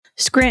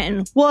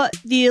Scranton, what?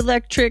 The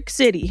Electric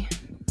City.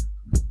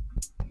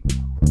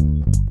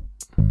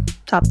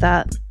 Top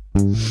that.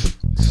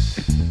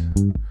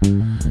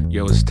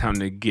 Yo, it's time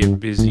to get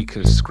busy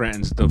because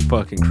Scranton's the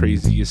fucking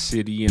craziest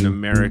city in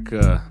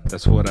America.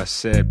 That's what I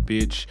said,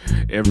 bitch.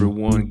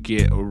 Everyone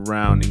get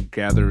around and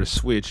gather a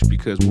switch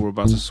because we're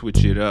about to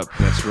switch it up.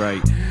 That's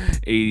right.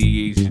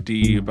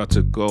 ADHD about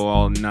to go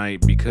all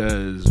night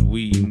because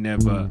we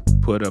never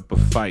put up a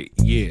fight.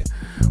 Yeah,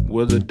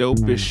 we're the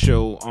dopest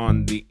show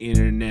on the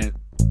internet.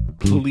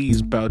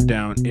 Please bow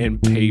down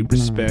and pay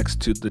respects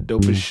to the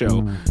dopest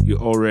show. You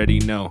already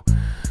know.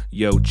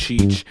 Yo,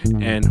 Cheech,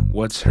 and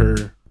what's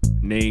her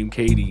name?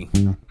 Katie.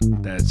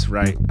 That's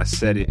right, I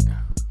said it.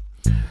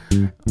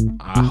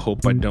 I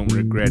hope I don't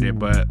regret it,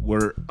 but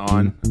we're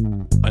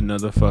on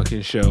another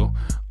fucking show.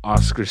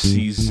 Oscar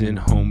season,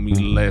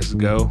 homie, let's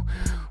go.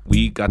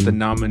 We got the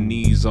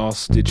nominees all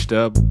stitched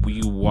up.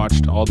 We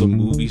watched all the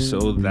movies,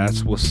 so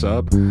that's what's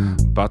up.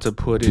 About to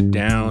put it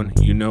down,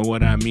 you know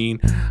what I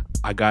mean?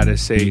 I gotta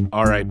say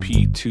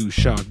R.I.P. to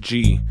Shock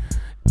G.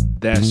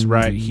 That's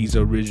right, he's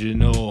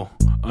original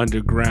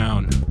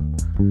underground.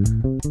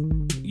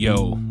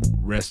 Yo,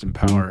 rest in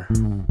power.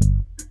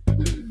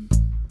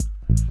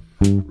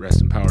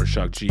 Rest in power,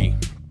 Shock G.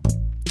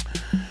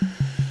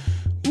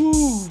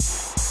 Woo.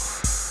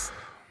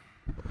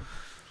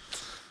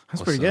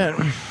 That's pretty good.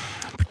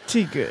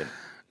 Pretty good.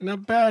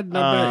 Not bad,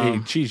 not bad. Hey,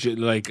 Cheech,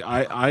 like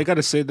I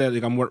gotta say that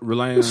like I'm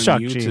relying on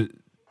Shock you G. to.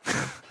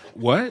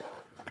 What?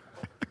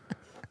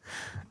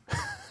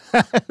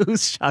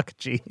 Who's Shock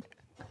G?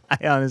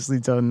 I honestly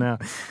don't know.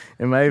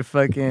 Am I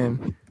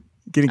fucking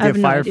gonna I have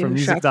get no fired idea from who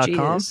Shock G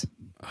music.com? is.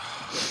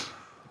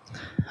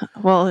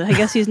 Well, I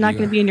guess he's not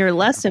going to be in your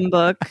lesson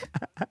book.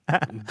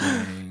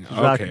 Dang.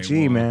 Shock Okay,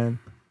 G, well, man.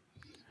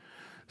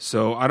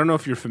 So I don't know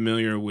if you're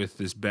familiar with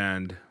this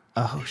band.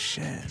 Oh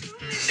shit.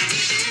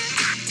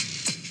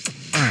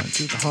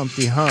 Do the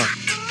Humpty Hump.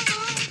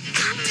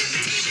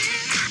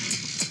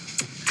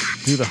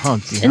 Do the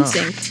Humpty Hump.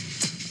 Instinct.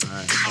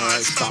 All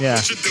right, stop. Yeah.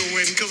 What you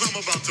doing? Cause I'm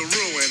about to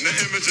ruin the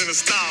image and the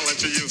style that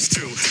you used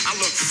to. I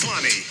look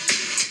funny,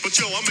 but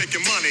yo, I'm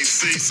making money,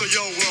 see? So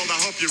yo, world, I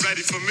hope you're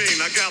ready for me.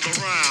 Now gather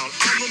round.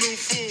 I'm the new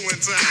fool in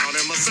town,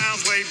 and my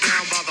sound's laid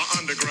down by the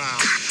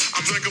underground. I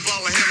drink a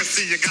bottle of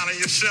Hennessy you got on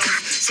your shelf,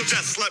 so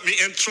just let me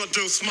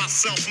introduce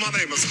myself. My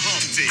name is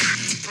Humpty.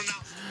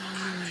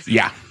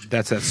 Yeah,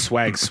 that's that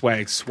swaggy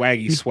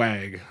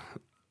swag.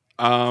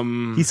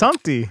 He's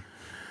Humpty.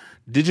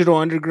 Digital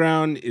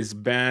Underground is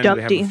band. They have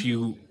Dumpty. a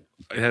few.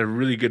 It had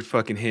really good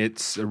fucking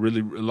hits. A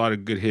lot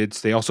of good hits.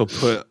 They also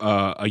put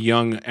a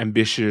young,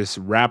 ambitious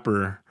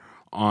rapper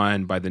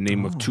on by the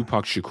name of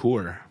Tupac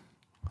Shakur.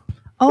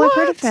 Oh, I've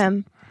heard of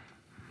him.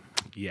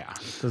 Yeah,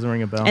 Doesn't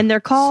ring a bell. And they're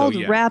called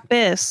yeah.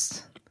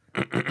 rapists.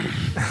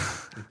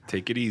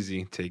 take it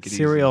easy.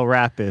 Serial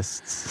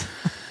rapists.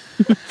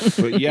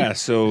 But yeah,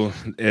 so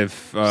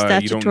if you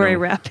Statutory don't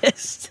know,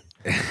 rapist.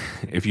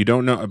 if you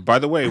don't know, by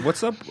the way,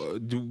 what's up?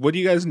 What do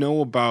you guys know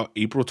about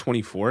April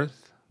 24th?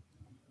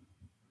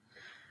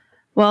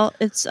 Well,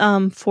 it's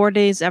 4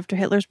 days after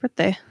Hitler's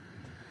birthday.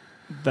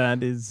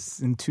 That is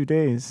in 2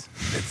 days.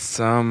 It's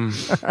got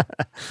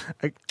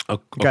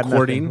according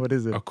nothing. What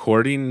is it?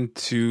 According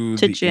to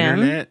To the Jim?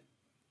 internet.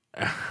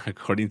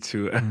 According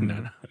to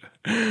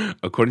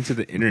according to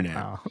the internet,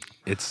 Wow.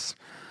 it's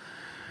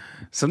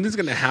something's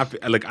gonna happen.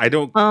 Like I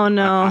don't. Oh,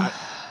 no.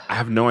 I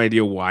have no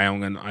idea why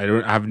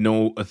I have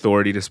no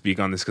authority to speak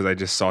on this because I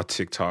just saw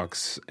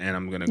TikToks and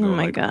I'm gonna go Oh,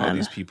 my like, God. oh,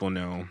 these people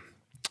know.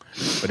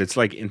 But it's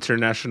like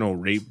International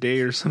Rape Day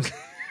or something.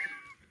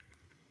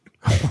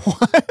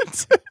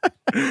 What?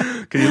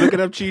 Can you look it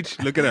up, Cheech?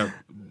 Look it up.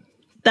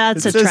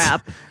 That's a says-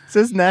 trap. It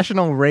says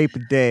National Rape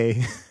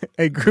Day.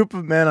 A group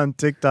of men on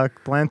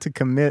TikTok plan to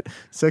commit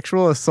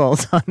sexual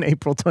assault on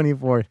April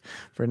 24th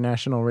for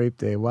National Rape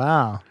Day.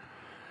 Wow.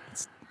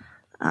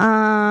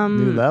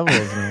 New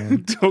levels,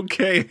 man.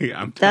 Okay,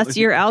 That's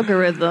your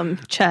algorithm,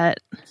 Chet.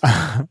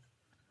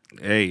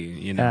 Hey,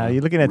 you know,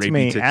 You're looking at too rapey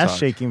many TikTok. ass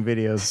shaking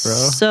videos, bro.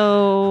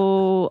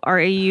 So, are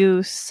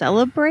you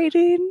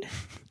celebrating?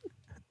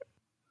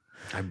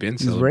 I've been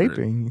He's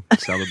celebrating. raping.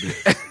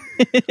 Celibate.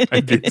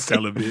 I've been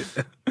celibate.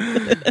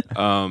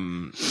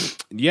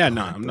 Yeah,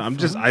 no, I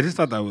just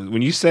thought that was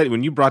when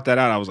you brought that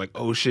out, I was like,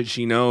 oh shit,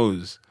 she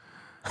knows.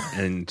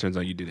 And it turns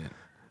out you didn't.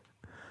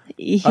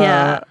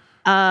 Yeah.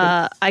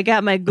 I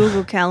got my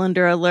Google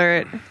Calendar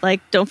alert.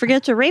 Like, don't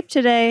forget to rape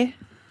today.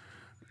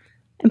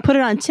 And put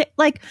it on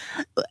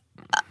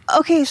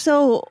okay,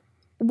 so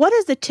what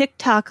is the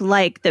TikTok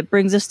like that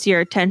brings us to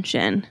your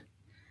attention?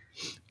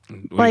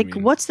 What do you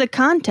mean? What's the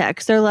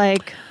context? They're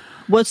like,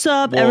 what's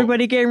up? Well-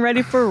 Everybody getting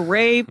ready for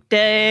rape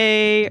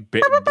day.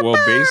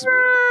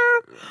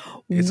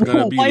 It's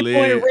gonna be White boy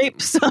lit.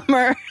 rape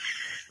summer.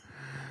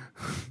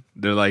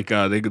 They're like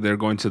they're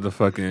going to the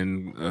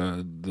fucking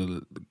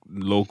the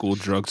local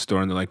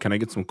drugstore and they're like, can I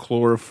get some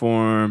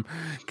chloroform?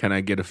 Can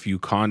I get a few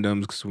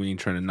condoms? Because we ain't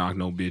trying to knock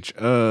no bitch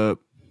up.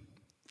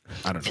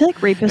 I don't I know. feel like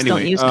rapists Anyway,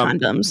 don't use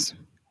condoms.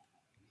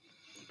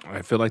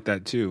 I feel like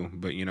that too,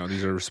 but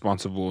these are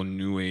responsible,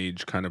 new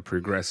age, kind of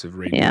progressive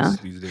rapists Yeah.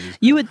 these days.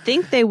 You would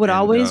think they would And,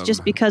 always,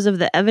 just because of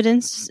the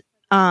evidence.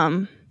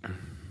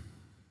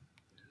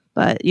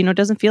 But it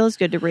doesn't feel as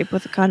good to rape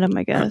with a condom,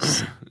 I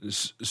guess.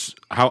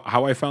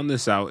 How I found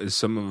this out is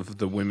some of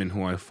the women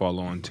who I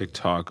follow on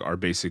TikTok are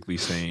basically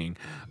saying,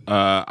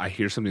 I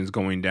hear something's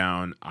going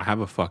down. I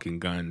have a fucking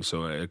gun,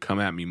 so come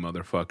at me,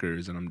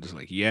 motherfuckers. And I'm just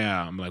like,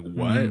 yeah. I'm like,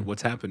 what?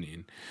 What's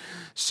happening?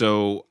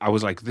 So I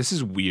was like, this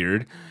is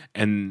weird.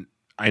 And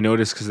I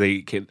noticed because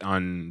they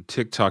on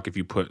TikTok, if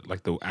you put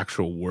like the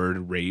actual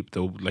word rape,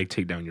 they'll like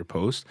take down your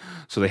post.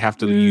 So they have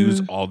to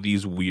use all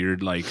these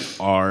weird like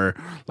R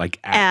like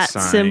at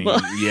sign. symbol.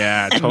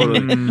 Yeah,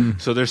 totally.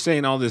 So they're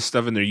saying all this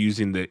stuff and they're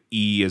using the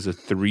E as a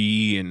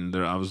 3, and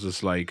I was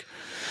just like,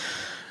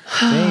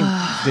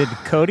 Dang, did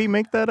Cody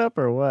make that up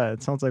or what?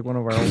 It sounds like one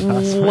of our old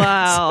passwords.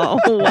 Wow.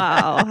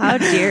 How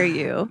dare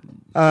you?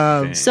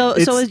 So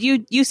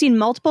you seen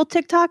multiple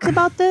TikToks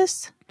about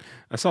this?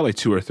 I saw like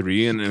 2 or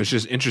 3, and it was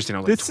just interesting. I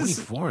was like, This is-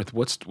 24th?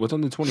 What's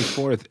on the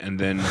 24th? And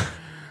then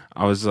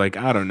I was like,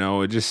 I don't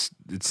know. It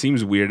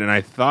seems weird. And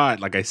I thought,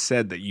 like I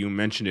said, that you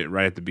mentioned it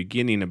right at the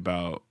beginning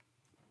about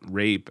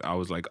rape. I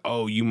was like,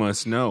 oh, you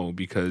must know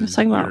because I was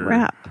talking about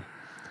rap.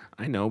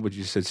 I know, but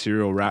you said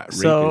serial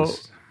So-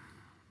 rapist.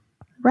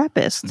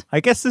 Rapist. I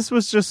guess this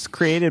was just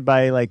created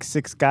by like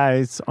 6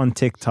 guys on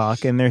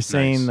TikTok, and they're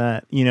saying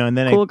that, and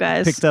then Cool it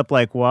guys. picked up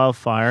like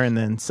wildfire, and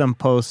then some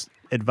posts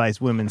advise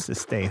women to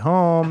stay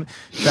home,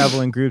 travel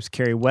in groups,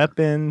 carry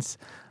weapons,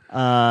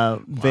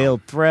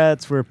 veiled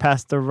threats were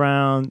passed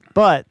around.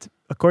 But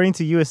according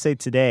to USA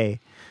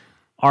Today,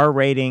 our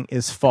rating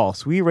is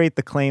false. We rate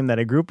the claim that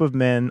a group of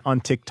men on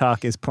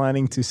TikTok is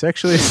planning to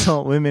sexually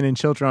assault women and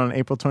children on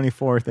April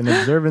 24th in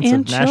observance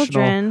And of National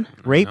children.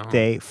 Rape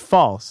Day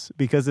false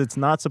because it's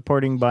not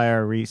supporting by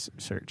our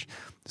research.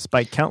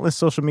 Despite countless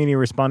social media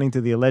responding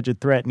to the alleged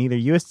threat, neither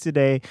US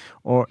Today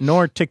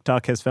nor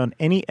TikTok has found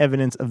any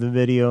evidence of the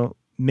video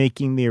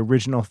making the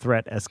original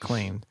threat as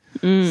claimed.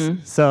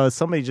 So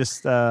somebody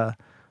just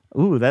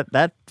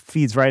that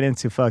feeds right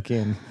into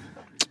fucking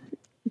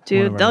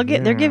Dude, One of our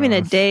they're giving a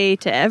heroes. day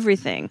to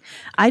everything.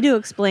 I do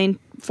explain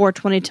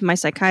 420 to my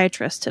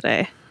psychiatrist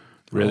today.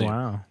 Really? Oh,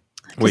 wow.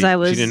 Wait, I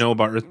was- she didn't know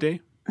about Earth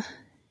Day?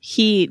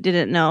 He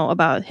didn't know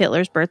about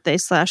Hitler's birthday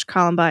 /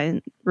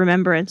 Columbine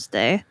Remembrance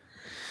Day.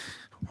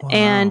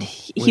 And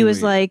he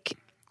was Wait.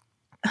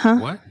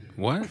 like,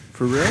 What?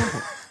 For real?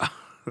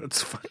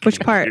 That's fucking Which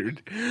part?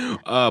 weird.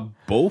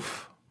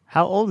 Both?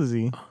 How old is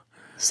he?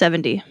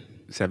 70.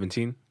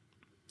 17?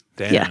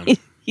 Damn. Yeah,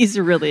 he's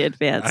really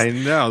advanced. I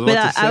know.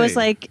 But I was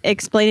like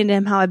explaining to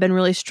him how I've been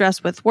really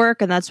stressed with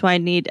work, and that's why I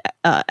need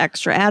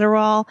extra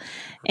Adderall.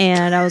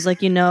 And I was like,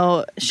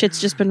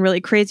 shit's just been really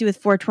crazy with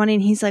 420.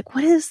 And he's like,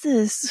 what is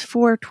this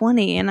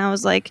 420? And I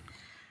was like,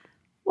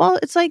 well,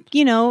 it's like,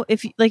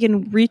 if like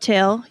in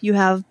retail, you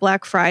have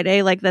Black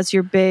Friday, like that's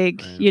your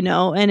big,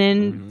 and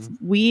in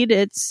weed,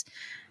 it's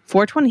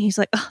 420. He's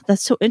like, oh,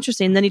 that's so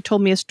interesting. And then he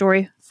told me a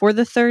story for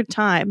the 3rd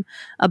time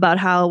about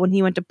how when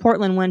he went to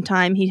Portland one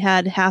time, he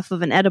had half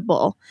of an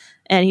edible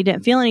and he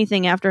didn't feel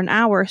anything after an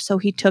hour. So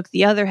he took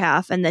the other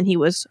half and then he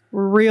was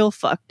real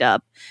fucked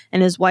up.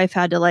 And his wife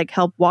had to like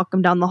help walk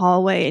him down the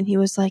hallway. And he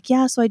was like,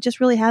 yeah, so I just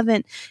really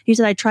haven't. He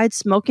said, I tried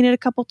smoking it a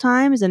couple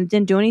times and it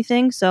didn't do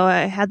anything. So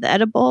I had the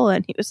edible.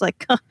 And he was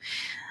like, I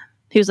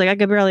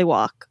could barely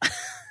walk.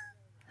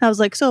 I was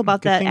like, so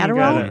about Good that thing you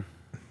Adderall got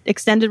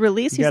extended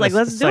release? you He's got like, a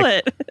let's do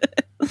it.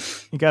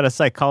 You got a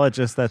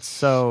psychologist that's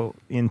so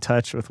in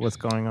touch with what's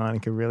going on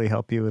and can really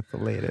help you with the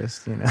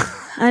latest,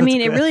 I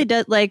mean, it really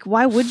does. Like,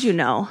 why would you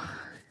know?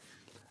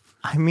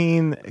 I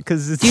mean,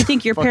 because Do you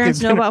think your parents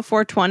know about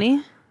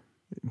 420?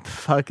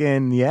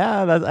 fucking,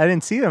 yeah, I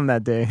didn't see them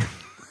that day.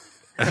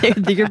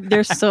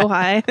 They're so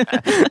high.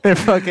 They're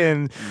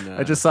fucking,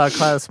 I just saw a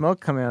cloud of smoke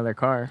coming out of their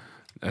car.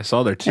 I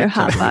saw their They're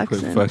TikTok.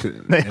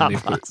 hotboxing.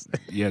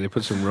 They They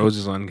put some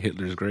roses on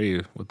Hitler's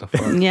grave. What the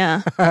fuck?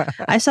 Yeah.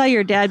 I saw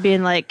your dad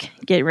being like,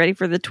 getting ready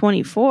for the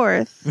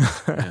 24th.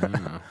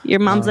 Yeah. Your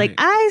mom's like,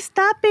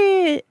 stop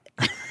it.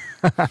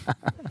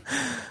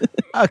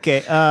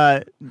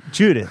 Okay,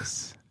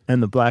 Judas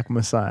and the Black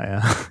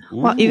Messiah.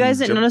 Well, you guys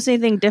didn't notice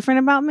anything different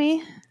about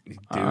me? Dude,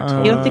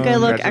 You don't think I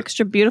look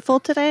extra beautiful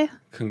today?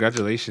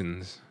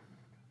 Congratulations.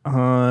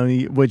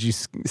 Would you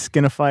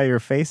skinify your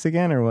face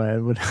again or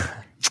what?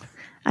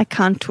 I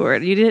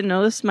contoured. You didn't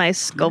notice my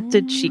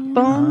sculpted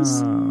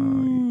cheekbones?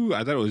 Ooh, I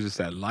thought it was just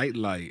that light.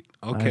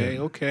 Okay.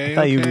 I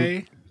thought you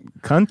It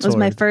was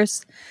my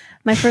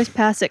first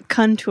pass at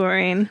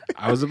contouring.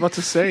 I was about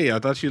to say, I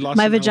thought you lost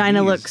My some vagina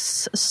LBs.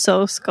 looks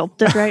so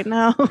sculpted right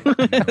now.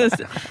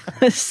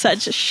 With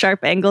such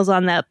sharp angles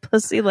on that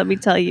pussy, let me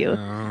tell you.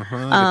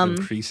 Different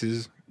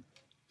creases.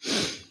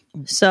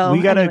 So,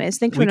 anyways,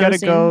 thanks for we gotta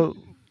noticing. go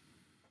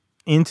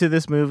into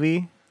this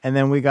movie, and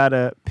then we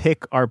gotta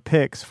pick our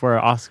picks for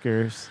our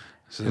Oscars,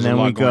 So and there's a then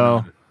lot we going go.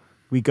 on.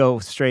 We go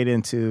straight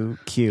into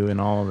Q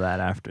and all of that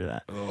after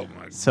that. Oh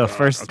my god. So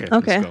first-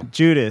 Okay. let's go.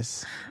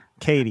 Judas,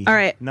 Katie. All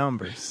right.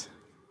 Numbers.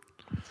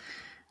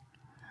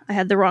 I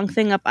had the wrong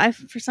thing up.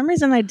 For some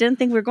reason, I didn't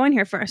think we were going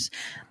here first.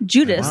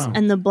 Judas Wow.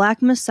 and the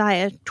Black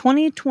Messiah,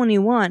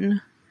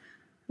 2021,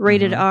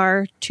 rated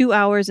R, 2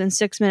 hours and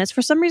 6 minutes.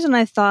 For some reason,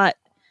 I thought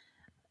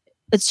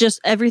it's just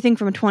everything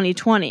from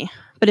 2020.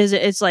 But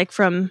it's like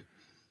from,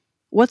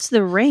 what's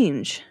the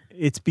range?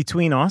 It's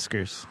between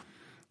Oscars.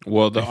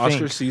 Well, the I Oscar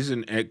think.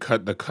 season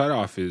the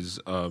cutoff is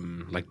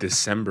like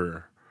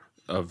December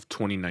of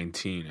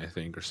 2019, I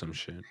think, or some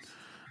shit.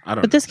 I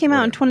don't. But this came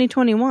out in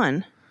Whatever.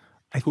 I2021.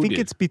 Who think did?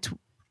 it's between.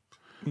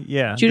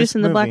 Yeah, Judas this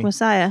and the Black movie.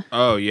 Messiah.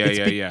 Oh yeah,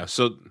 It's yeah.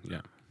 So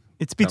yeah,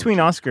 It's between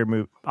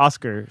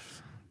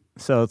Oscars.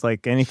 So it's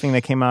like anything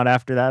that came out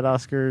after that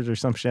Oscars or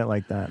some shit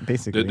like that.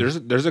 Basically,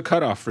 there's a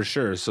cutoff for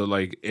sure. So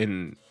like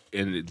in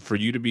for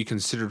you to be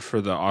considered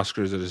for the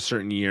Oscars at a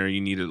certain year,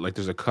 you need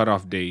there's a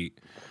cutoff date.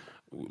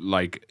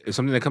 Like if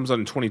something that comes out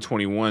in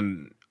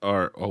 2021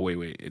 or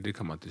wait, it did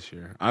come out this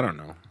year. I don't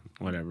know.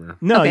 Whatever.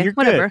 no, Okay, you're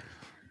whatever. good.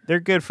 They're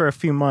good for a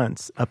few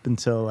months up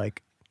until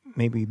like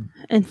maybe February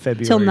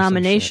Until or some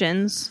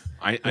nominations.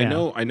 I Yeah.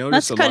 know. I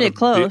noticed Let's a cut lot it of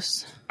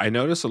close. I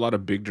notice a lot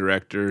of big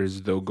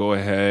directors, they'll go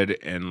ahead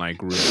and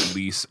like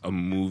release a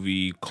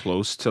movie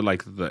close to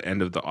like the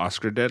end of the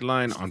Oscar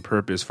deadline on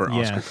purpose for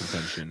Oscar Yes.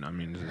 contention. I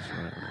mean, it's just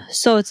whatever.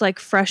 So it's like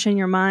fresh in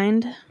your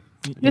mind.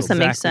 I guess that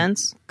makes Exactly.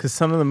 sense. Because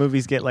some of the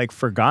movies get like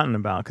forgotten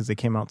about because they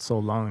came out so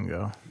long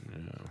ago.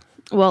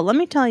 Well, let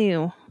me tell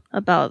you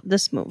about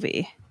this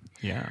movie.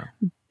 Yeah.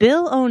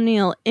 Bill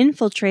O'Neill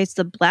infiltrates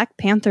the Black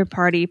Panther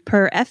Party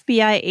per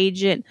FBI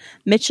agent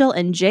Mitchell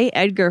and J.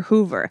 Edgar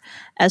Hoover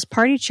as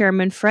party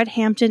chairman Fred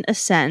Hampton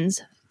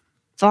ascends,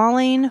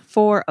 falling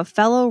for a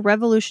fellow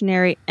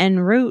revolutionary en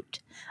route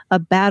a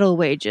battle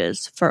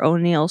wages for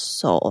O'Neill's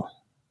soul.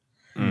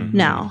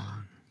 Now,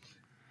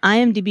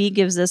 IMDb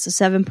gives this a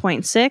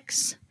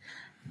 7.6,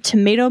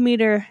 Tomato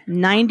Meter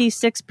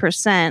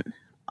 96%,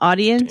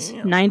 audience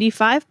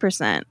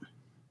 95%.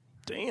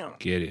 Damn.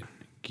 Get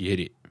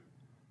it.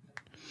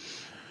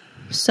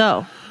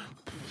 So,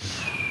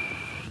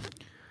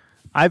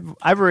 I've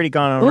already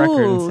gone on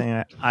record and Ooh.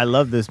 saying I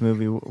love this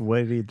movie.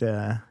 What did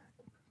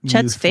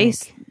Chet's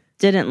face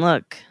didn't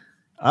look.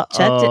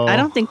 Chet I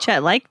don't think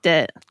Chet liked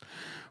it.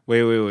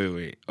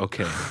 Wait.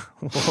 Okay.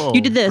 Whoa.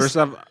 You did this. First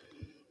off,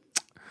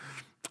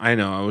 I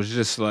know. I was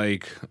just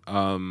like,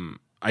 all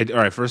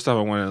right. First off,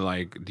 I want to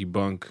like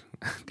debunk.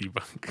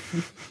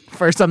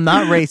 First, I'm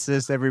not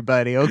racist,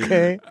 everybody.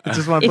 Okay, I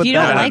just want to If put you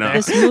that don't out like know.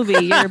 this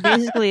movie, you're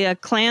basically a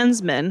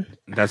Klansman.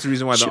 That's the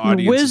reason why the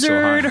audience Wizard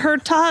is so high.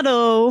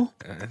 Hurtado.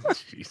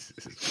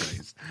 Jesus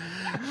Christ.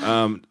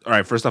 All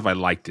right. First off, I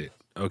liked it.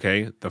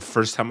 Okay. The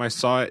first time I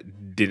saw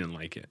it, didn't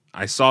like it.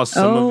 I saw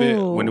some of it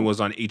when it was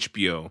on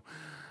HBO.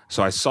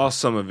 So I saw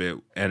some of it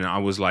and I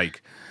was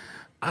like,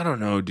 I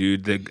don't know,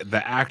 dude.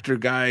 The actor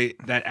guy,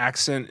 that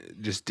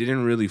accent just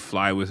didn't really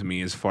fly with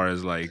me as far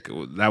as like,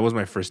 that was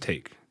my first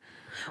take.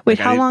 Wait,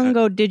 I how didn't- long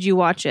ago did you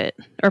watch it,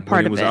 or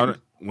part of was it?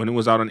 when it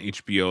was out on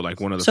HBO, like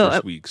one of the So,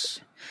 first weeks.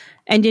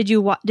 And did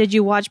you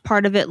watch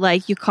part of it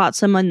like you caught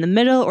some in the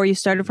middle, or you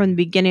started from the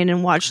beginning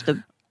and watched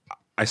the?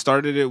 I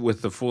started it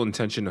with the full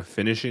intention of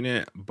finishing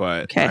it,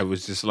 but Okay. I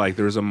was just like,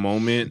 there was a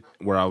moment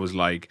where I was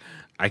like,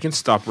 I can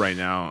stop right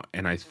now,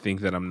 and I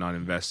think that I'm not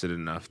invested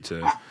enough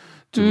to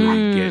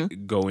really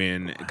go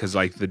in because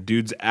like the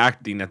dude's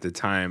acting at the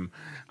time,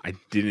 I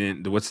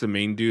didn't. What's the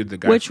main dude? The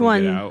guy Which from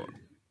one? Get Out.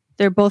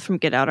 They're both from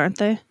Get Out, aren't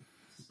they?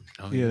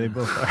 Oh, Yeah, they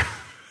both are.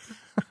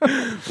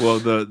 Well,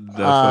 the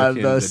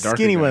fucking, The the darker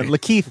skinny guy. one,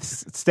 Lakeith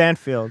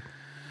Stanfield.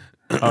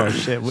 Oh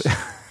shit!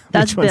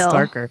 That's Which one's Bill.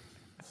 darker?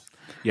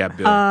 Yeah,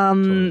 Bill.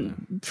 Totally.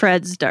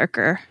 Fred's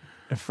darker.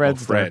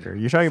 Fred's Fred. darker.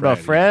 You're talking about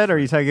Fred, Fred, yeah, or are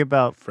you talking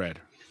about? Fred.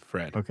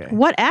 Okay.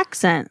 What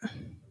accent?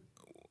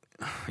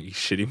 Are you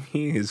shitting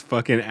me? His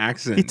fucking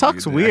accent. He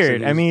talks dude, the weird.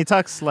 accent I is- mean, he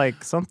talks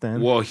like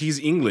something. well, he's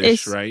English,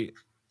 It's- right?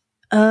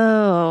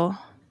 Oh,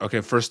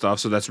 Okay, first off,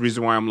 so that's the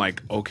reason why I'm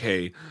like,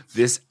 okay,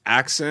 this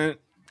accent,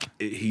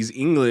 he's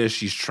English.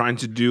 He's trying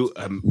to do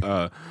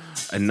a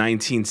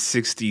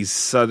 1960s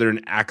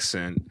Southern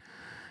accent,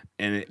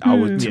 and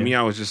to me,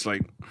 I was just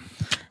like,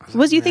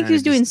 what do you think he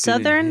was "Man, it doing? just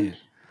didn't Southern?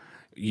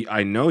 hit."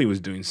 I know he was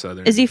doing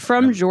Southern. Is he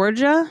from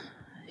Georgia?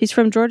 He's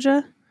from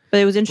Georgia, but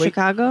it was in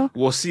Chicago.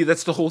 Well, see,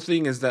 that's the whole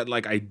thing is that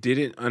like I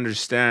didn't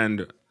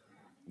understand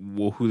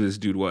who this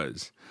dude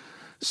was.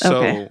 So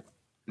Okay.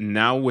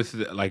 now with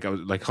I was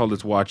like, oh,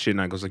 let's watch it.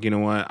 And I was like, you know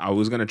what? I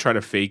was gonna try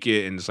to fake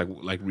it and just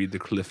like read the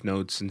cliff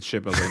notes and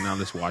shit. But I was like, now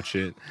let's watch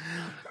it.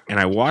 And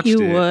I watched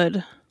You it.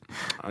 would.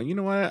 You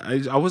know what?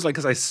 I was like,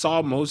 because I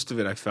saw most of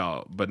it. I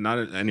felt, but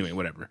not anyway.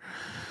 Whatever.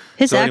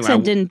 His So anyway,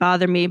 accent didn't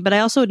bother me, but I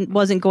also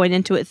wasn't going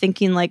into it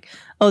thinking like,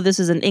 oh, this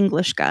is an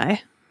English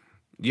guy.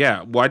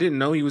 Yeah. Well, I didn't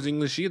know he was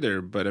English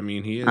either. But I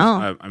mean, he is.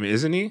 Oh. I mean,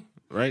 isn't he?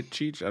 Right,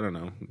 Cheech? I don't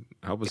know.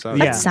 Help us out.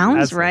 Yeah, That sounds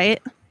that's-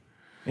 right.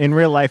 In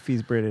real life,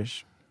 he's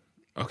British.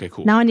 Okay.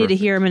 Cool. Now I need to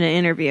Perfect. hear him in an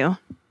interview.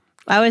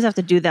 I always have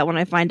to do that when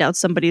I find out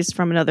somebody's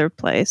from another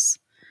place.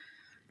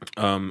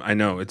 I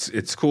know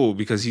it's cool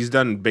because he's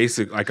done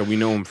basic like we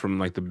know him from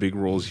like the big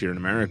roles here in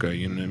America.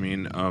 You know what I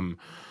mean?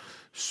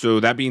 So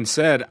that being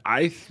said,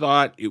 I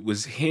thought it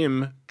was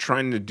him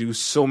trying to do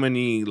so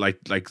many like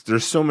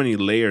there's so many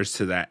layers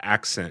to that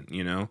accent,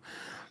 you know,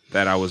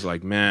 that I was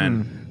like,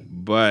 man.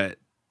 But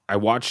I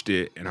watched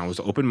it and I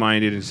was open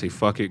minded and say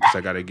fuck it because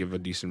I got to give a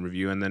decent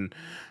review. And then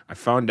I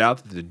found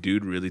out that the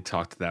dude really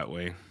talked that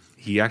way.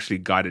 He actually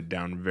got it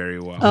down very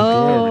well.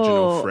 The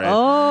original Fred.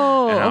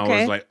 And I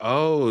was like,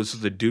 oh, so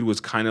the dude was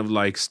kind of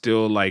like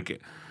still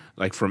like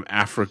from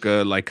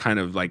Africa, like kind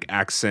of like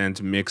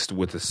accent mixed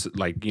with this,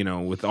 like, you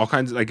know, with all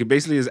kinds of, like,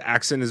 basically his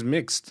accent is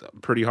mixed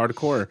pretty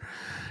hardcore.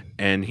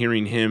 And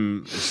hearing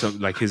him,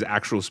 like his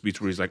actual speech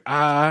where he's like,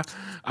 I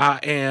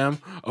am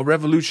a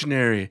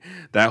revolutionary.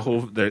 That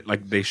whole,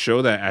 like they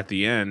show that at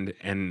the end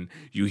and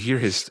you hear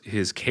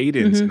his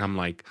cadence and I'm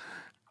like,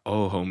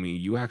 oh, homie,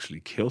 you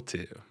actually killed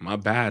it. My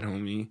bad,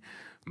 homie.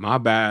 My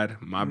bad.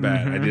 I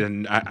went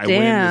in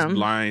this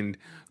blind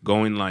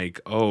going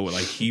like, oh,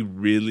 like he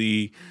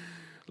really...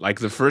 Like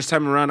the first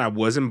time around, I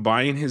wasn't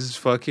buying his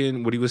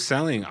fucking what he was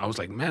selling. I was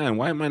like, man,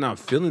 why am I not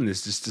feeling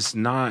this? This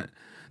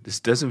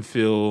doesn't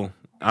feel.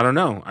 I don't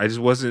know. I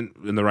just wasn't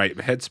in the right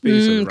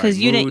headspace. Because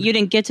you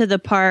didn't get to the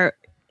part,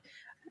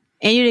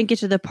 and you didn't get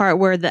to the part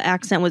where the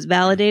accent was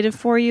validated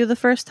for you the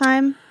first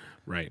time.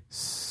 Right.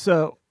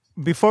 So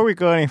before we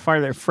go any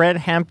farther, Fred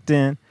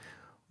Hampton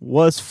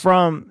was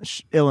from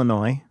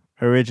Illinois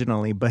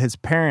originally, but his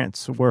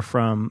parents were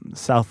from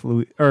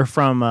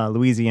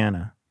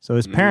Louisiana. So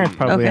his parents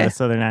probably had a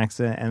Southern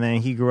accent, and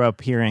then he grew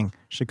up hearing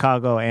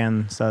Chicago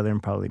and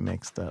Southern probably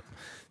mixed up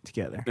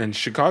together. And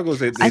Chicago's,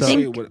 they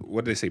say,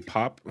 what do they say,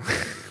 pop?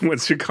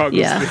 What's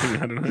Chicago's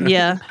thing? I don't know.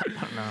 Yeah. I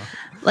don't know.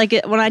 Like,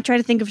 when I try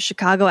to think of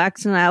Chicago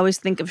accent, I always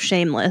think of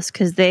Shameless,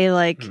 because they,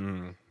 like,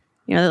 you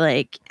know, they're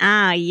like,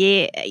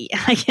 yeah.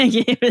 I can't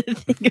even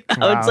think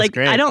about it. It's like,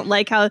 great. I don't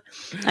like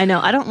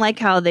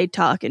how they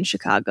talk in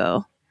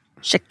Chicago.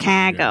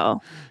 Chicago.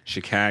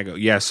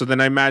 Yeah. So then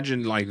I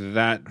imagine like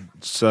that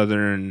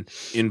Southern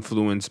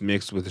influence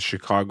mixed with the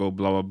Chicago,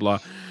 blah, blah, blah.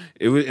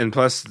 It was, and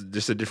plus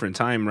just a different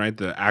time, right?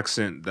 The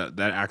accent, that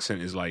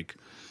accent is like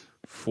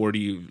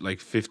 40,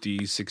 like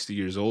 50, 60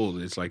 years old.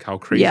 It's like, how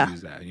crazy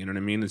is that? You know what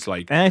I mean? It's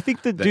like, and I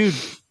think the dude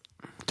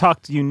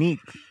talked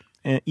unique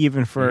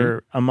even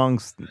for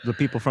amongst the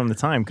people from the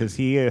time, because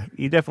he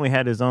definitely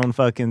had his own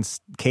fucking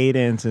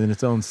cadence and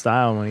his own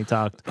style when he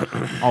talked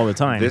all the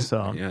time.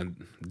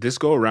 This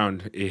go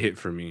around, it hit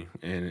for me,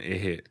 and it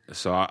hit.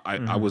 So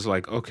I was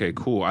like, okay,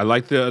 cool. I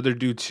like the other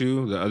dude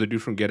too, the other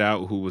dude from Get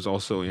Out, who was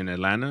also in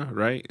Atlanta,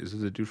 right? Is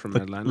this the dude from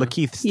Atlanta?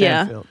 Lakeith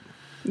Stanfield.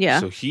 Yeah.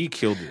 So he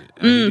killed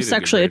it.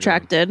 Sexually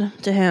attracted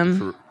to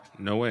him.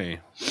 No way.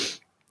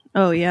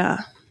 Oh, yeah.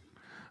 I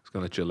was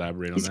going to let you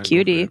elaborate on that. He's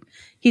cutie.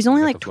 He's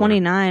only like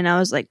 29. I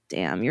was like,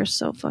 damn, you're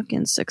so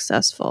fucking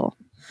successful.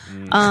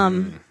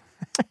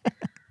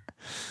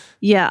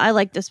 Yeah, I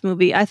like this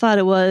movie. I thought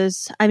it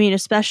was, I mean,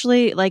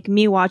 especially like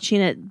me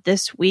watching it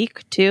this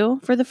week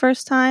too for the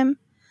first time,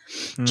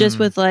 just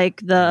with like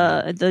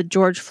the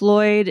George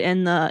Floyd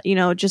and the, you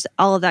know, just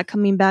all of that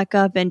coming back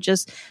up, and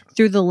just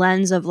through the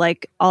lens of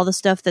like all the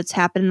stuff that's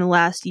happened in the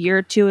last year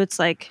or two. It's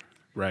like,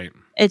 right.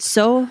 It's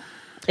so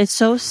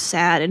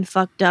sad and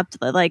fucked up.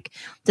 Like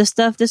this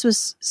stuff, this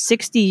was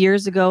 60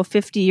 years ago,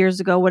 50 years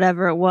ago,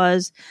 whatever it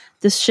was.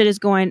 This shit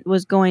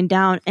was going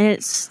down, and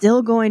it's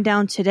still going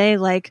down today.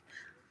 Like,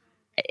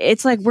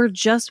 it's like we're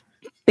just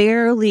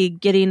barely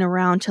getting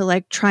around to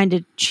like trying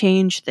to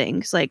change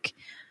things. Like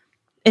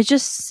it's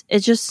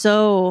just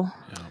so,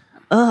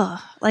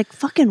 like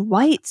fucking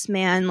whites,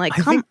 man. Like,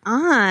 come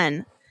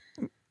on.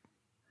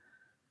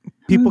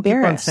 People keep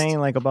on saying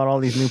like about all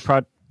these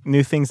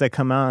new things that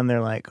come out, and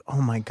they're like,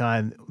 oh my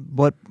god,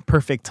 what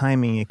perfect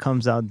timing, it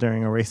comes out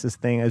during a racist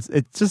thing. It's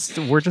just,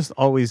 we're just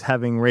always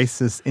having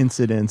racist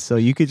incidents, so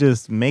you could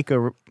just make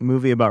a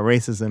movie about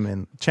racism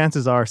and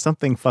chances are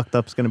something fucked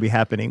up is going to be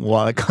happening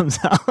while it comes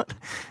out.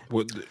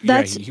 Well,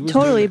 that's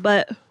totally,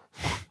 but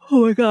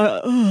oh my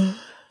god,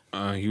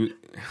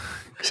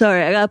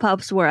 sorry, I gotta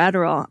pop some more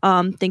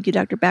Adderall. Thank you,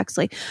 Dr.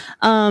 Baxley.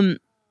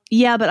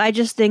 Yeah, but I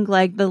just think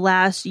like the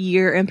last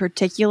year in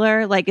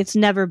particular, like it's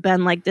never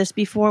been like this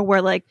before,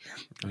 where like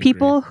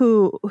people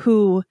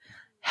who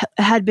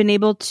had been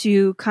able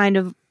to kind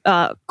of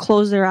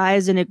close their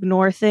eyes and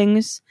ignore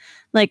things,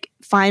 like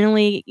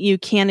finally you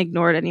can't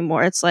ignore it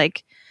anymore. It's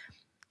like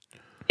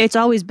it's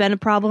always been a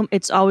problem.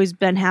 It's always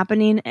been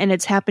happening, and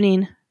it's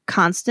happening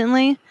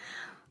constantly.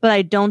 But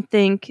I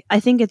think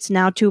it's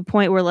now to a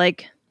point where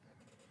like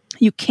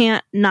you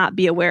can't not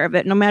be aware of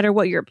it, no matter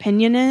what your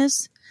opinion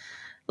is.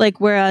 Like,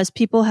 whereas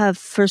people have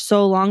for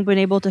so long been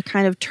able to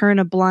kind of turn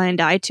a blind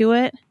eye to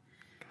it,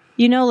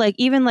 you know, like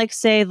even like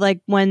say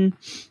like when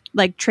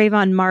like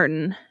Trayvon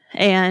Martin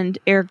and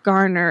Eric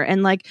Garner,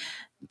 and like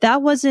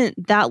that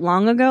wasn't that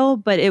long ago,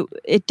 but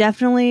it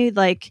definitely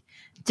like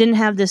didn't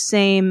have the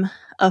same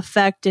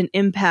effect and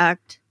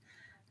impact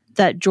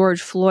that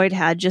George Floyd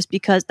had, just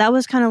because that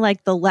was kind of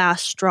like the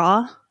last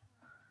straw,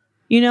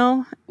 you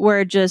know,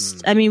 where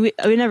just, I mean,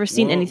 we've never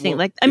seen anything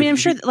like, I mean, I'm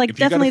sure like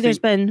definitely there's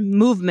been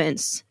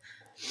movements.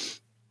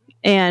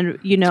 And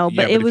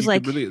but it if was you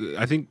like could really,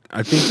 I think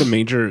the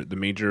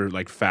major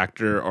like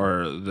factor,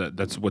 or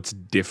that's what's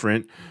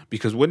different,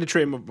 because when did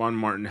Trayvon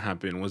Martin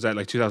happen? Was that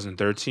like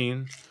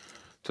 2013,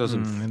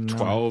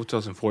 2012,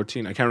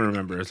 2014? I can't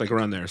remember. It's like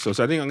around there. So I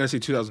think I'm gonna say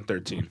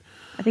 2013.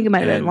 I think it might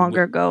have been And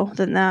longer ago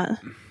than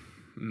that.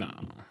 No,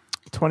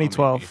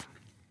 2012.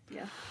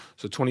 Yeah.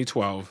 So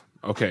 2012.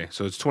 Okay,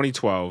 so it's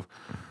 2012.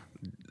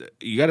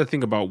 You got to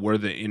think about where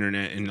the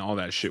internet and all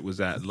that shit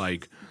was at.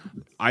 Like,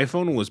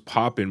 iPhone was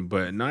popping,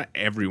 but not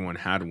everyone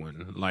had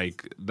one.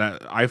 Like,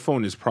 that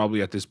iPhone is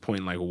probably at this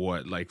point like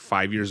what, like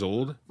 5 years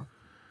old?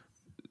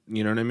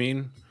 You know what I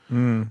mean?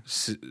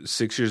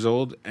 6 years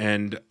old,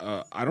 and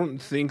I don't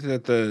think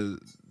that the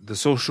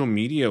social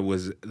media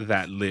was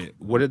that lit.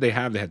 What did they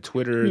have? They had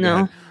Twitter.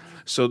 No.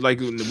 So like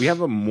we have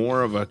a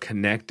more of a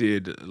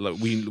connected, like,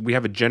 we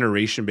have a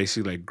generation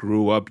basically like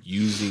grew up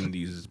using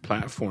these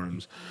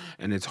platforms,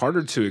 and it's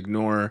harder to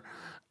ignore.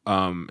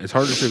 It's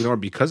harder to ignore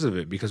because of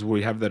it, because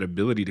we have that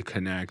ability to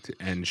connect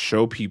and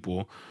show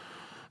people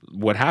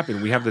what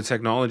happened. We have the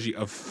technology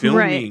of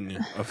filming,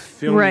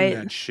 Right.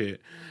 that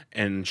shit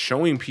and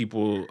showing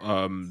people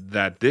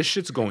that this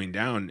shit's going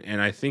down.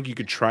 And I think you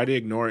could try to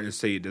ignore it and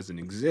say it doesn't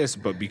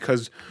exist, but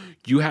because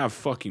you have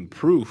fucking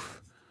proof.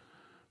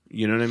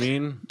 You know what I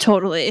mean?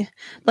 Totally.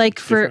 Like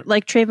for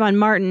like Trayvon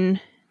Martin,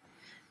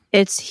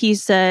 it's he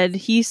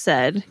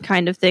said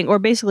kind of thing, or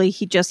basically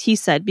he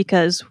said,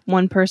 because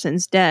one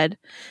person's dead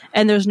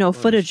and there's no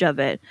footage of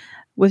it.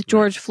 With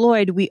George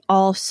Floyd, we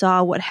all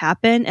saw what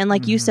happened, and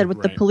like you said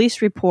with the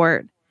police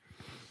report,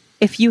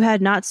 if you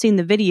had not seen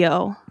the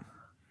video,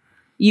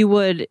 you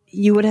would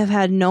have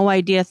had no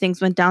idea things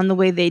went down the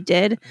way they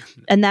did,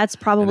 and that's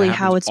probably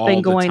how it's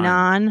been going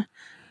on.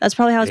 That's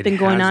probably how it's been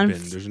going on.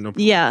 There's no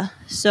Yeah.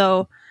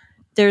 So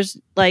there's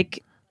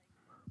like,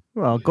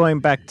 Well, going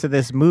back to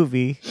this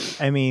movie,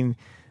 I mean,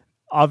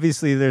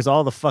 obviously there's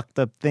all the fucked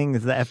up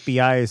things. The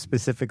FBI is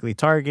specifically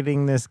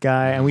targeting this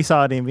guy, and we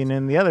saw it even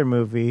in the other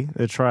movie,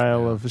 the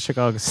trial of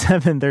Chicago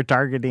 7. They're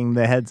targeting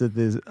the heads of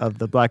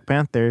the Black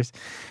Panthers,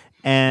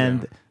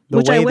 and the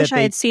which way I wish that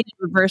I had seen in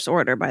reverse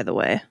order, by the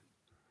way.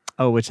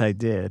 Oh, which I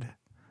did.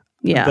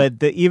 Yeah.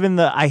 But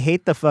I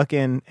hate the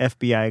fucking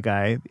FBI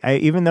guy.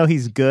 Even though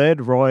he's good,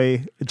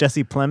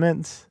 Jesse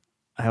Plemons.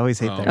 I always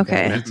hate that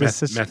Okay. guy.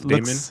 Meth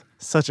Damon?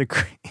 Such a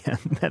great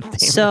Meth Damon.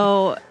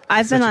 So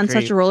I've been on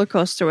such a roller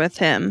coaster with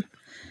him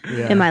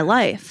in my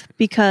life,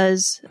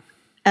 because,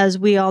 as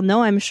we all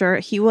know, I'm sure,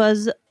 he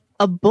was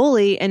a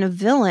bully and a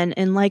villain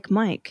in Like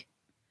Mike.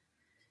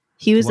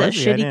 He was that Was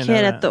he? I shitty didn't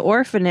kid know at that. the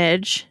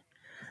orphanage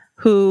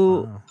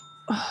who,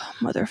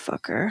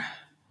 motherfucker.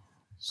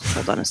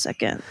 Hold on a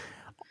second.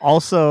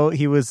 Also,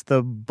 he was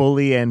the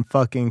bully and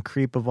fucking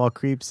creep of all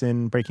creeps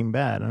in Breaking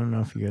Bad. I don't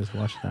know if you guys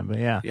watched that, but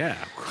yeah. Yeah.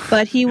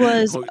 But he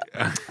was,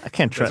 I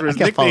can't trust. where I his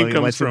can't follow nickname you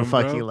comes much of the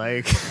from, fuck bro. you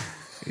like.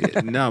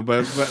 Yeah, no,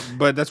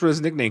 but that's where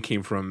his nickname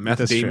came from. Meth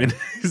That's Damon true.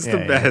 is Yeah, the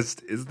yeah.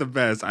 best. Is the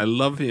best. I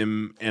love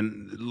him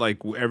and like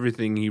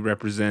everything he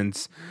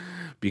represents,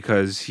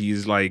 because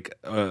he's like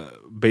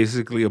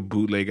basically a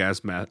bootleg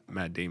ass Matt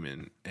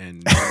Damon.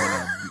 And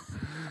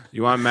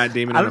you want Matt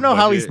Damon? I on don't a know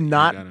how budget, he's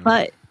not- you gotta-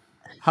 but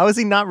How is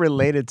he not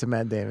related to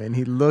Matt Damon?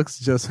 He looks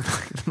just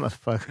like the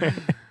motherfucker.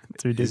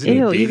 It's ridiculous. Isn't he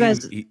Ew, you dating-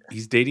 guys-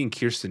 he's dating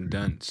Kirsten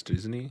Dunst,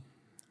 isn't he?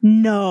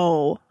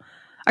 no.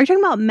 Are you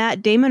talking about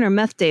Matt Damon or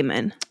Meth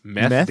Damon?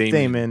 Meth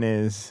Damon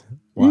is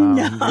wow.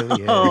 He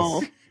really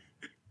is.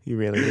 He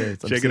really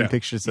is. I'm Check it seeing out.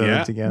 pictures of Yeah?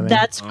 them together.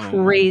 That's Oh,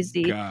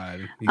 crazy.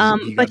 God.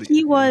 But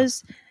he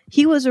was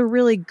a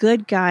really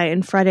good guy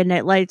in Friday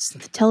Night Lights,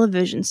 the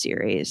television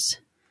series.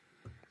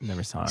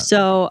 Never saw it.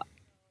 So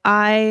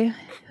I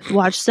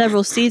watched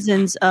several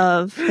seasons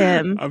of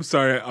him. I'm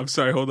sorry.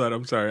 Hold on.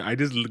 I'm sorry. I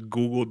just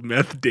Googled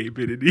Meth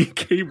Damon and he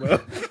came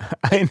up.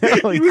 I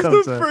know He he was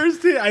comes the up.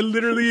 first hit. I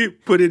literally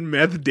put in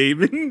Meth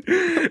Damon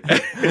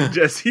and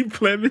Jesse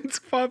Plemons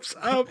pops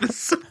up. It's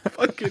so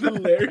fucking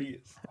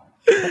hilarious.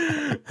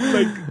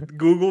 Like,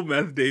 Google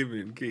Meth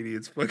Damon, Katie.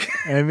 It's fucking.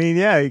 I mean,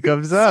 yeah, he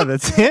comes up.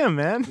 That's him,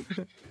 man.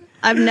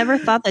 I've never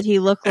thought that he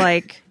looked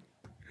like.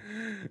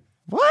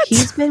 What?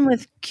 He's been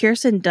with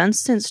Kirsten Dunst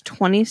since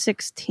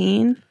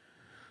 2016.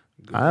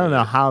 I don't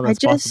know how that's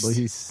just- possible.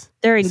 He's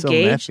They're so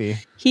engaged.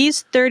 methy.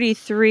 He's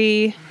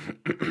 33.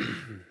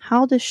 How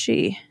old is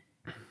she?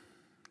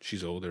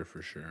 She's older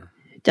for sure.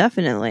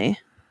 Definitely.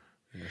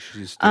 Yeah,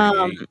 she's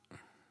 38.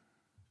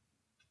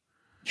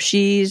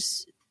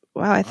 She's.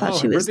 Wow, I thought Oh,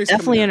 she her was birthday's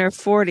definitely coming in up. her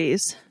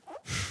 40s.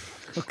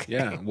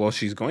 Yeah, well,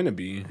 she's going to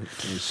be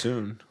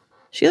soon.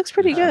 She looks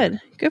pretty good.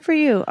 Good for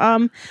you.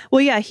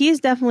 Well, yeah, he's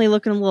definitely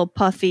looking a little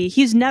puffy.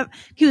 He was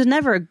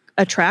never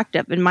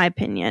attractive, in my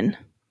opinion.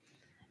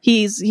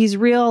 He's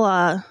real.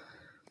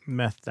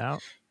 Methed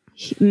out.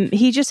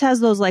 He just has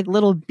those like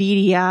little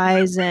beady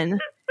eyes, and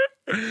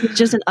he's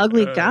just an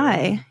ugly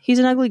guy. He's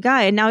an ugly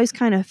guy, and now he's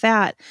kind of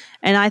fat.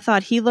 And I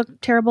thought he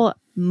looked terrible.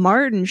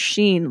 Martin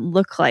Sheen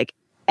looked like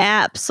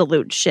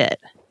absolute shit.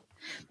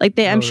 Like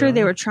I'm sure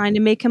they were trying to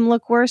make him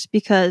look worse,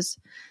 because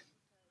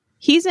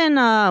he's in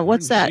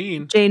what's that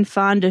Sheen. Jane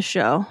Fonda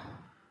show?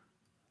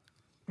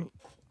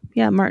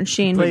 Yeah, Martin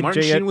Sheen. Played Wait,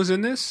 Martin J. Sheen was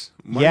in this?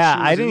 Martin Yeah, Sheen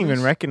was I in didn't even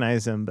this?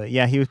 recognize him, but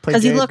yeah, he was played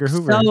Because J. he Edgar looked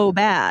Hoover. so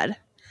bad.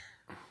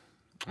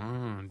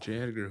 Oh, J.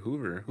 Edgar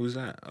Hoover. Who's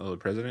that? Oh, the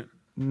president?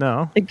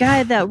 No, The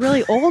guy, that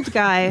really old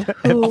guy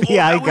who FBI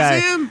that guy.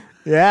 was him?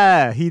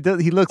 Yeah, he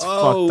does. He looks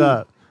Oh. fucked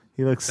up.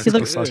 He looks. He he super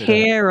looks fucked up.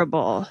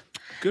 terrible.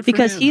 Good for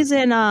Because him. he's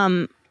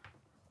in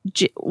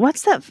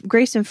what's that,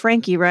 Grace and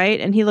Frankie, right?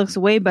 And he looks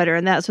way better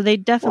in that. So they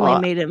definitely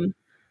Well, made him.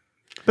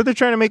 But they're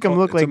trying to make him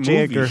look it's a like J.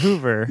 movie. Edgar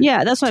Hoover.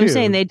 Yeah, that's what I'm too.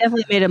 saying. They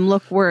definitely made him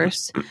look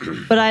worse.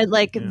 But I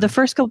like the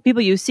first couple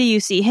people you see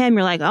him,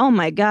 you're like, oh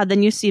my God.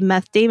 Then you see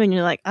Meth Damon,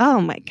 you're like,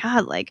 oh my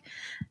God, like,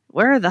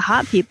 where are the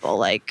hot people?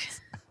 Like,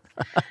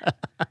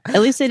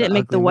 at least they didn't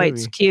make the ugly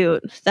whites movie.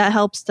 cute. That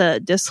helps to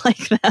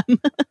dislike them.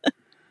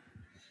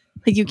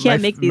 Like, you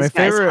can't make these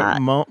guys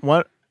hot.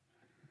 One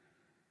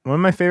of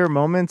my favorite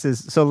moments is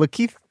so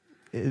Lakeith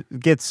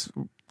gets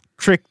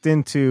tricked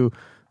into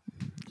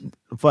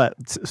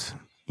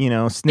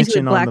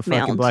snitching on the fucking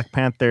blackmailed. Black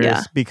Panthers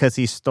Yeah. because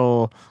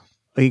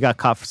he got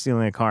caught for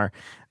stealing a car.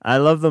 I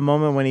love the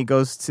moment when he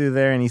goes to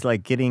there and he's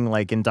like getting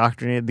like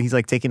indoctrinated. He's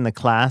like taking the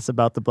class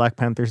about the Black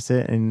Panther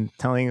sit and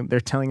they're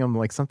telling him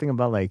like something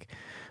about like,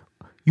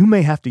 you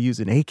may have to use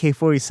an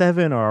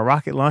AK-47 or a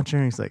rocket launcher.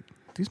 And he's like,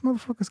 these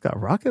motherfuckers got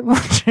rocket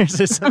launchers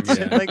or some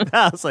shit like that.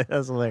 I was like,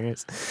 that's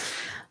hilarious.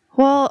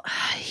 Well,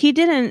 he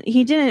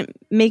didn't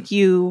make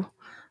you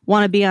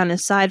want to be on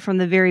his side from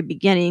the very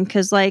beginning,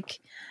 because like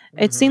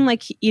it seemed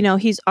like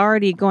he's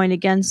already going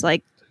against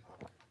like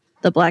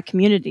the black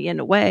community in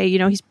a way.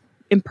 He's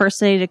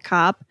impersonated a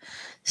cop,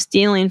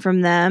 stealing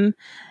from them,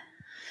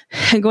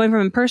 and going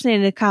from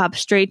impersonating a cop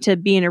straight to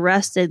being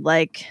arrested.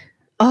 Like,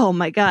 oh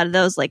my God,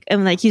 that was like,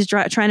 and like he's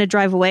trying to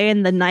drive away,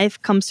 and the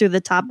knife comes through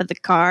the top of the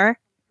car.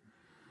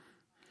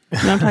 You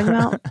know what I'm talking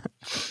about?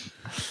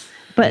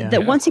 But Yeah.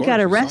 that Yeah, once of he got course, I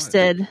saw it.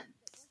 arrested,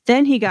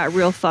 then he got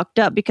real fucked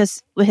up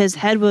because his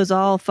head was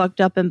all fucked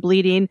up and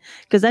bleeding,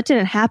 because that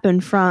didn't happen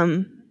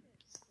from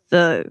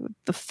the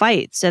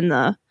fights and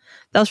that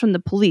was from the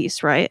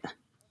police, right?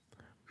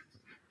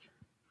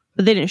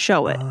 But they didn't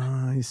show it.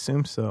 I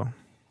assume so.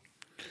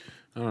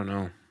 I don't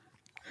know.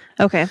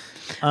 Okay.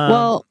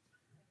 Well,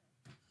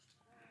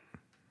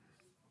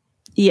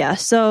 yeah.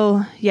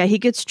 So yeah, he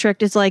gets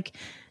tricked. It's like,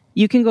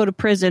 you can go to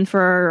prison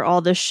for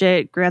all this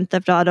shit, Grand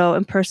Theft Auto,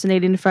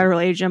 impersonating a federal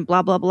agent,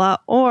 blah, blah, blah.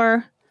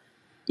 Or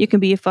you can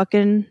be a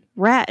fucking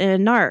rat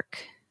and a narc.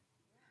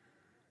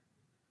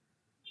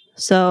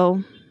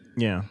 So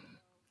Yeah.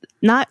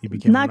 not He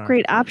became a narc.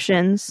 great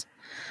options.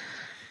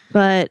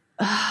 But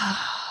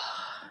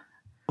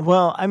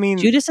Well, I mean,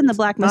 Judas and the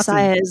Black not to-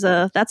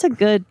 Messiah that's a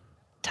good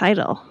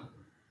title.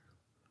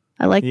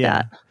 I like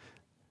Yeah. that.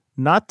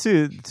 not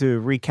to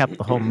recap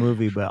the whole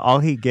movie, but all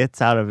he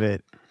gets out of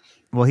it,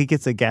 well, he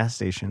gets a gas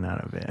station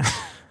out of it.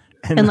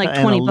 And like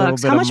a 20 little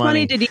bucks. bit How of much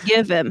money did he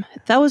give him?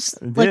 That was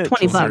It like did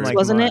 20 seem bucks, like a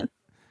wasn't lot. it?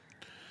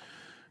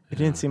 It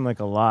didn't seem like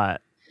a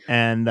lot.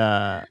 And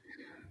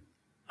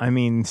I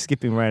mean,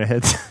 skipping right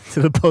ahead to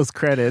the post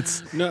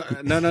credits. No,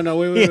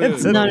 wait.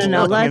 Let's- Hold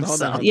on, let's-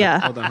 hold on. yeah.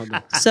 Hold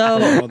on. So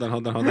Hold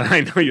on. I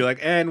know you're like,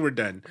 and we're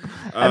done.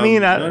 I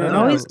mean, I- no.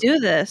 always do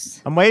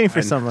this. I'm waiting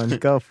for someone to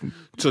go.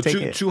 So take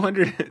it.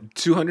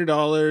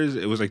 $200.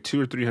 It was like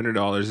 $200 or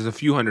 $300. It's a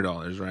few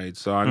 $100s, right?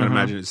 So I'm gonna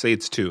imagine it. Say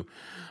it's $2.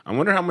 I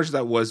wonder how much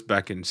that was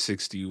back in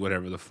 60,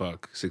 whatever the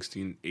fuck,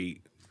 16.8.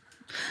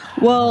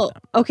 Well,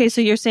 okay,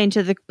 so you're saying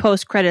to the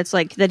post credits,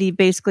 like that he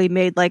basically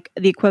made like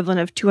the equivalent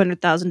of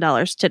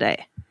 $200,000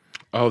 today.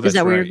 Oh, that's Is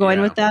that where you're right, going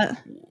yeah. with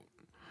that?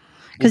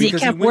 Because he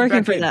kept went working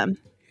back for in- them.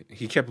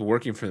 He kept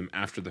working for them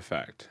after the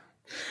fact.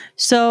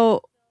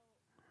 So,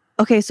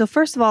 okay, so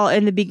first of all,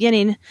 in the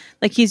beginning,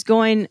 like he's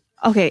going,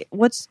 okay,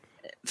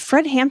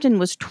 Fred Hampton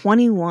was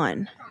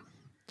 21.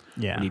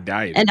 Yeah. And he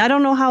died. And I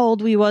don't know how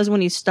old he was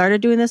when he started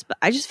doing this, but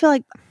I just feel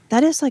like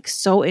that is like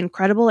so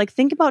incredible. Like,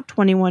 think about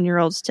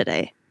 21-year-olds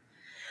today.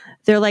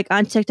 They're like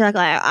on TikTok,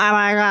 like, oh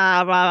my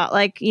God, blah, blah,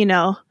 like,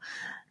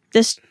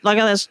 this, look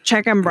at this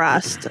chicken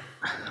breast, or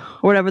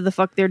whatever the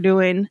fuck they're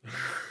doing.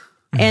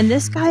 And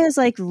this guy is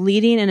like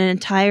leading an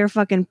entire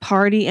fucking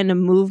party and a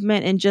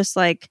movement, and just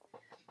like,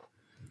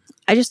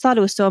 I just thought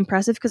it was so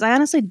impressive, because I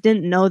honestly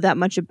didn't know that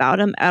much about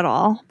him at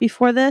all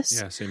before this.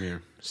 Yeah, same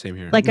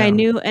here. Like No. I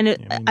knew, and Yeah,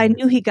 me I neither.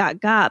 knew he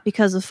got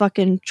because of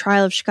fucking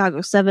Trial of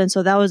Chicago 7.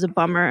 So that was a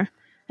bummer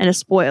and a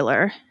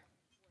spoiler.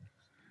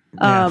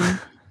 Yeah.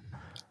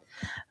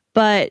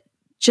 But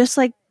just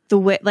like the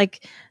way,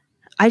 like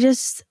I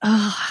just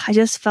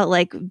felt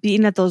like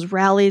being at those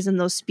rallies and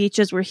those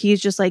speeches where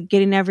he's just like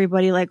getting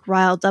everybody like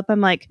riled up.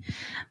 I'm like,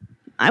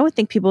 I would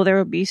think people there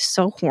would be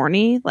so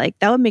horny. Like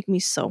that would make me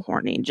so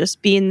horny,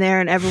 just being there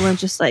and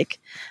everyone's just like,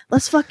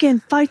 let's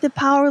fucking fight the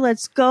power.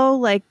 Let's go,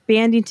 like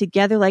banding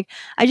together. Like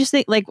I just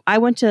think, like I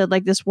went to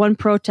like this one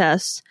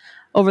protest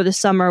over the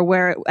summer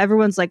where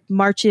everyone's like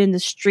marching in the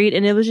street,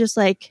 and it was just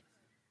like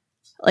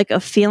a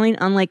feeling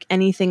unlike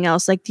anything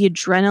else. Like the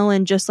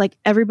adrenaline, just like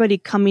everybody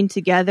coming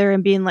together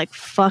and being like,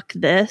 fuck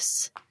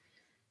this.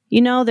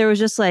 There was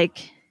just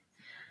like,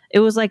 it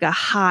was like a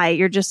high.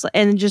 You're just,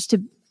 and just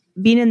to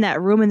being in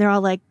that room, and they're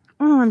all like,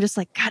 oh, I'm just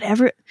like, God,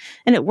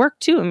 and it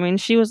worked too. I mean,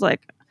 she was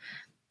like,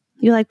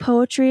 you like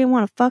poetry? I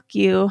want to fuck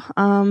you.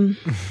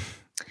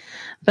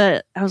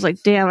 But I was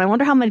like, damn, I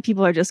wonder how many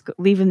people are just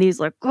leaving these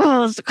like,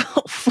 oh, let's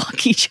go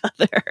fuck each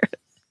other.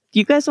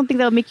 You guys don't think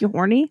that would make you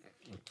horny?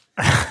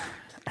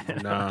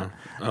 Nah.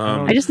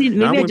 I just need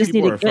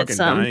to get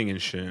some. Dying and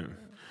shit.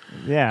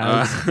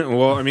 Yeah.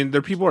 Well, I mean,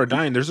 people are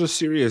dying. There's a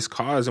serious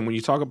cause, and when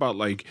you talk about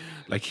like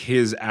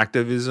his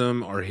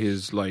activism or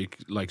his like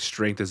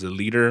strength as a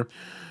leader,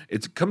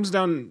 it comes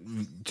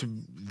down to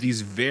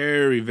these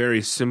very,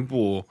 very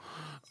simple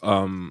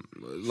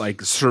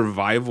like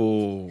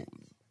survival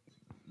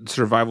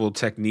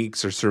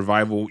techniques or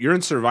you're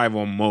in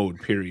survival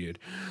mode, period.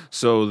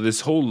 So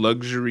this whole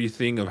luxury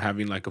thing of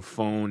having like a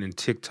phone and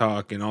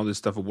TikTok and all this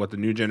stuff of what the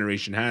new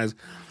generation has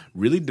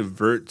really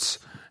diverts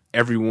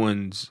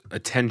everyone's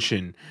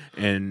attention,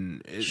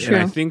 and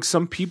I think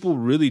some people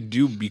really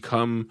do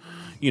become,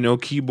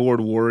 keyboard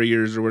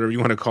warriors or whatever you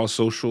want to call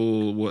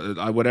social,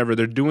 whatever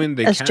they're doing.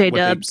 They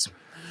SJWs.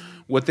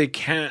 What they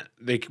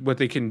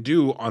can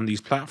do on these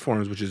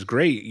platforms, which is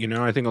great.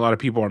 I think a lot of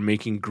people are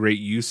making great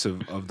use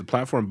of the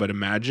platform. But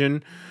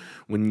imagine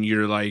when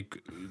you're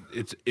like,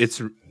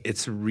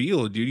 it's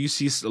real, dude. You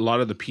see a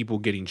lot of the people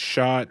getting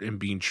shot and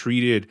being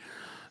treated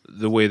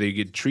the way they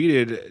get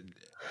treated,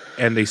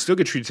 and they still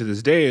get treated to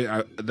this day.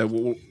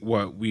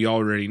 What we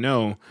already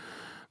know.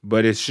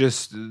 But it's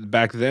just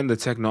back then the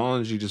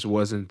technology just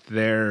wasn't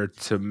there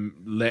to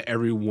let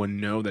everyone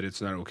know that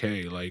it's not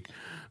okay.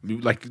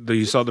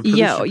 You saw the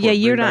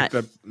you're not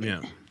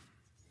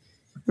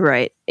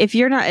right. If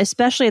you're not,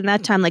 especially in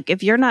that time, like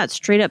if you're not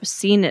straight up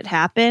seeing it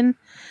happen,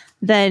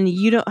 then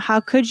you don't.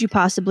 How could you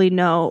possibly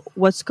know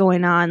what's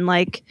going on?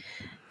 Like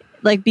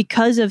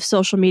because of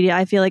social media,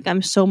 I feel like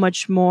I'm so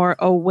much more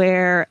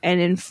aware and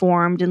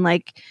informed, and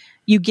like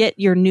you get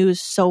your news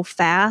so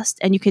fast,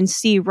 and you can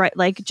see right,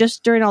 like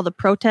just during all the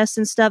protests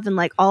and stuff, and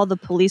like all the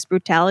police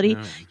brutality,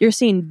 you're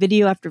seeing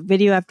video after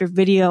video after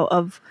video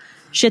of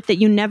shit that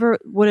you never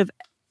would have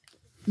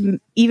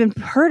even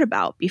heard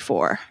about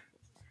before,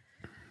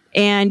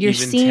 and you're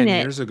seeing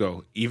it.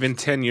 Even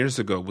 10 years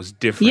ago was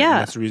different. Yeah,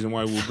 that's the reason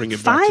why we'll bring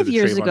it back to the 5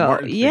 years Trayvon ago.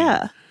 Martin thing.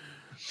 Yeah.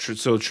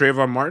 So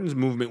Trayvon Martin's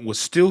movement was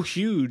still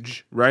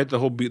huge, right? That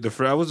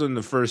was when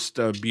the first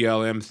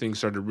BLM thing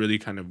started really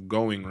kind of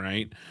going,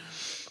 right?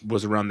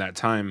 Was around that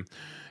time,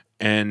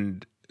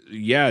 and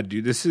yeah,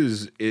 dude, this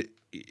is it.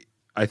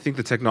 I think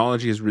the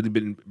technology has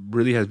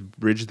really has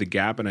bridged the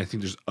gap, and I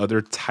think there's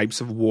other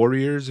types of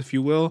warriors, if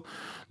you will,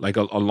 like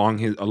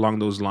along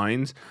those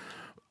lines.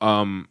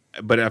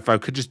 But if I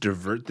could just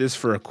divert this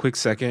for a quick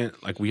second,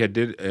 like we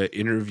did an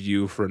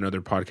interview for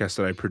another podcast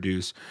that I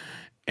produce,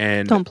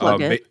 and don't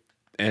plug it.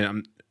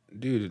 And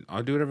dude,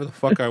 I'll do whatever the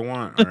fuck I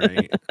want, all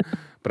right?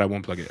 But I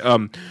won't plug it,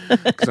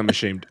 because I'm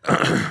ashamed.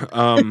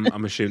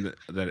 I'm ashamed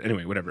that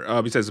anyway,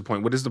 whatever. Besides the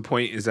point, what is the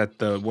point is that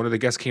one of the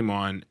guests came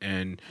on,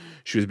 and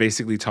she was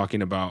basically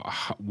talking about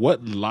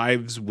what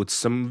lives would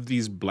some of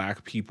these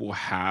black people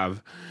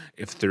have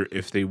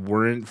if they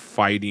weren't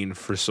fighting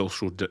for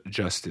social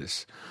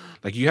justice.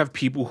 Like, you have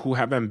people who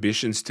have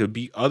ambitions to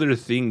be other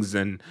things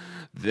than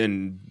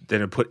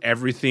to put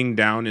everything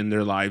down in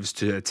their lives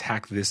to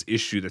attack this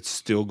issue that's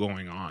still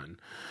going on.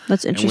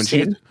 That's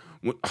interesting.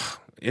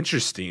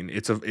 Interesting.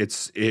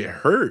 It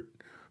hurt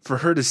for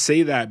her to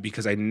say that,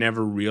 because I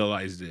never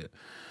realized it.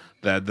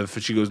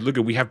 She goes, look,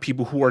 we have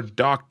people who are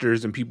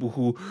doctors and people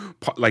who,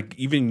 like,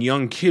 even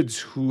young kids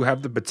who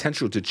have the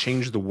potential to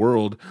change the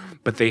world,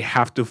 but they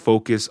have to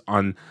focus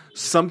on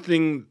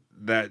something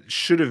that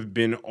should have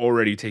been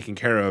already taken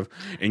care of,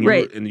 and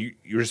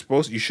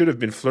you should have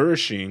been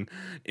flourishing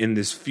in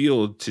this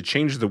field to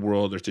change the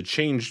world, or to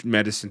change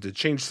medicine, to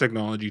change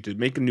technology, to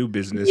make a new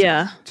business,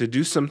 to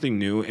do something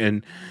new.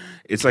 And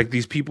it's like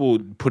these people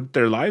put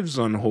their lives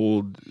on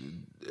hold.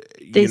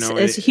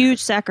 It's a huge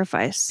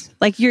sacrifice.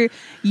 Like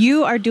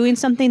you are doing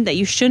something that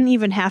you shouldn't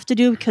even have to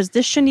do, because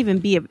this shouldn't even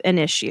be an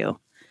issue.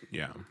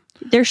 Yeah,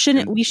 we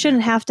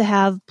shouldn't have to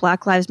have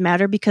Black Lives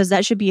Matter, because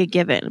that should be a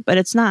given, but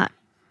it's not.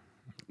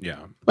 Yeah.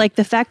 Like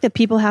the fact that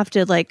people have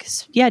to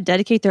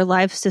dedicate their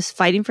lives to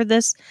fighting for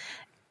this.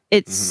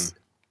 It's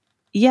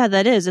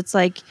that is. It's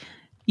like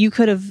you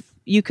could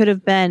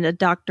have been a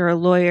doctor, a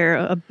lawyer,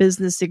 a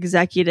business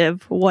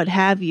executive, what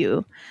have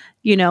you,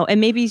 and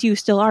maybe you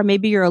still are.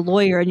 Maybe you're a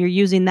lawyer and you're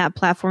using that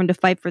platform to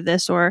fight for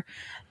this, or,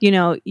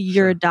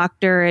 you're a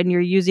doctor and you're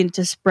using it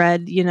to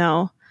spread,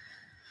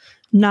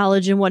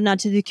 knowledge and whatnot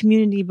to the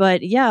community.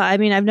 But yeah, I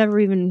mean, I've never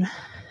even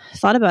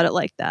thought about it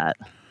like that.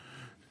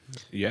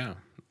 Yeah.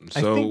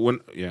 So go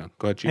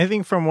ahead, Chief. I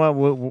think from what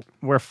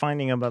we're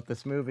finding about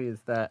this movie is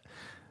that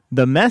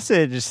the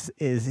message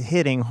is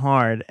hitting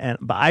hard,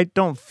 but I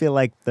don't feel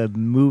like the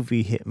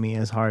movie hit me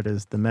as hard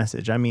as the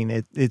message. I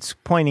mean, it's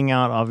pointing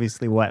out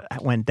obviously what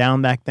went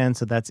down back then,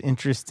 so that's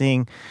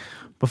interesting.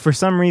 But for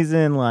some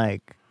reason,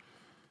 like,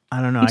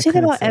 I don't know. You say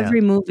that about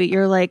every movie.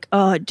 You're like,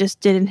 oh, it just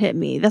didn't hit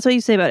me. That's what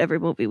you say about every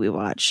movie we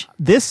watch.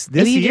 This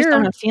Maybe you year, just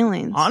don't have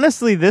feelings.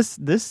 Honestly,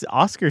 this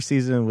Oscar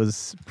season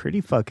was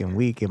pretty fucking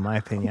weak, in my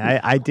opinion.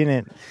 I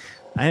didn't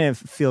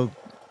feel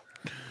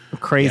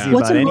crazy Yeah.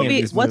 What's about a any of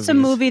movie? these What's a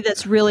movies. movie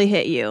that's really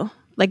hit you?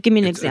 Like, give me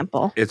an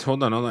example. It's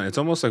hold on. It's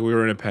almost like we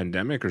were in a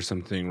pandemic or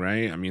something,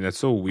 right? I mean, that's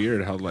so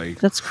weird how like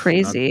That's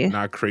crazy.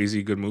 not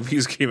crazy good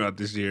movies came out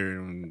this year.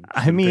 And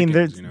I mean,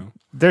 pickings,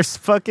 there's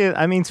fucking.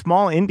 I mean,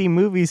 small indie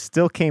movies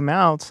still came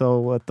out. So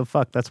what the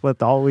fuck? That's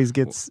what always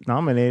gets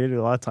nominated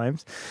a lot of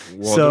times.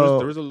 Well, So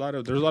there was a lot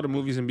of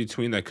movies in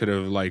between that could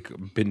have like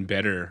been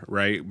better,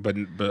 right? But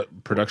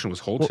production was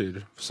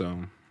halted. So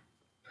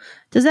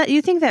Does that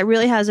you think that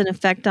really has an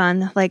effect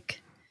on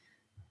like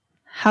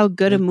how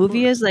good a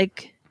movie is?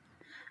 Like,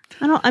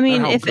 I don't. I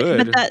mean, Not how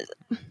good.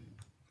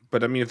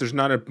 but I mean, if there's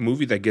not a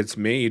movie that gets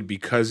made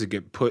because it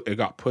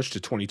got pushed to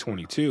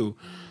 2022,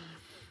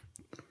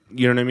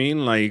 you know what I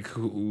mean? Like,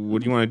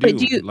 what do you want to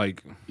do?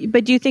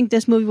 But do you think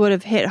this movie would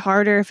have hit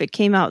harder if it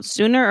came out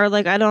sooner, or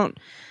like I don't?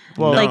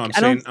 Well, like,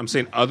 I'm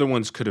saying other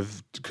ones could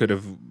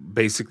have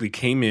basically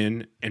came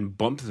in and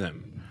bumped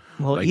them.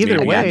 well, like, either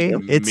maybe- way, it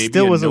maybe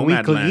still was a weak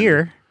Nomadland.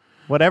 year.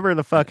 Whatever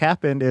the fuck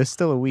happened, it was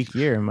still a weak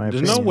year in my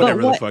There's opinion. no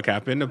whatever what- the fuck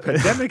happened. A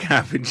pandemic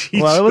happened.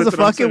 Jeez, Well, it was a that's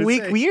what I'm fucking trying to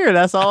weak say. year.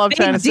 That's all I'm Big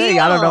trying to say.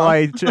 I don't know deal. why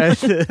you tried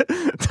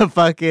to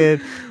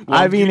fucking. Well,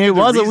 I I'm mean, giving it you the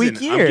was a reason.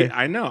 weak year.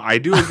 I know. I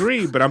do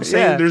agree, but I'm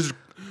saying Yeah.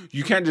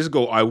 you can't just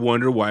go, I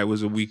wonder why it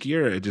was a weak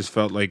year. It just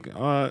felt like,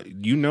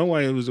 you know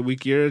why it was a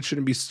weak year. It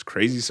shouldn't be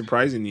crazy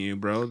surprising to you,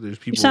 bro. There's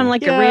people. You sound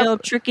like Yeah, a real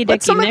tricky but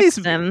dicky some of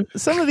Nixon.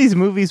 these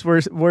movies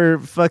were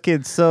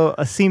fucking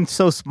seemed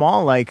so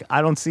small. Like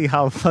I don't see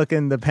how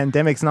fucking the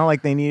pandemic's not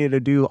like they needed to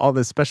do all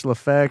the special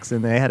effects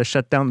and they had to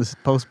shut down this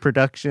post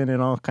production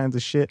and all kinds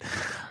of shit.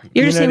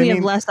 You're You just know saying what we I have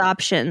mean? less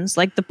options.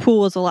 Like the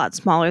pool is a lot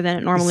smaller than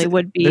it normally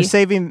would be. They're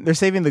saving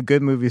the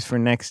good movies for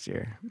next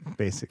year,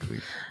 basically.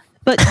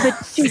 But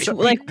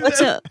like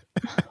what's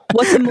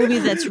a movie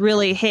that's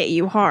really hit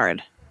you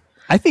hard?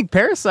 I think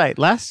Parasite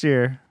last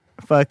year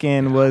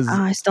fucking was Oh,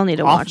 I still need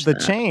to off watch the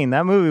that. chain.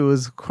 That movie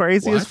was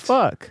crazy as What?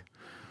 fuck.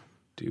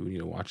 Dude, we need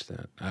to watch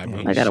that. I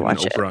gotta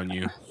watch it. Oprah on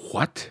you.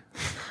 What?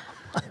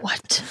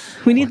 What?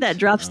 We need that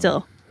drop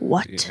still.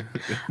 What? Yeah.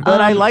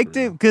 But I liked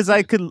it because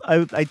I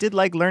did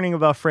like learning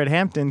about Fred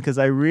Hampton because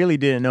I really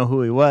didn't know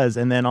who he was,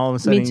 and then all of a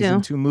sudden Me he's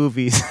in too. 2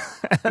 movies,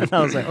 and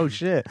I was like, oh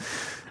shit.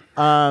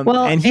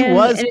 Well, and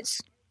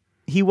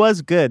he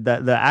was good.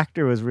 That the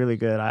actor was really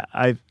good.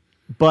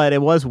 But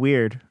it was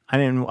weird.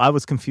 I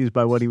was confused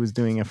by what he was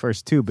doing at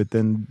first too, but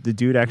then the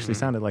dude actually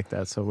sounded like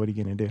that. So what are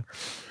you gonna do?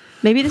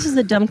 Maybe this is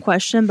a dumb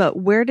question, but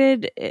where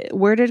did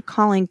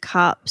calling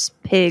cops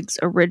pigs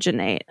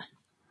originate?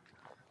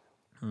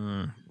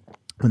 When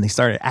they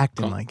started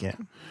acting like it.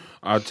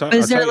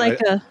 Is there like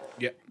a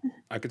Yeah,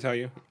 I could tell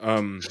you.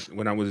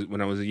 When I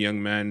was a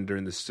young man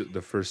during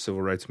the first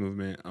civil rights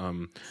movement,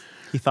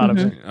 He thought of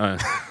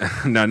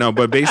it. no,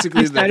 but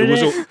basically started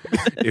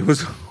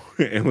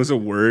it was a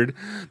word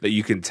that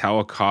you can tell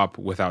a cop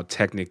without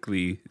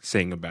technically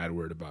saying a bad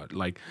word about.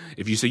 Like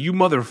if you say you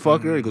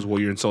motherfucker, it goes, well,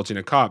 you're insulting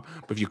a cop.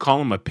 But if you call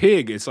him a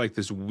pig, it's like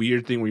this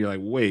weird thing where you're like,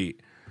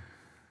 wait.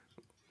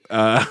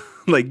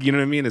 Like, you know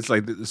what I mean? It's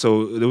like,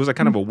 so there was like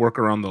kind of a work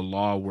around the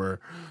law where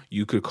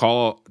you could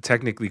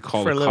technically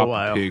call For a a little cop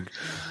while. a pig.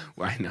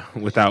 I know,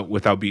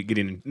 without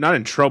getting, not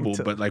in trouble,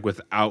 but like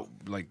without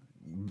like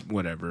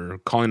whatever,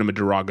 calling them a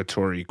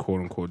derogatory,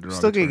 quote unquote derogatory.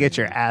 Still gonna get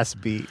your ass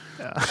beat.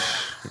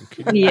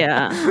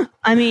 yeah.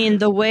 I mean,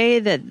 the way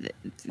that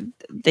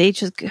they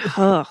just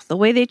the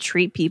way they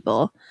treat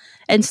people,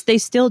 and they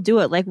still do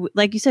it.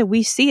 Like you said,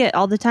 we see it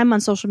all the time on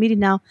social media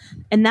now,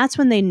 and that's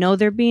when they know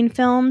they're being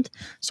filmed.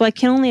 So I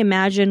can only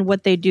imagine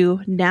what they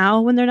do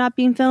now when they're not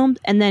being filmed,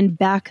 and then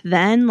back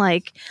then,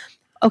 like,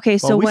 okay,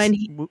 so Well,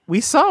 when we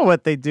saw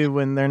what they do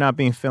when they're not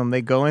being filmed,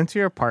 they go into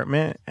your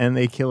apartment and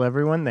they kill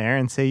everyone there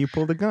and say you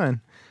pulled a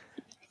gun.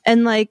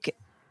 and like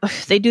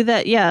they do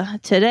that, yeah,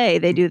 today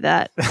they do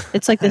that.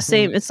 It's like the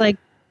same. It's like,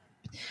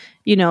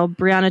 you know,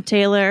 Breonna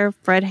Taylor,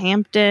 Fred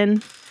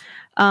Hampton.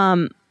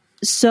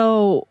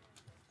 So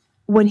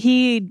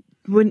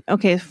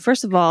okay,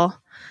 first of all,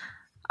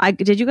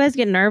 did you guys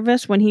get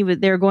nervous when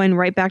they were going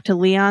right back to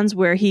Leon's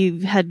where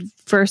he had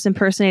first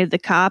impersonated the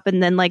cop,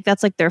 and then like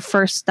that's like their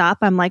first stop?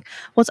 I'm like,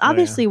 well, it's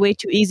obviously way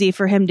too easy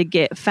for him to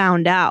get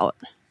found out.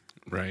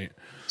 Right.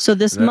 So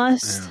this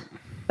must. Yeah.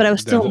 But I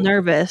was still whole-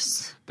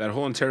 nervous. That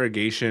whole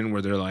interrogation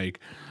where they're like,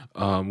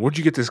 where'd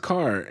you get this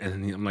car?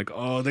 And I'm like,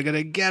 oh, they're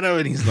gonna get him.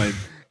 And he's like,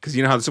 because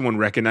you know how someone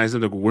recognized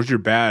him, like, where's your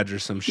badge or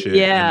some shit?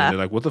 Yeah. And then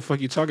they're like, what the fuck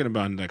are you talking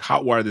about? And like,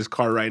 hotwire this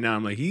car right now.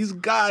 I'm like, he's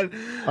gone.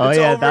 Oh, It's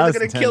yeah, over. that was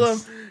They're gonna kill him.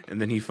 intense. And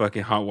then he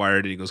fucking hotwired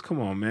it. He goes, come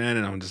on, man.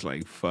 And I'm just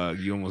like, fuck,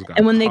 you almost got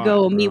And when they caught,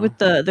 go bro. meet with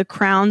the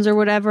crowns or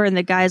whatever, and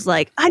the guy's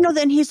like, I know.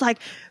 Then he's like,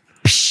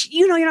 Psh,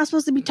 you know, you're not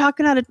supposed to be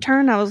talking out of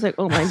turn. I was like,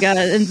 oh my god.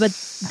 But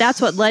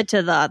that's what led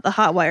to the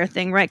hot wire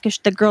thing, right? Because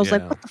the girl's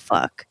like, Yeah. what the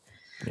fuck?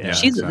 Yeah,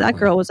 That exactly.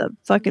 girl was a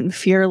fucking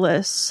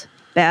fearless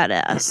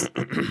badass.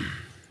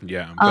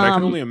 Yeah, but I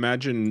can only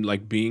imagine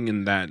like being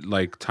in that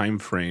like time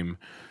frame,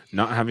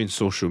 not having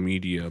social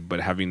media, but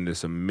having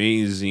this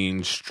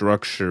amazing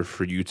structure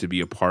for you to be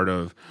a part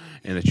of,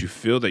 and that you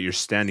feel that you're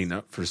standing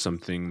up for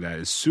something that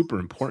is super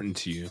important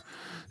to you.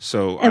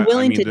 So And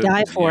willing I mean, to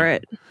die for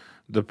it.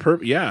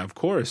 Yeah, of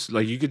course.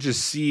 Like you could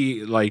just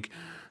see like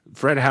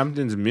Fred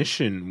Hampton's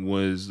mission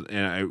was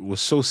it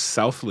was so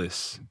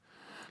selfless.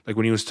 Like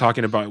when he was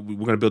talking about we're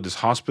going to build this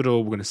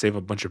hospital, we're going to save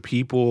a bunch of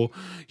people.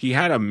 He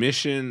had a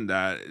mission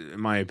that, in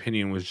my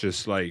opinion, was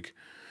just like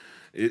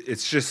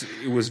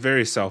it was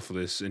very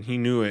selfless, and he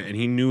knew it, and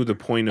he knew the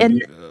point of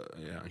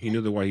he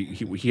knew the why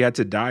he had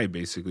to die.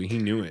 Basically, he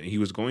knew it. He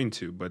was going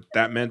to, but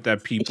that meant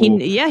that people.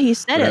 He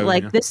said it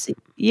like this.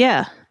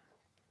 Yeah.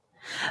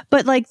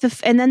 But like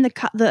and then the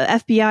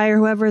FBI or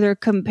whoever they're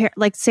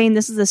like saying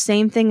this is the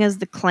same thing as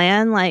the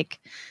Klan, like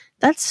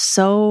that's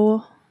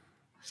so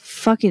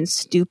fucking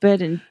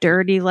stupid and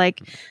dirty.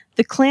 Like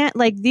the Klan,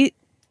 like the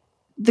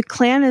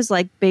Klan is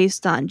like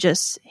based on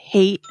just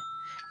hate,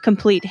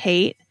 complete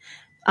hate.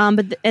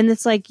 And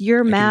it's like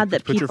you're mad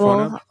that put people,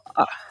 your phone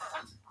up?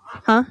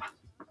 Huh?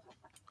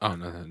 Oh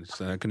no,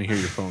 I couldn't hear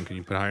your phone. Can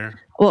you put higher?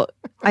 Well,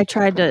 I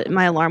tried to.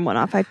 My alarm went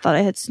off. I thought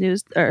I had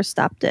snoozed or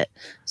stopped it.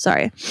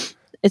 Sorry.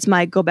 It's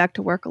my go back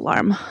to work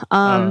alarm.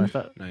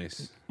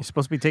 Nice. You're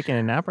supposed to be taking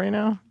a nap right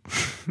now?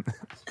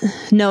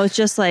 No, it's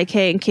just like,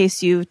 hey, in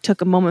case you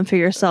took a moment for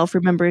yourself,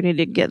 remember you need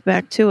to get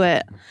back to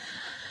it.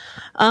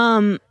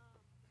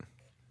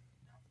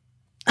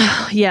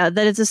 Yeah,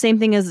 that it's the same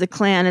thing as the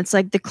Klan. It's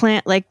like the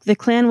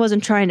Klan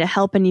wasn't trying to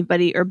help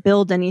anybody or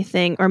build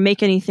anything or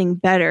make anything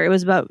better. It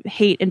was about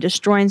hate and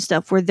destroying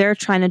stuff, where they're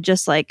trying to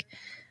just like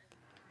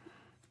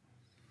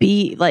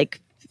be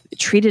like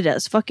treated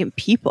as fucking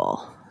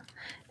people.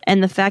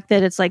 And the fact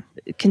that it's like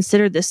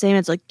considered the same,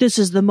 it's like this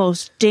is the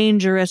most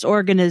dangerous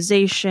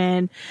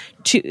organization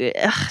to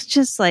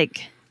just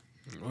like.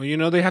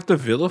 Well, they have to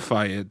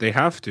vilify it. They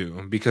have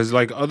to, because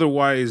like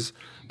otherwise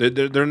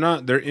they're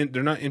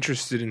not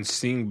interested in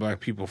seeing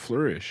black people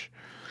flourish.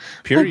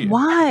 Period. Like,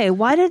 why?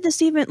 Why did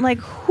this even like?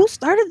 Who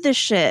started this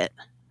shit?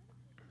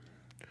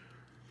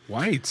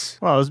 Whites.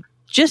 Well, it was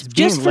just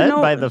being led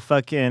by the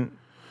fucking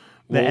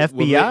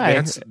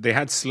FBI. They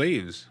had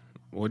slaves.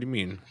 What do you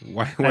mean?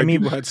 Why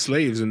people had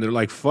slaves and they're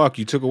like, fuck,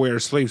 you took away our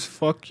slaves,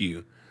 fuck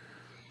you.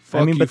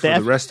 Fuck you for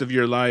the rest of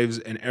your lives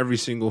and every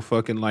single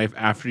fucking life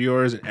after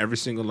yours and every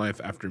single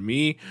life after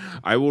me.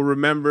 I will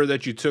remember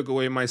that you took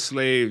away my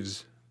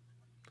slaves.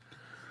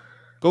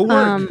 Go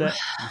work. You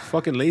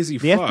fucking lazy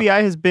the fuck. The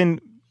FBI has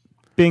been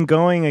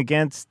going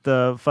against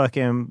the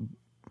fucking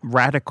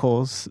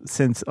radicals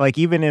since, like,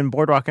 even in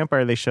Boardwalk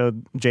Empire, they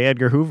showed J.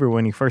 Edgar Hoover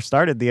when he first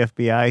started the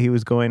FBI. He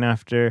was going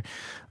after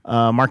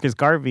Marcus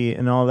Garvey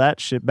and all that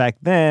shit back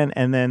then,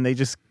 and then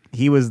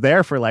he was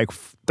there for like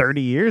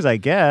 30 years, I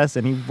guess,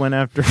 and he went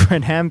after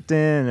Fred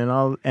Hampton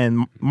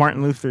and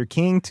Martin Luther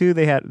King too.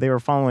 They were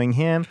following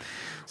him.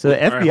 So the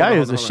FBI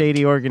is a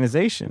shady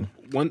organization.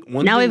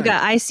 Now we've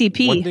got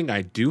ICP. One thing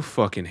I do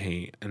fucking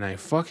hate, and I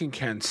fucking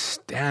can't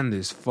stand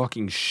this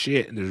fucking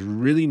shit, and there's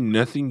really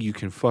nothing you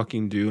can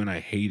fucking do, and I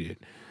hate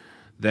it.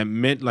 That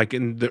meant, like,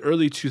 in the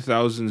early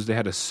 2000s, they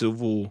had a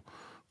civil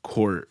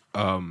court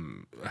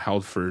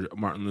held for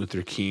Martin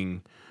Luther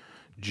King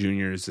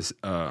Jr.'s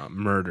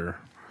murder.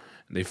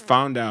 They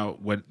found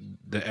out what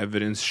the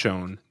evidence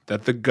shown,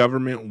 that the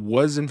government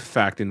was in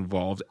fact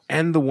involved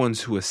and the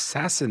ones who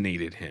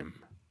assassinated him.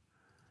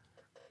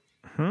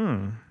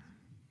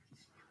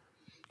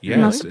 Yes,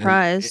 I'm not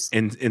surprised.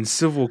 In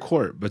civil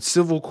court, but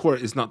civil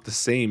court is not the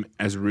same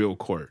as real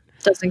court.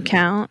 Doesn't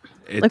count.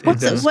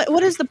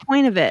 What is the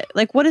point of it?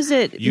 Like, what is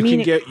it? You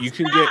can get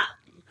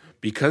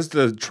because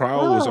the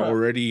trial was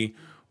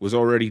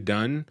already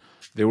done.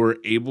 They were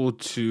able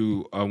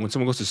to when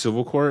someone goes to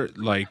civil court,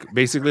 like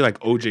basically like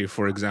OJ,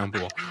 for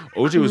example.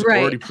 OJ was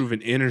already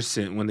proven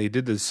innocent when they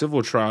did the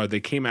civil trial. They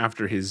came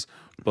after his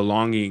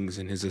belongings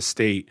and his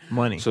estate,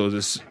 money. So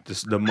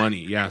the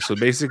money, yeah. So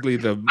basically,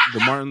 the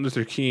Martin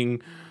Luther King,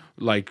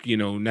 like,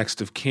 next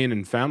of kin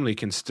and family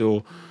can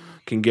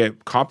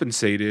get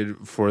compensated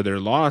for their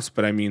loss,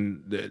 but I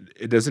mean,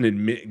 it doesn't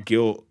admit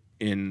guilt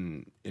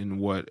in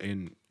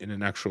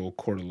an actual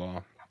court of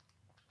law.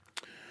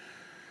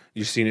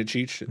 You seen it,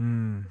 Cheech?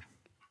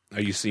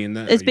 Are you seeing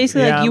that? It's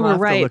basically like you were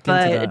right,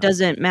 but it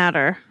doesn't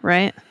matter,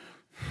 right?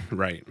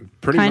 Right,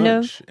 pretty kind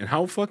much. of. And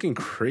how fucking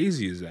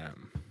crazy is that?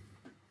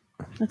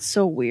 That's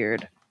so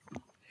weird.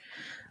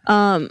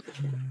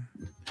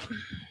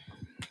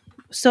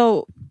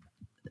 So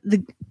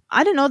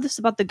I didn't know this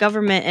about the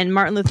government and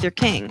Martin Luther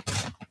King.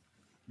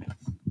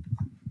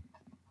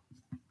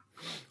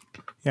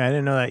 Yeah, I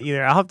didn't know that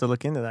either. I'll have to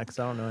look into that because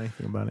I don't know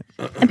anything about it.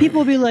 And people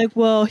will be like,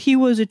 well, he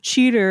was a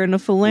cheater and a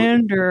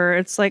philanderer.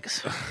 It's like,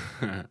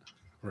 right.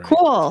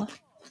 Cool.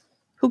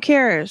 Who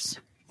cares?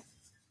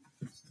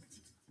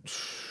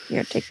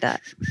 Here, take that.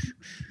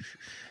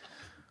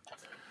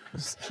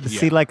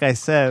 See, like I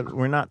said,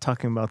 we're not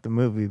talking about the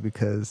movie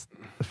because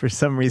for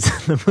some reason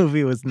the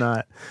movie was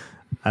not.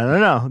 I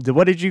don't know.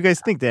 What did you guys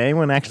think? Did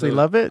anyone actually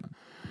love it?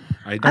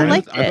 I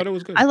liked it. I thought it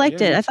was good. I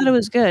liked it. I thought it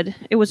was good.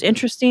 It was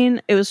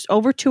interesting. It was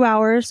over 2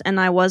 hours, and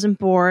I wasn't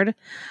bored.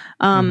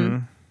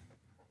 That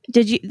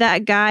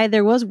guy?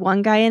 There was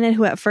one guy in it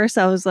who, at first,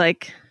 I was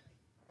like,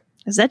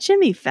 "Is that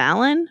Jimmy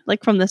Fallon?"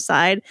 Like from the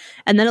side,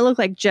 and then it looked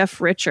like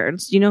Jeff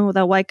Richards. You know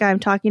that white guy I'm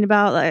talking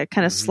about? Like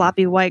kind of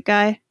sloppy white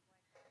guy.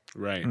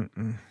 Right.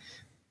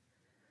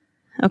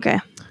 Okay.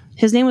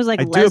 His name was like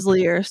I do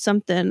Leslie or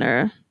something,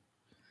 or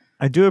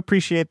I do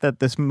appreciate that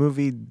this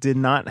movie did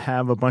not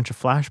have a bunch of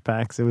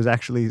flashbacks. It was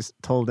actually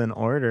told in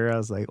order. I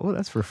was like, oh,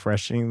 that's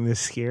refreshing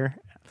this year.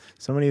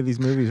 So many of these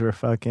movies were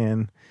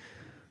fucking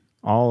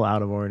all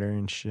out of order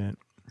and shit.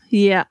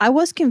 yeah. I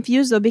was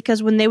confused though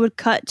because when they would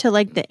cut to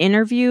like the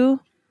interview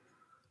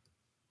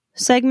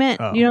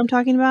segment, Oh. you know what I'm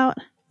talking about?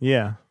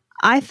 Yeah.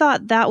 I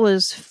thought that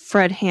was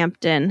Fred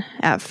Hampton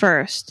at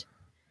first.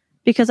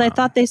 Because I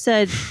thought they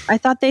said, I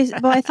thought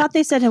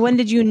they said, when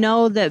did you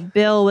know that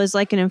Bill was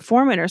like an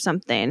informant or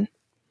something?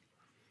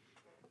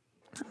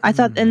 I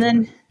thought, and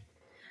then,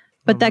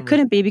 but that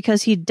couldn't be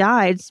because he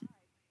died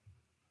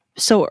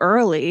so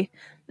early.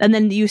 And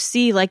then you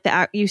see like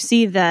you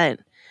see that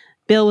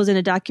Bill was in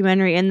a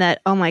documentary and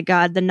that, oh my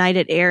God, the night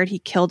it aired, he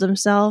killed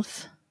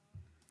himself.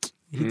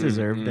 He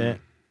deserved it.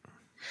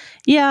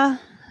 Yeah.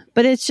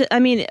 But it's just, I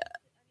mean,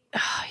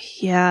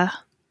 yeah.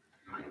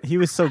 He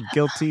was so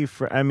guilty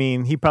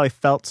he probably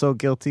felt so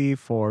guilty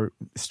for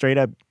straight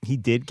up. He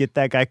did get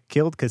that guy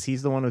killed because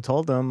he's the one who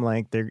told them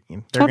like they're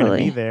going to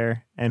Totally. be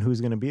there and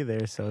who's going to be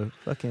there. So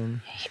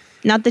fucking.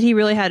 Not that he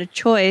really had a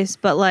choice,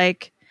 but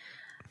like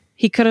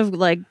he could have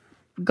like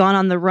gone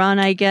on the run,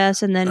 I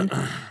guess. And then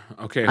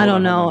Okay. I don't hold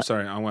on. know. I'm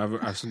sorry. I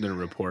have something to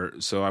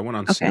report. So I went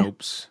on Okay.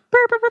 Snopes.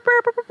 Burp, burp, burp,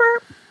 burp, burp,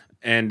 burp.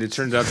 And it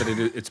turns out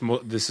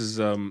that this is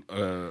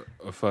a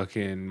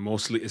fucking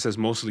mostly, it says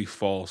mostly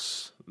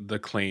false, the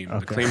claim. The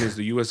Okay. claim is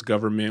the U.S.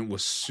 government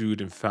was sued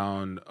and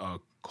found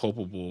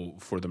culpable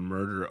for the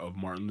murder of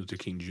Martin Luther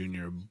King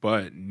Jr.,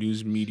 but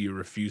news media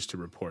refused to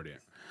report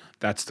it.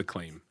 That's the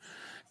claim.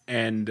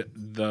 And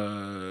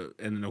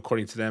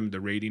according to them,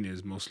 the rating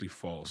is mostly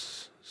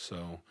false.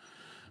 So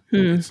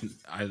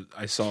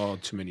I saw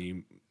too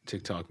many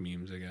TikTok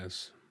memes, I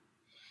guess.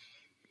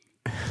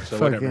 So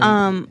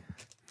whatever.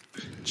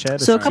 Chet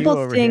is So a cute couple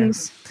over of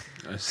things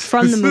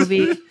from the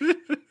movie.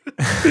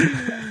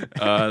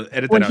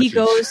 Edit When that out, he Cheech.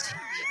 goes,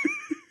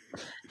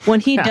 when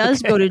he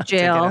does go to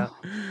jail,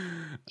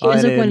 he I'll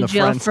ends up edit in going to the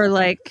jail front. for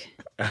like,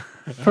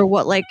 for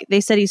what, like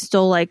they said he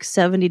stole like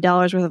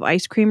 $70 worth of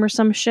ice cream or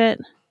some shit.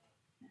 Do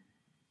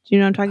you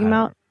know what I'm talking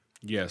about?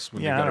 Yes,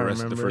 when Yeah, they I got arrested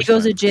the remember. first He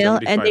goes time. to jail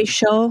and they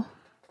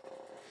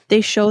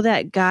 75. show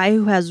that guy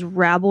who has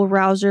rabble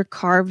rouser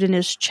carved in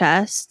his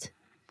chest,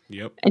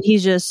 Yep. and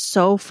he's just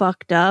so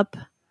fucked up.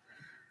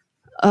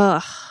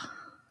 Ugh.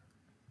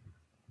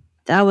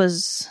 That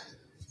was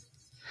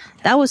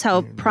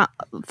how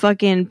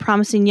fucking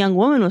Promising Young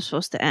Woman was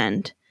supposed to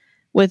end,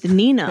 with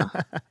Nina.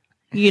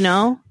 You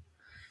know?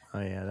 Oh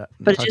yeah,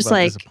 But it's talk just about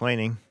like-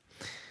 disappointing.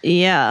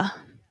 Yeah.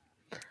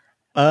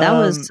 That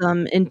was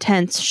some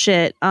intense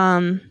shit. But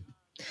I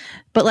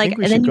like, think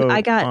we and should then go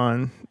I got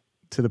on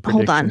to the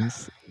Hold on.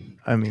 predictions.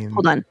 I mean,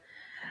 hold on.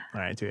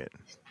 All right, do it.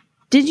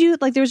 Did you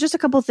like? There was just a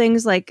couple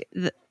things like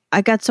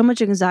I got so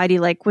much anxiety.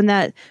 Like when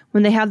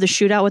they have the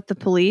shootout with the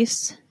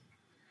police,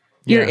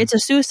 Yeah. it's a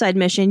suicide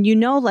mission. You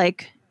know,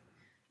 like,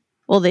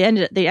 well,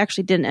 they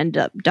actually didn't end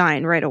up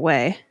dying right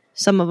away.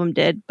 Some of them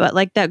did, but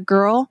like that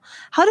girl,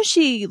 how did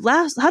she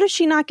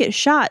not get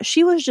shot?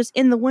 She was just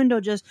in the window,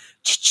 just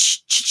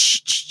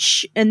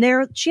and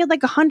she had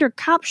like 100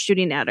 cops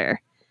shooting at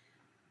her.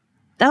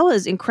 That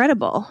was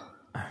incredible.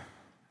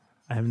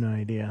 I have no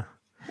idea.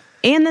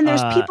 And then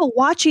there's people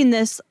watching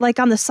this like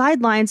on the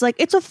sidelines, like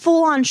it's a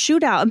full on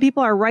shootout, and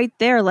people are right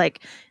there, like,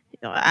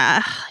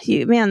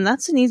 man,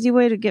 that's an easy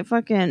way to get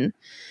fucking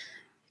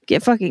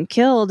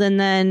killed. And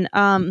then,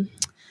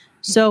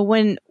 so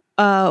when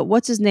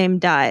what's his name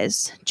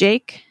dies,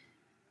 Jake,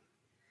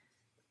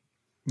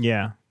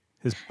 Yeah,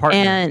 his partner,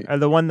 And- or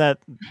the one that.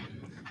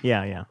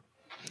 Yeah.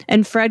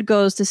 and Fred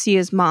goes to see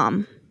his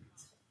mom.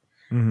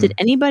 Mhm. Did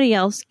anybody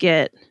else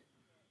get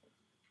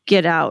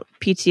out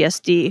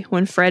PTSD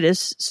when Fred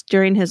is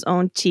stirring his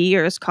own tea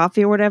or his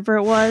coffee or whatever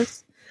it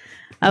was?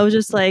 I was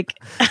just like,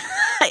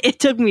 it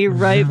took me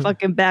right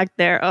fucking back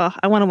there. Oh,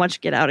 I want to watch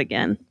Get Out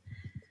again.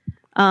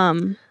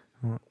 And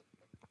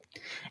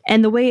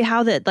the way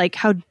how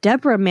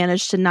Deborah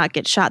managed to not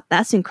get shot,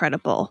 that's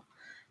incredible.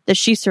 That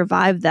she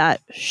survived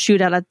that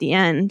shootout at the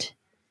end.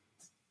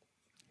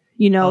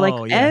 You know,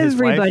 Oh, yeah, his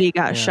everybody wife?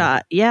 got Yeah.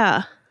 shot.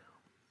 Yeah.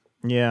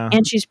 Yeah.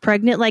 And she's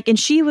pregnant, and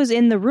she was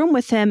in the room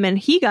with him and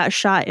he got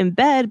shot in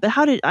bed. But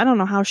I don't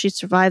know how she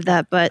survived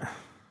that, but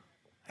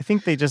I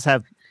think they just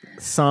have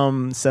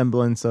some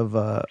semblance of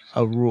a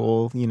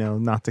rule,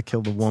 not to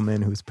kill the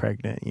woman who's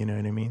pregnant. You know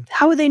what I mean?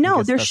 how would they know?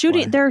 guess They're that's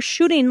shooting why. they're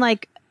shooting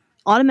like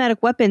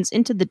automatic weapons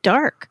into the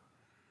dark.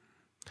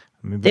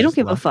 Maybe They don't just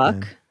give a luck fuck.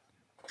 then.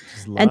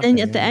 Just And luck, then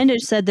I at the guess. end,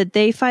 it said that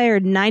they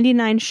fired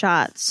 99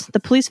 shots. The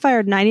police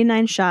fired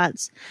 99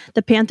 shots.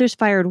 The Panthers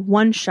fired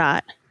 1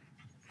 shot.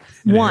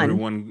 And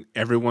One.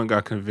 Everyone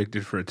got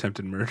convicted for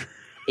attempted murder.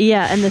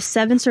 Yeah, and the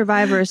 7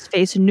 survivors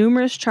faced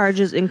numerous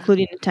charges,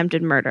 including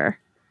attempted murder,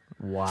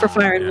 Wow. for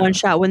firing 1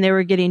 shot when they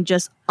were getting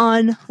just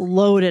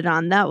unloaded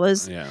on. That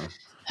was Yeah.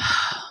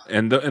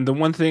 And the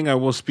one thing I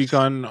will speak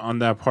on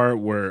that part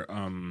where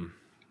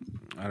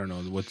I don't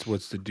know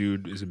what's the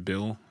dude? Is it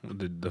Bill?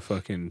 The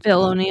fucking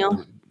Bill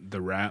O'Neill.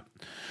 the rat.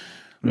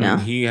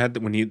 Yeah. They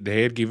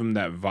had give him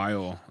that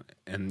vial,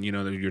 and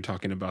you're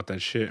talking about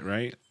that shit,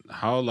 right?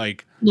 How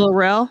like Lil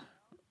Rel.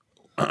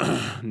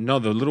 no,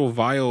 the little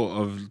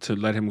vial to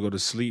let him go to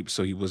sleep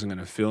so he wasn't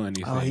gonna feel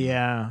anything. Oh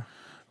yeah.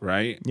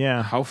 Right?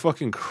 Yeah. How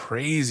fucking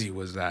crazy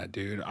was that,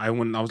 dude? I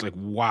was like,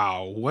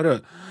 wow,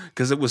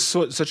 because it was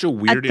such a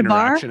weird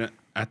interaction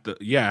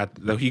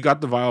he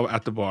got the vial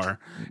at the bar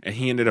and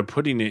he ended up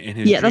putting it in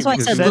his Yeah, that's why I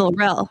drink said because Lil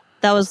Rel.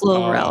 That was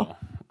Lil Rel.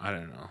 I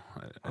don't know.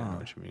 I don't know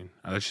what you mean.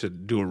 I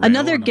should do a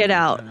Another Get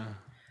Out.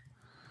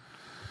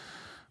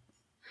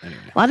 Anyway.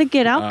 A lot of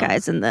Get Out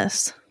guys in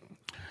this.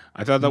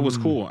 I thought that was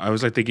cool. I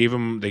was like, they gave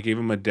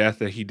him a death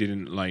that he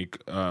didn't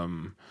like,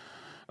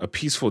 a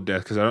peaceful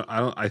death, because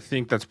I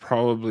think that's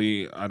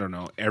probably, I don't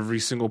know, every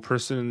single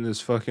person in this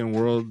fucking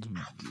world,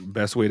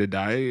 best way to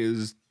die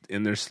is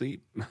in their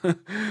sleep,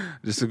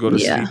 just to go to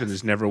sleep and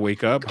just never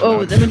wake up.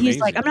 Oh, then he's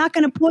like, I'm not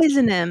going to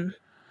poison him.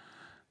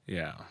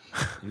 Yeah,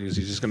 he's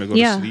just going to go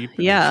to sleep.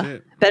 And that's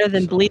it. Better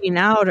than bleeding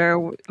out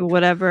or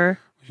whatever.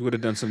 He would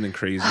have done something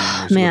crazy.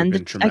 Man,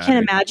 I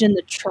can't imagine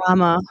the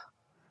trauma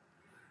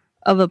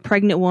of a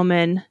pregnant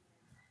woman,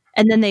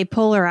 and then they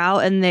pull her out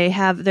and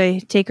they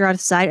take her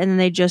outside and then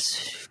they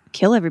just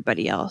kill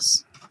everybody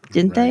else,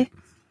 didn't they?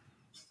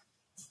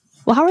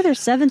 Well, how are there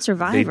 7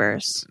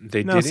 survivors?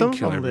 They didn't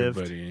kill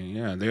everybody.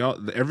 Lived. Yeah,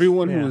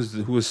 everyone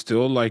who was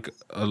still like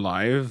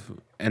alive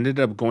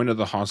ended up going to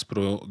the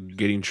hospital,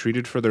 getting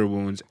treated for their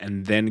wounds,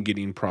 and then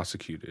getting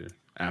prosecuted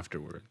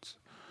afterwards.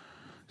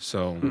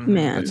 So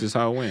that's just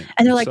how it went.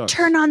 And they're like,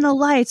 turn on the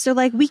lights. They're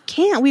like, we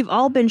can't. We've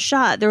all been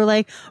shot. They're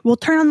like, well,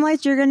 turn on the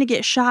lights. You're going to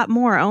get shot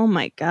more. Oh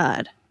my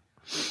God.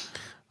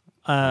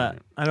 I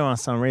don't want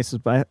to sound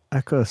racist, but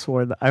I could have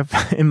swore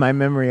that in my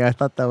memory, I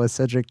thought that was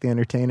Cedric the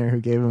Entertainer who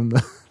gave him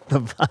the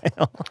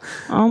vial.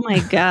 Oh my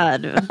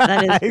God.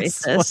 That is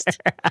racist.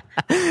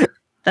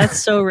 That's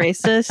so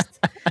racist.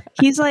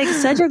 He's like,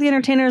 Cedric the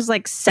Entertainer is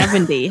like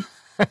 70.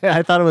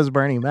 I thought it was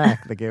Bernie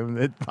Mac that gave him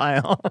the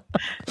vial.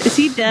 Is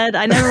he dead?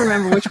 I never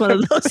remember which one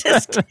of those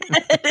is dead.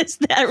 It's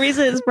that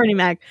reason it's Bernie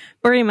Mac.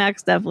 Bernie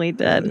Mac's definitely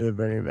dead.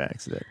 Bernie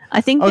Mac's dead.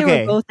 I think they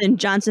were both in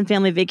Johnson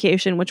Family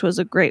Vacation, which was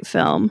a great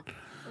film.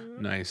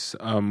 Nice.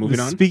 Moving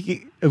on.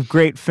 Speaking of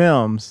great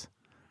films,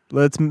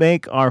 let's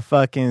make our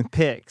fucking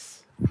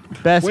picks.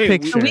 Best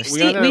picture. We've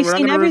seen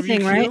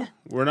everything, right?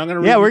 We're not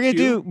gonna. Yeah,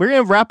 we're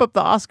gonna wrap up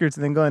the Oscars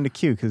and then go into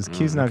Q because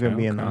Q's not gonna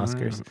be in the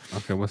Oscars.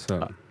 Okay, what's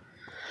up?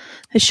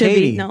 It should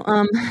be.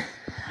 No.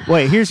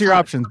 Wait, here's your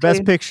options.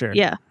 Best Picture.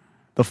 Yeah.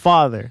 The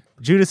Father,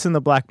 Judas and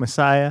the Black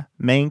Messiah,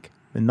 Mank,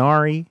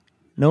 Minari,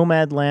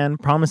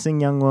 Nomadland, Promising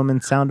Young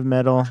Woman, Sound of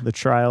Metal, The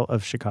Trial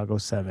of Chicago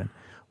 7.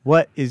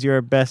 What is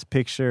your Best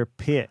Picture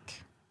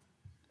pick?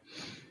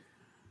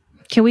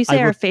 Can we say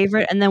our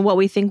favorite and then what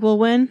we think will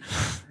win?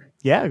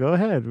 Yeah, go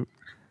ahead.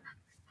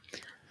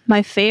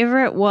 My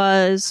favorite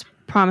was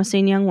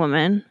Promising Young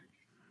Woman.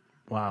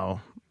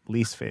 Wow.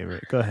 Least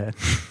favorite. Go ahead.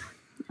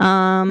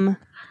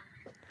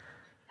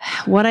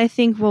 What I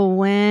think will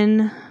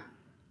win.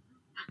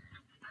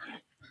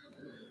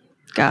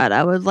 God,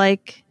 I would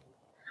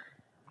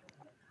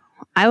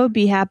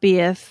be happy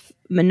if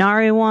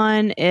Minari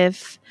won.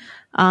 If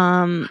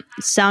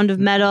Sound of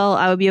Metal,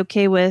 I would be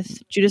okay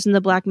with Judas and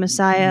the Black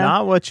Messiah.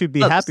 Not what you'd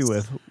be happy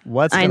with. But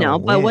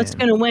what's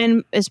going to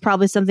win is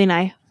probably something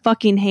I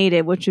fucking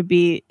hated, which would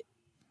be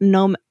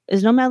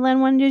is Nomadland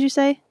one, did you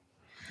say?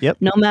 Yep.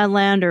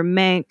 Nomadland or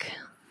Mank.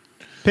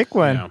 Pick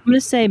one. I'm going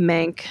to say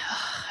Mank.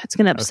 It's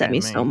going to upset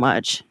me so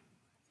much.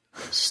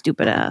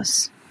 Stupid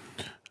ass.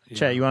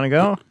 Chat, you want to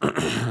go?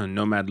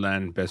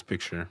 Nomadland, Best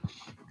Picture.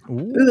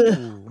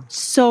 Ooh.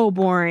 So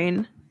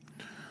boring.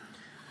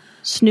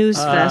 Snooze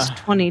Fest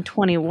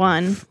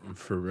 2021.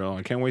 For real.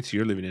 I can't wait till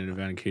you're living in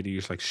Nevada, Katie. You're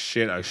just like,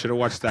 shit, I should have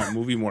watched that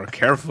movie more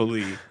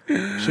carefully.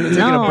 Should have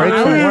taken a break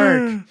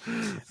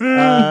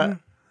from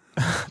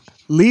work.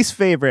 Least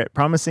favorite,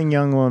 Promising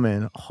Young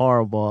Woman.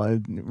 Horrible. I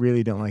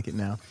really don't like it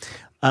now.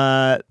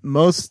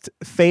 Most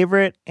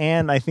favorite,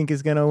 and I think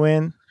is going to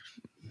win,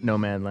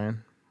 Nomadland.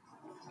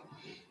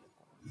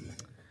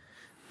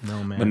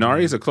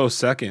 Minari is a close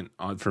second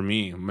for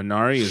me.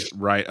 Minari is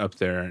right up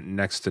there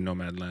next to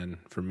Nomadland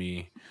for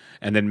me.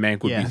 And then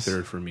Mank would be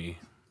third for me.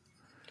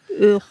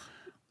 Ugh.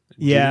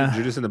 Yeah.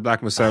 Judas and the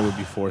Black Messiah would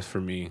be fourth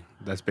for me.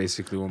 That's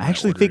basically what my I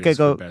actually order think is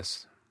I go for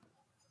best.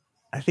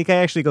 I think I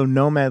actually go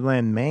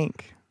Nomadland,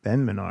 Mank,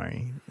 then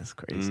Minari. That's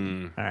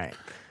crazy. All right.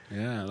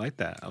 Yeah, I like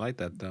that. I like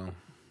that though.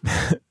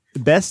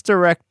 Best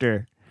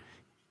director,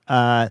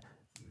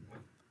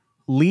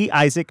 Lee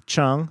Isaac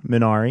Chung,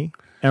 Minari,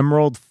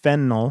 Emerald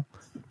Fennell,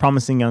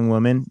 Promising Young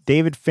Woman,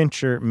 David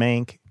Fincher,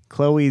 Mank,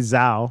 Chloe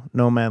Zhao,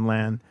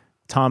 Nomadland,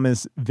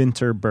 Thomas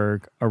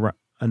Vinterberg,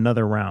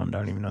 Another Round. I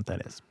don't even know what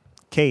that is.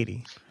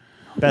 Katie,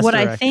 best what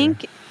director. I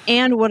think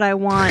and what I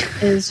want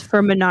is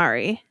for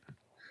Minari.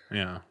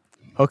 Yeah.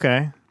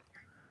 Okay.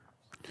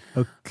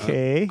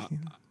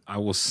 I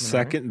will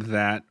second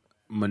that.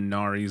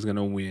 Minari is going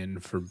to win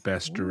for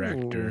best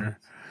director,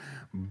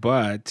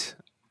 but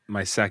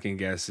my second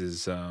guess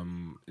is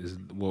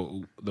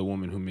well, the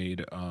woman who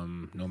made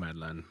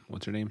Nomadland.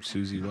 What's her name?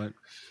 Susie what?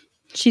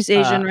 She's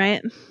Asian,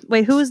 right?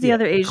 Wait, who was the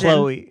other Asian?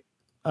 Chloe.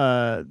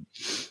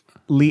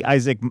 Lee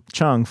Isaac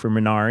Chung for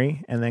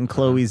Minari, and then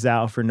Chloe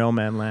Zhao for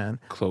Nomadland.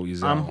 Chloe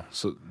Zhao.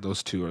 So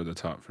those two are the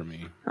top for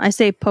me. I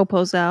say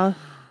Popo Zhao.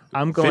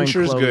 I'm going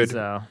Fincher's Chloe good.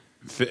 Zhao.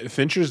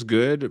 Fincher's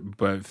good,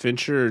 but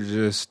Fincher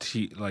just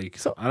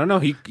I don't know.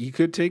 He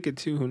could take it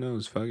too. Who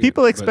knows? Fuck it.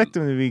 People But expect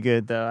him to be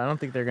good, though. I don't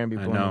think they're going to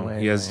be I blown know away.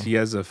 he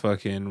has a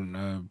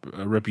fucking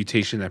a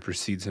reputation that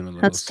precedes him a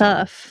little. That's so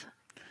tough.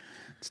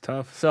 It's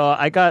tough. So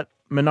I got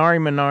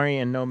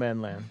Minari, and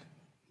Nomadland.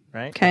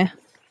 Right? Okay.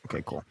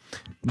 Okay, cool.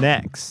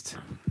 Next,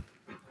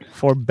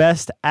 for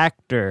Best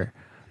Actor,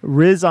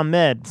 Riz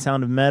Ahmed,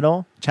 Sound of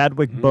Metal,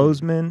 Chadwick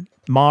Boseman,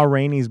 Ma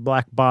Rainey's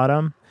Black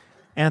Bottom,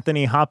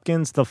 Anthony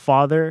Hopkins, The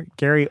Father,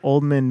 Gary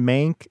Oldman,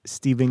 Mank,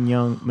 Stephen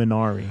Young,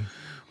 Minari.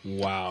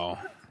 Wow.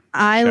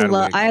 I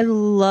Chadwick.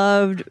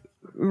 loved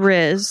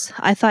Riz.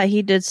 I thought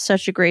he did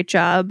such a great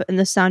job in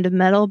The Sound of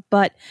Metal,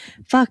 but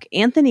fuck,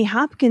 Anthony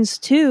Hopkins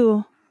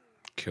too.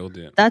 Killed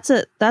it.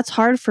 That's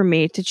hard for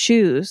me to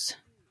choose.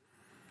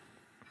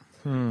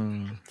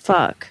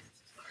 Fuck.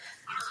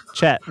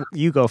 Chat,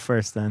 you go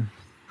first then.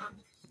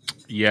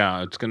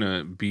 Yeah, it's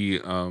gonna be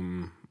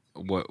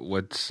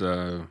what's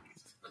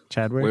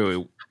Chadwick.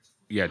 wait.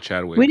 Yeah,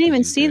 Chadwick. We didn't 'cause even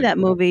he's see dead. that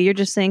movie. You're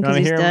just saying You wanna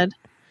because he's hear him? dead.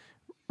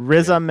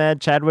 Riz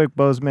Ahmed, Chadwick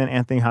Boseman,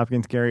 Anthony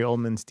Hopkins, Gary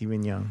Oldman,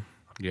 Stephen Young.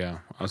 Yeah,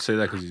 I'll say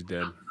that because he's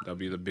dead. That'll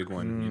be the big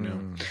one, you know.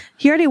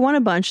 He already won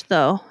a bunch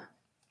though.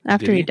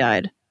 After Did he he?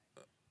 died.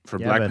 For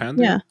Yeah, Black but-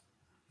 Panther. Yeah.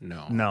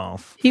 No. No,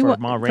 He for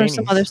won Ma for Rainey's.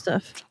 some other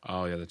stuff.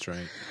 Oh yeah, that's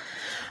right.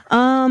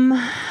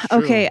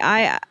 Okay,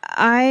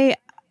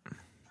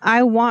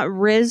 I want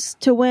Riz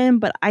to win,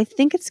 but I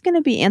think it's going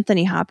to be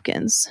Anthony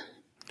Hopkins.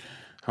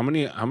 How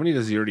many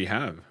does he already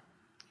have?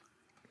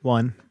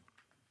 One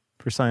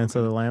for Silence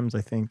of the Lambs,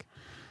 I think.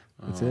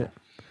 That's it.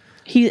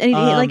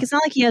 It's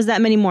not like he has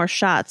that many more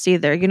shots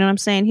either. You know what I'm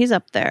saying? He's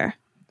up there.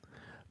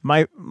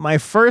 My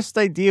first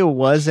idea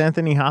was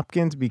Anthony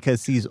Hopkins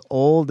because he's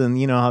old, and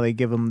you know how they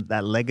give him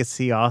that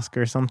legacy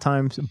Oscar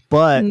sometimes.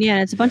 But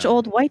Yeah, it's a bunch of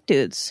old white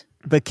dudes.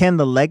 can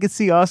the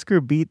legacy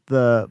Oscar beat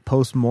the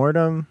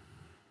postmortem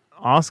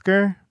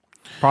Oscar?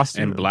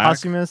 And black?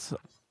 Posthumous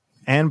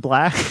and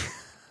black.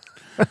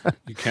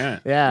 You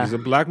can't. Yeah. He's a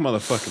black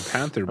motherfucking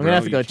Panther, I'm bro. gonna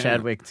have to You go can't.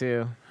 Chadwick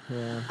too.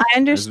 Yeah. I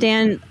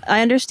understand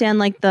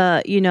like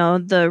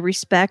the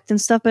respect and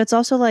stuff, but it's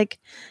also like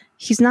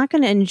he's not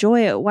going to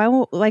enjoy it.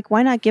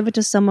 Why not give it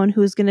to someone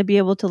who's going to be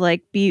able to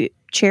like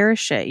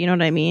cherish it? You know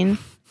what I mean?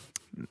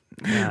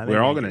 Yeah, they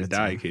We're all may gonna give it to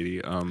die, him.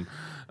 Katie.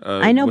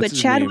 I know, what's but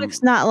his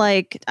Chadwick's name? not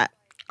like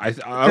I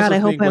God, also I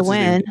hope think, I what's his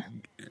win.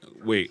 name?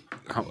 Wait,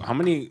 how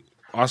many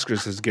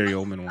Oscars has Gary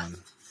Oldman won?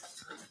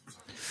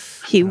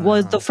 he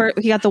was the first.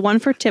 He got the one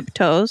for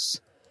Tiptoes.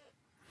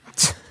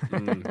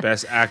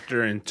 Best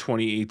Actor in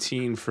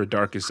 2018 for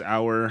Darkest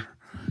Hour.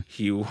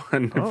 He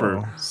won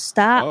for.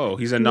 Stop. Oh,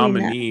 he's a doing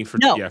nominee that. for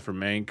No. for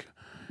Mank.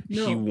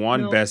 No, He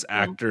won no, Best no.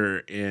 Actor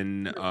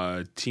in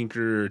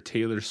Tinker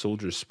Tailor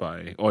Soldier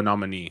Spy. Oh,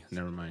 nominee.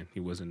 Never mind. He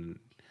wasn't.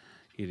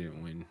 He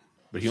didn't win,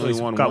 but he So only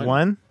he's won got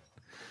one.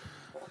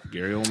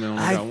 Gary Oldman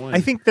only got one.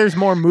 I think there's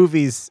more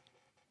movies.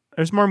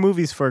 There's more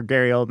movies for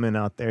Gary Oldman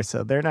out there,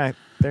 so they're not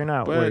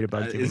But, worried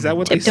about. giving is that him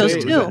what they Tiptoes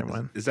say?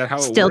 too. Is that how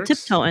it Still works?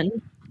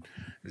 tiptoeing.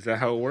 Is that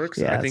how it works?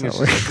 Yeah, I think that's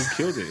it's how it just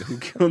who killed it. Who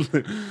killed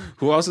it?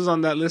 Who else is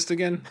on that list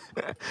again?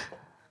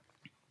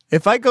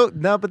 If I go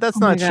no, but that's Oh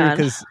my not true God.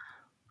 because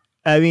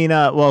I mean,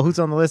 well, who's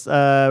on the list?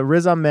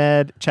 Riz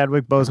Ahmed,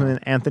 Chadwick Boseman,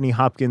 Anthony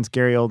Hopkins,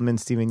 Gary Oldman,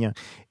 Stephen Young.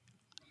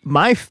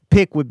 My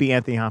pick would be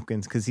Anthony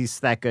Hopkins because he's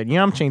that good. You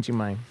know, I'm changing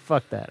mine.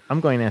 Fuck that. I'm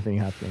going Anthony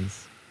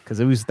Hopkins because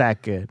it was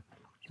that good.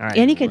 All right.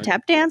 And he can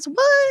tap dance.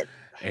 What?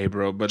 Hey,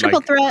 bro, but Triple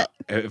like, threat.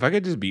 if I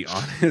could just be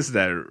honest,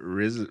 that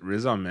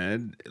Riz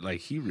Ahmed, like,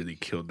 he really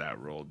killed that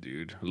role,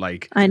 dude.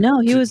 Like, I know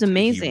he was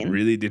amazing. He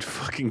really did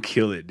fucking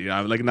kill it, dude.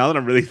 I'm like, now that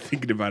I'm really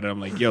thinking about it, I'm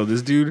like, yo,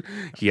 this dude,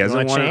 he hasn't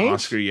wanna won an change?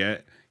 Oscar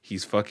yet.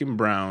 He's fucking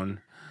brown.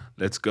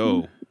 Let's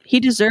go. He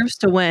deserves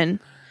to win.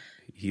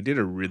 He did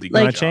a really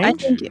good Like job. I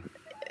think dude.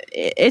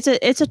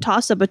 it's a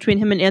toss up between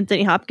him and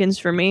Anthony Hopkins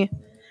for me.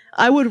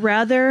 I would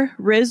rather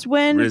Riz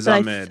win, Riz but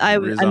Ahmed.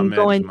 I'm Riz Ahmed is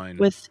going mine.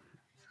 with.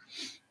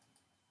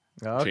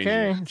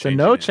 Okay, so Changing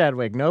no it.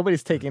 Chadwick.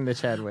 Nobody's taking the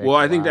Chadwick. Well,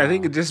 I think Wow.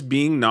 just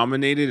being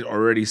nominated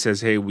already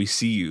says, hey, we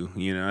see you.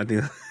 You know, I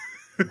think.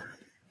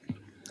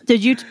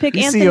 Did you pick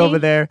You Anthony? see over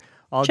there,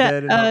 all Chet-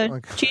 dead. And all,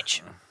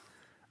 Cheech.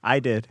 I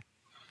did.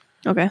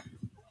 Okay.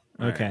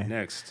 All right, Okay.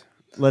 next.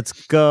 Let's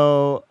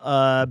go.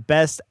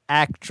 Best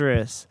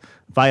Actress: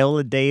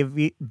 Viola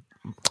Davis,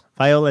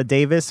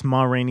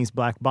 Ma Rainey's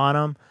Black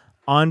Bottom;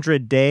 Andra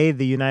Day,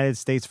 The United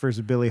States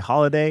vs. Billie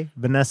Holiday;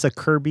 Vanessa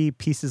Kirby,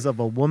 Pieces of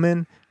a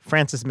Woman;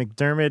 Frances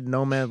McDermott,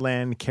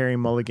 Nomadland; Carey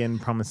Mulligan,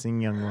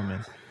 Promising Young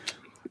Woman.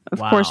 Of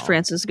Wow. course,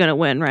 Francis is gonna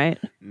win, right?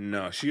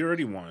 No, she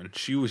already won.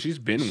 She's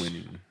been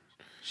winning.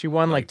 She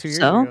won like 2 years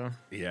So? ago.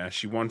 Yeah,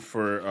 she won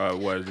for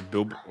what is it,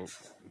 Billboard.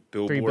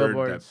 Three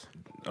Billboards.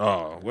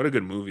 Oh, what a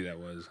good movie that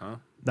was, huh?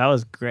 That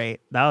was great.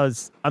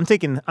 I'm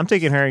taking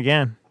her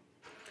again.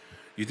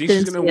 You think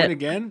she's Didn't gonna see win it.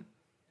 again?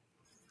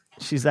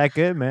 She's that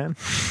good, man.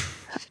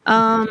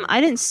 I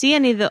didn't see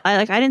any of the.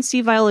 I didn't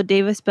see Viola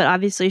Davis, but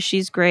obviously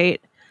she's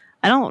great.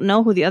 I don't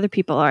know who the other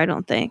people are. I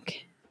don't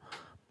think.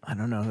 I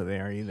don't know who they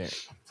are either.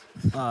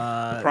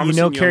 Promising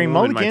know Young Carrie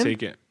Woman Mulligan? might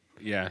take it.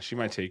 Yeah, she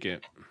might take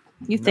it.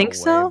 You No think way,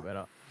 so?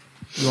 but,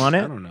 you want I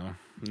it? don't know.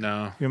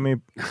 No. You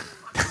want me?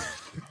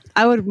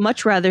 I would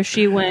much rather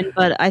she win,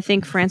 but I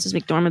think Frances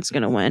McDormand's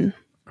going to win.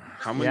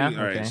 How many? Yeah?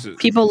 All right. Okay. So,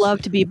 People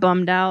love to be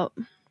bummed out.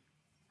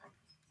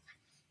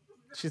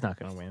 She's not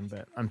gonna win,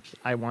 but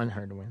I want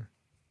her to win.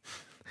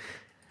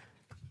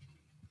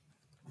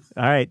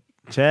 All right,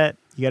 Chet,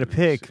 you got to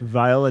pick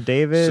Viola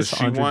Davis, So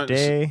she Andra wants-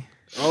 Day.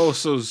 Oh,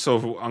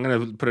 so I'm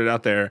gonna put it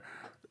out there.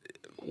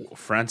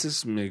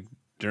 Frances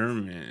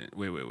McDermott.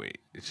 Wait.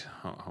 Wait.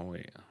 How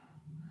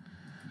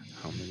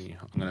many?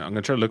 I'm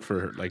gonna try to look for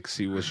her, like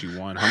see what she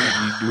won. How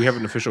many? Do we have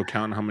an official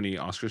count on how many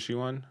Oscars she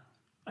won?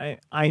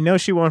 I know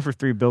she won for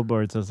 3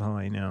 billboards. That's all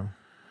I know.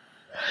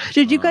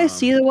 Did you guys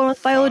see the one with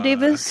Viola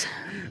Davis?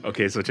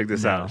 Okay, so check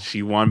this No. out.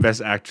 She won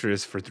Best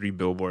Actress for 3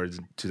 billboards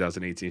in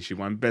 2018. She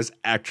won Best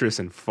Actress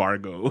in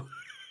Fargo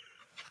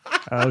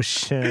Oh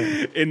shit!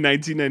 in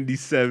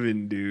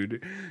 1997,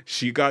 dude.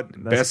 She got a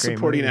Best great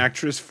Supporting movie.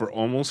 Actress for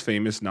Almost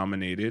Famous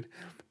nominated.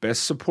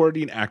 Best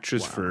Supporting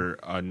Actress for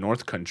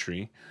North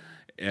Country.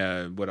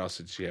 What else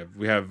did she have?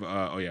 We have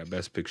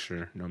Best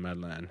Picture,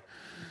 Nomadland.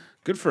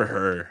 Good for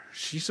her.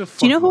 She's a.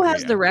 Do you know who fucking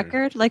has great the actor.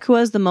 record? Like who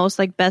has the most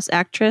like Best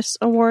Actress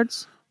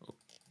awards?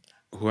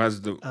 Who has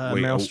the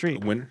Meryl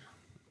Streep. Winner?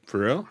 For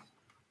real?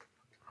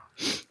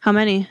 How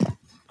many?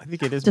 I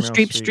think it is The Meryl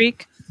Streep Streep.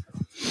 streak?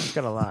 She's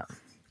got a lot.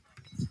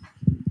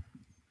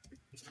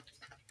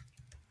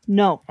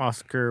 No.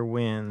 Oscar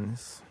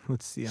wins.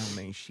 Let's see how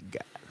many she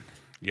got.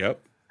 Yep.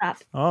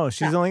 Oh,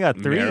 she's only got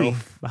 3. Meryl-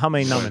 How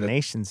many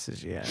nominations does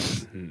she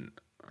have?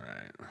 All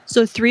right.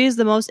 So 3 is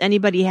the most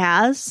anybody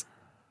has.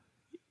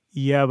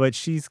 Yeah, but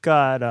she's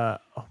got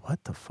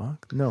what the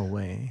fuck? No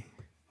way.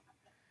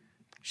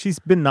 She's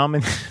been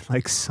nominated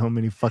like so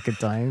many fucking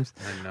times.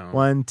 I know.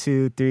 1,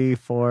 2, 3,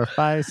 4,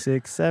 5,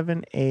 6,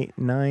 7, 8,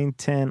 9,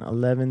 10,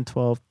 11,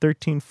 12,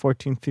 13,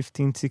 14,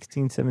 15,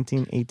 16,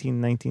 17,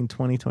 18, 19,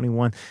 20,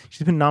 21.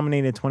 She's been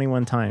nominated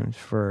 21 times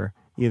for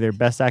either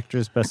Best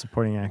Actress, Best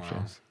Supporting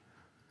Actress.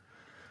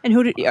 And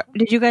who did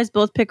you guys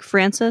both pick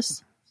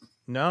Frances?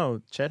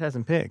 No, Chet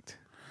hasn't picked.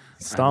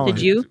 Stalin.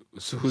 Did you?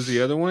 So who's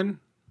the other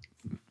one?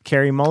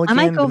 Carrie Mulligan,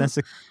 I might go-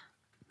 Vanessa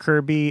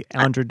Kirby,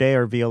 Andra Day,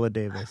 or Viola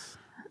Davis?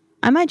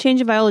 I might change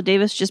to Viola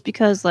Davis just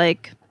because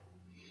like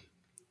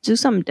do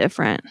something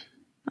different.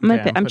 I'm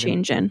Okay, I'm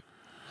putting- changing.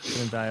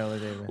 Viola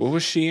Davis. What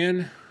was she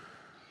in?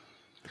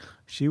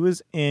 She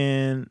was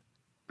in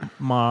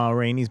Ma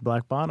Rainey's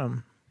Black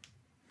Bottom.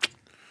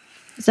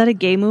 Is that a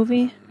gay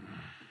movie?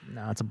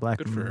 No, it's a black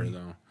Good for her movie.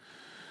 though.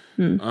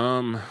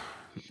 Hmm.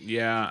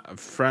 Yeah.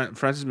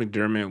 Frances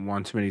McDermott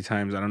won too many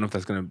times. I don't know if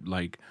that's gonna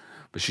like,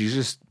 but she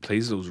just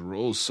plays those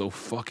roles so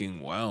fucking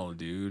well,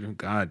 dude.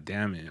 God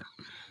damn it.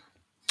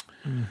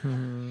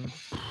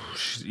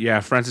 Yeah,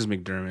 Frances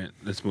McDermott.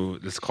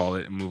 Let's call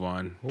it and move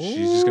on.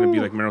 She's just gonna be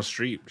like Meryl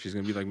Streep. She's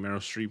gonna be like Meryl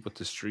Streep with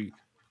the street.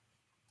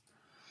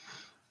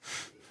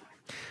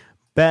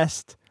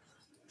 Best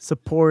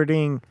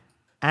Supporting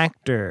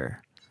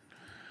Actor.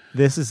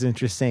 This is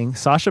interesting.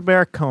 Sacha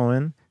Baron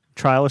Cohen,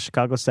 Trial of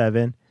Chicago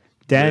 7.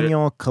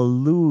 Daniel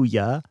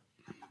Kaluuya.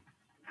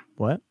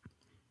 What?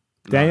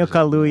 Daniel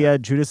Kaluuya,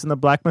 Judas and the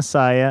Black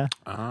Messiah.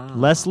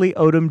 Leslie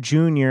Odom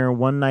Jr.,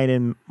 One Night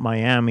in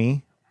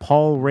Miami.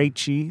 Paul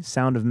Raci,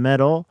 Sound of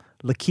Metal.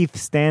 Lakeith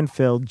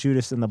Stanfield,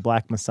 Judas and the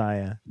Black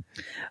Messiah.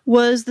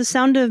 Was the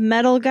Sound of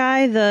Metal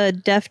guy the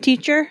deaf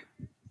teacher?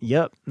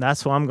 Yep,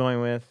 that's who I'm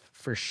going with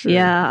for sure.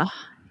 Yeah.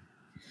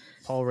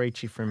 Paul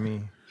Raci for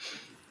me.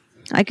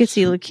 I could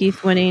see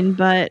Lakeith winning,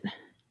 but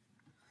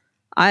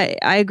I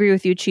agree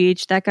with you,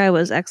 Cheech. That guy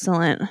was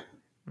excellent.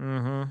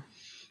 Mm-hmm.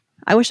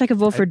 I wish I could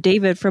vote for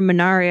David from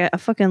Minari. I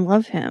fucking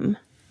love him.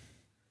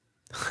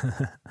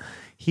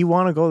 He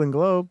won a Golden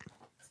Globe.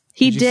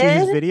 He Did you see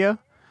his did? video?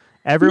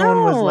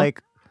 Everyone was No.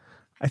 like,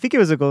 I think it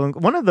was a Golden,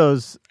 one of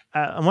those,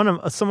 one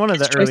of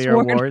the Choice earlier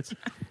Award. awards,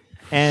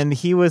 and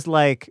he was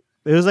like,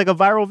 it was like a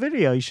viral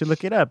video. You should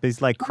look it up.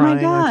 He's like Oh my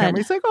crying on God. camera.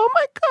 He's like, "Oh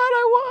my god,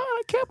 I won!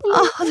 I can't believe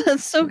Oh,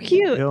 that's so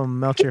cute. it'll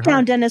melt your Get down,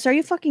 heart." Dennis. Are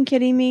you fucking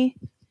kidding me?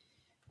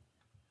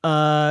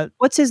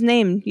 What's his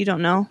name? You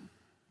don't know?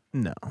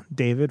 No,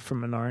 David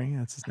from Minari.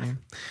 That's his name.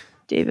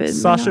 David.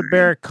 Sacha Minari.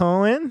 Baron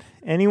Cohen.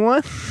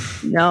 Anyone?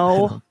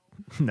 No.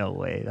 No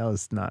way. That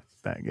was not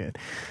that good.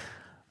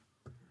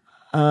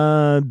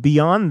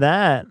 Beyond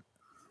that,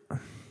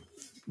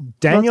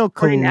 Daniel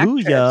supporting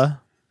Kaluuya.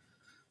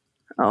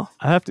 Oh.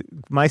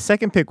 My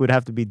second pick would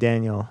have to be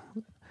Daniel.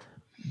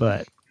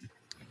 But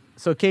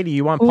so Katie,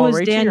 you want Who Paul was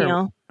Raci or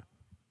Daniel?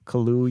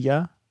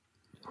 Kaluuya?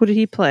 Who did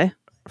he play?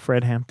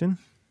 Fred Hampton?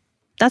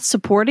 That's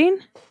supporting?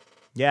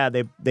 Yeah,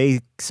 they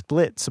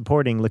split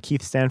supporting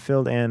Lakeith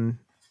Stanfield and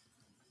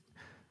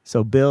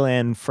So Bill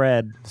and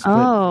Fred split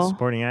Oh.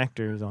 supporting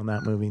actors on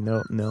that movie.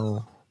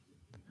 No.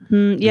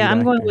 Yeah,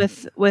 I'm going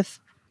actor. with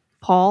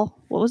Paul.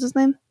 What was his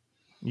name?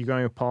 You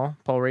going with Paul?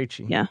 Paul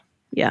Raci.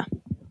 Yeah.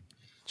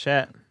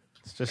 Chat.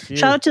 It's just you.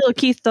 Shout out to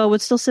Lakeith though.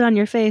 Would still sit on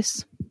your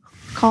face.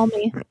 Call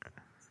me.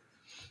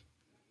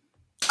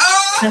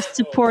 Best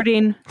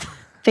supporting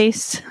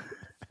face.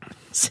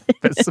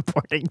 Best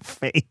supporting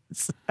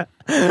face.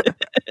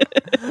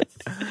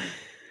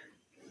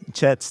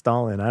 Chet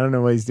Stalin. I don't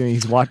know what he's doing.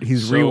 He's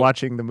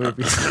rewatching the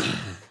movies.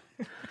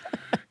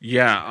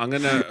 Yeah, I'm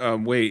gonna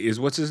wait. Is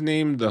what's his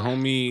name? The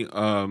homie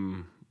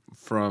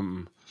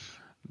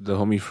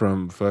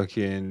from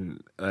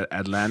fucking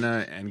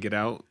Atlanta and Get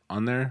Out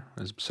on there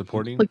as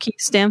supporting. Lakeith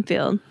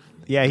Stanfield.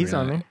 Yeah, he's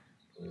on there.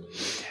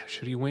 Damn,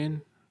 should he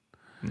win?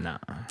 Nah.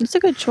 It's a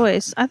good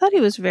choice. I thought he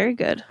was very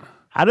good.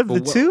 Out of the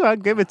two,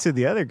 I'd give it to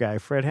the other guy,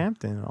 Fred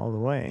Hampton, all the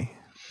way.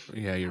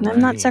 Yeah, you're I'm right.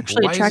 not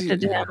sexually Why is he-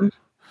 attracted to him.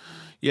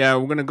 Yeah,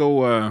 we're gonna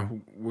go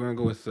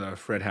with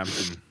Fred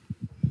Hampton.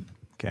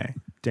 Okay.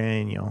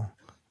 Daniel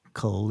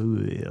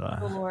Kaluuya.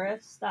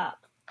 Dolores, stop.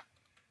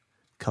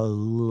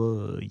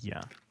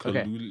 Kaluuya.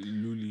 Okay.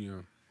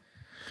 Kaluuya.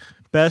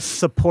 Best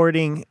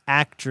supporting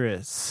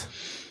actress.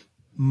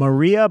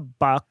 Maria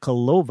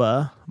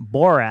Bakalova,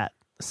 Borat,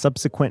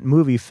 subsequent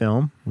movie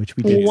film, which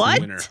we did.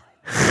 What?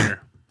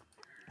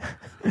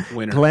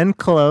 Winner. Glenn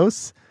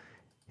Close,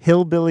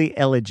 Hillbilly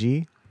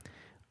Elegy,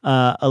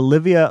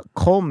 Olivia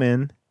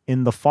Colman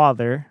in The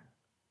Father,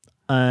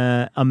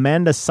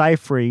 Amanda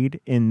Seyfried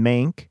in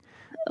Mank,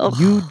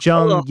 Yu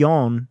Jung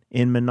Yeon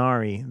in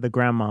Minari, the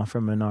grandma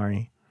from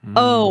Minari.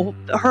 Oh,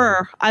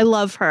 her. I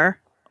love her.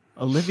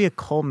 Olivia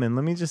Colman.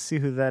 Let me just see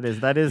who that is.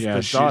 That is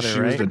the she daughter, was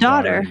right? the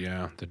Daughter.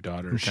 Yeah, the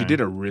daughter. Okay. She did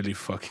a really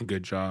fucking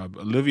good job.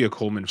 Olivia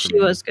Colman. For She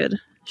me. was good.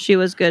 She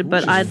was good,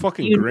 but she's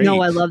fucking you great.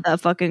 know I love that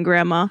fucking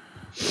grandma.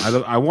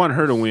 I want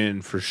her to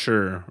win for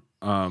sure.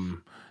 That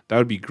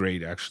would be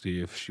great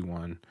actually if she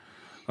won.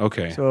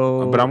 Okay,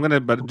 So-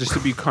 but just to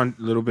be a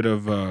little bit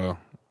of a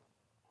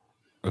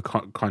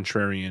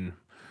contrarian.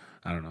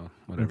 I don't know.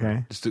 Whatever.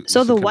 Okay. Just to-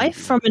 So just the to wife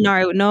from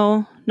Minari,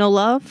 no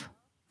love.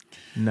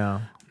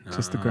 No,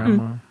 just the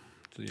grandma.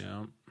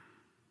 Yeah.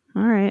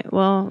 All right,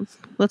 well,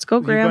 let's go,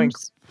 You going-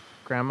 Grams.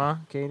 Grandma,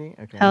 Katie?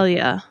 Okay. Hell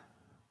yeah,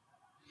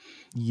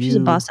 she's a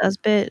Yu boss ass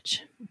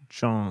bitch.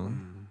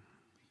 Jong.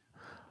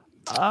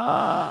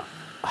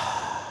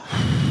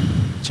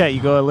 Chet,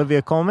 you go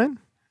Olivia Colman?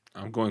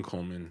 I'm going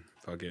Coleman.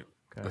 Fuck it.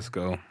 Okay. Let's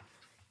go.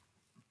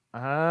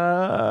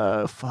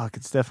 Fuck,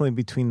 it's definitely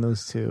between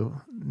those two.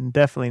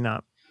 Definitely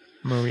not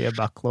Maria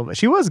Baklova.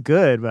 She was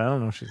good, but I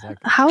don't know if she's that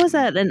good. How is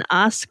that an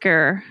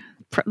Oscar?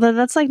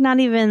 That's like not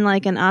even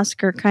like an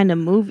Oscar kind of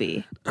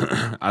movie.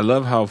 I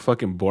love how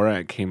fucking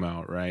Borat came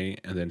out,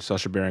 right? And then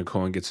Sacha Baron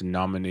Cohen gets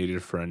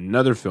nominated for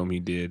another film he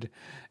did,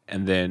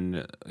 and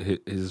then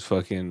his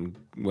fucking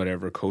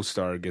whatever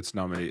co-star gets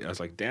nominated. I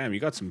was like, damn, you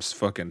got some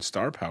fucking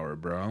star power,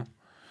 bro.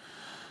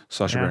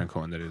 Sacha Yeah. Baron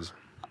Cohen, that is.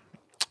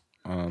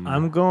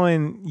 I'm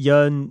going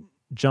Yun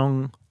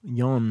Jung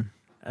Yeon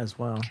as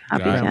well.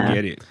 Copy God, that.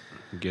 get it.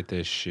 Get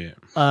this shit.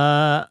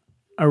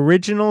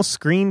 Original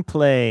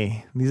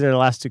screenplay. These are the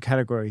last two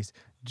categories.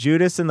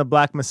 Judas and the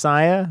Black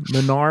Messiah,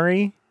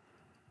 Minari,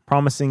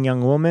 Promising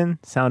Young Woman,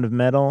 Sound of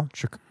Metal,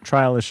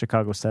 Trial of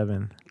Chicago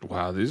 7.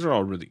 Wow, these are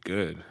all really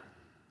good.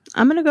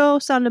 I'm gonna go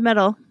Sound of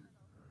Metal.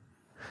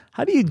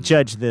 How do you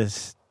judge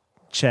this,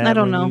 Chad? I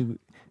don't when know.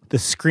 the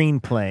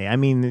screenplay. I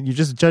mean, you're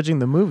just judging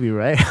the movie,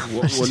 right?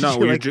 Well, no,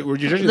 we're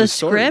judging The the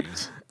story.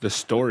 script? The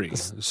story.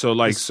 So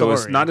it's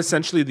story. not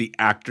essentially the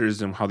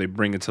actors and how they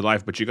bring it to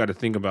life, but you got to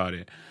think about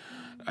it.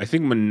 I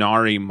think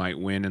Minari might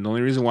win, and the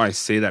only reason why I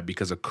say that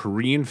because a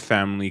Korean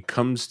family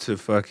comes to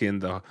fucking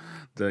the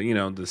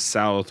the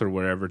South or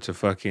wherever to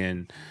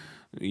fucking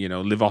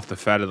live off the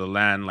fat of the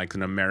land like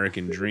an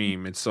American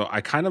dream. And so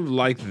I kind of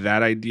like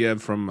that idea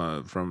from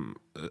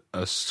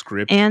a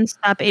script. And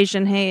Stop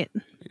Asian Hate.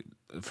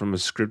 From a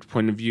script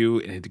point of view,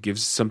 and it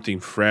gives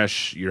something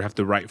fresh. You have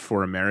to write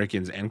for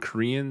Americans and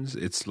Koreans.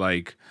 It's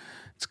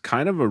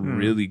kind of a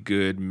really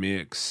good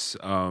mix.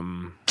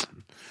 Who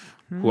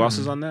else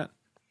is on that?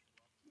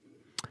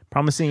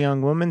 Promising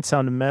Young Woman,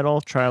 Sound of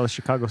Metal, Trial of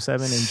Chicago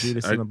 7, and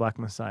Judas and the Black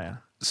Messiah.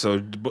 So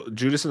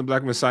Judas and the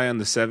Black Messiah and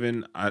the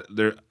Seven,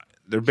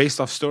 they're based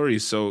off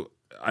stories. So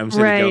I'm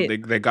saying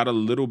Right. they got a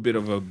little bit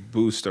of a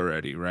boost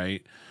already,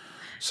 right?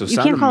 So You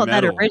can't call it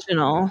that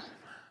original.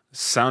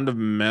 Sound of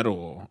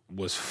Metal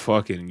was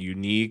fucking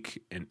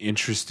unique and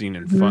interesting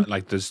and fun.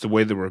 Like this, the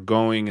way they were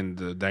going and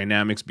the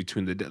dynamics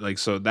between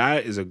so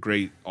that is would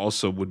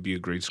be a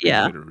great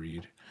screenplay to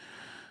read.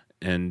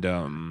 And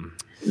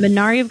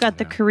Minari, you've got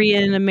the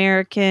Korean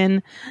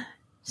American.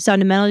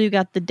 Sound of Metal, you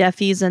got the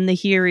Deafies and the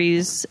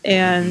Hearies,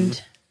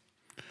 and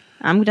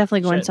I'm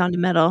definitely going Shit. Sound of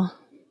Metal.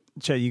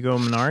 Chet, you go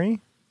Minari?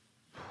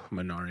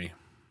 Minari.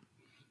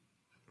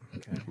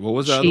 What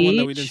was the other one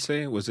that we Cheech? didn't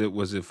say? Was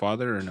it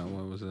Father or no?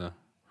 What was the?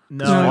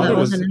 No, No, Father that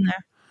was- wasn't in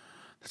there.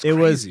 That's it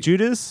was crazy.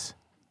 Judas,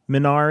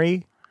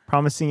 Minari,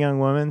 Promising Young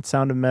Woman,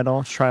 Sound of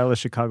Metal, Trial of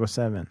Chicago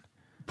 7.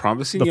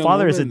 Promising The Young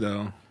Father is Woman,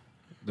 though. The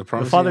The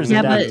Promising Father's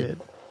Young Yeah, Woman. but-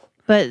 adapted.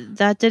 But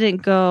that didn't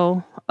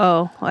go.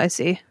 Oh, I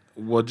see.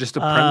 Well, just the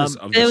premise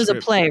of the It was a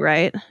script. play,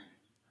 right?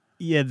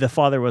 Yeah, The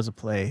Father was a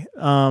play.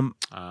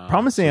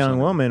 Promising so Young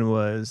sorry. Woman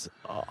was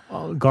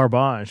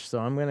garbage. So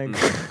I'm gonna.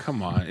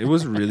 Come on, it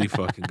was really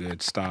fucking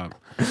good. Stop.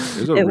 It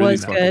was a It really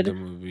was fucking good. good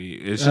movie.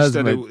 It's That just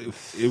was that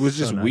my- it was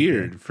just not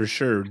weird for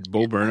sure.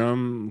 Bo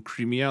Burnham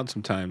creeped me out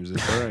sometimes.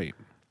 It's all right.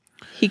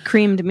 He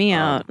creamed me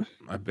out.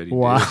 I bet he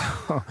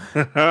Wow.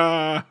 did.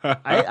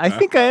 I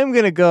think I am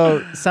gonna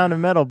go Sound of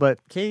Metal, but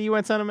Katie, you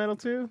went Sound of Metal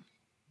too?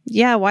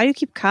 Yeah, why do you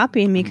keep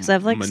copying me? Because I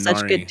have like such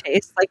Minari. good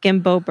taste, like in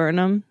Bo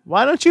Burnham.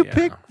 Why don't you Yeah.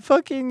 pick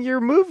fucking your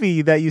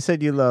movie that you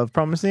said you love,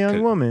 Promising Young Okay.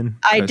 Woman?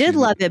 I Because did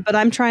you- love it, but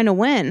I'm trying to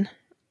win.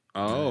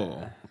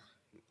 Oh,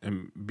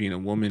 and being a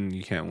woman,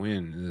 you can't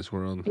win in this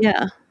world.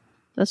 Yeah,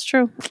 that's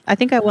true. I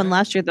think I won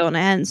last year though, and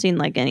I hadn't seen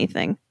like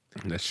anything.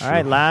 That's true. All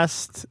right,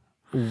 last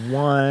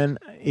one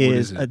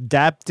is is it?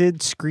 adapted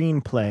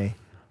screenplay.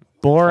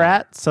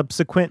 Borat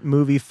subsequent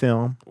movie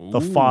film, The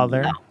Ooh.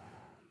 Father,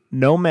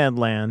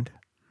 Nomadland,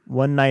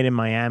 One Night in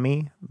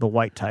Miami, The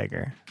White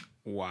Tiger.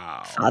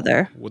 Wow.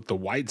 Father. With the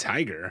white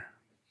tiger.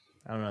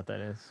 I don't know what that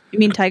is. You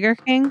mean Tiger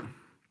King?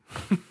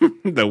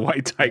 The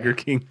white tiger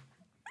king.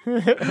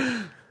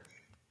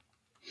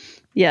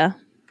 Yeah,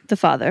 the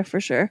father for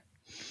sure.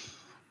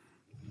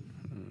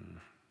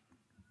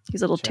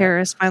 These little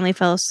terrorists finally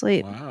fell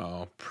asleep.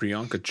 Wow.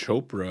 Priyanka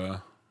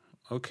Chopra.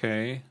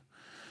 Okay.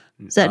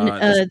 Is that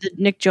this- the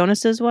Nick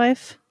Jonas's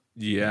wife?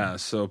 Yeah,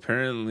 so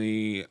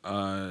apparently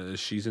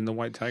she's in the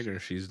White Tiger.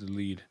 She's the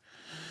lead.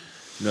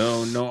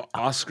 No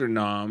Oscar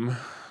nom.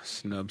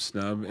 Snub.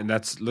 And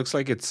that's looks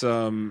like it's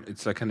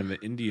like kind of an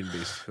Indian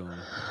based film.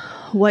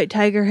 White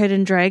Tiger,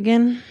 Hidden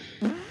Dragon.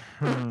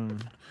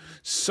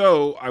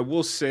 So I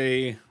will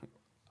say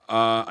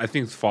I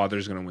think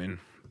Father's gonna win.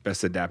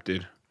 Best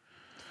adapted.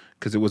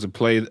 Because it was a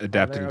play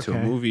adapted into a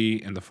okay.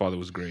 movie and the father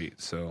was great.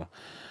 So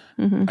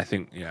I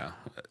think the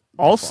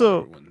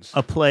Also, Father wins.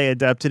 a play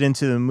adapted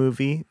into the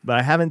movie, but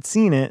I haven't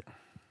seen it.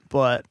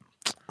 But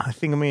I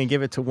think I'm going to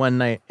give it to One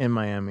Night in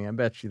Miami. I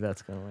bet you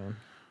that's going to win.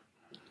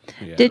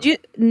 Yeah. Did you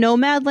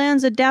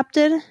Nomadland's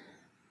adapted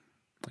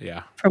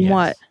Yeah. from Yes.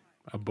 what?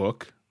 A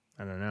book?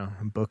 I don't know,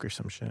 a book or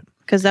some shit.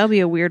 Because that would be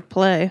a weird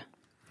play.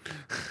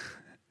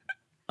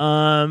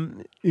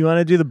 You want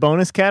to do the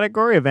bonus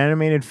category of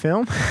animated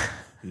film?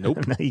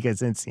 Nope. No, you guys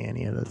didn't see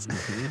any of those.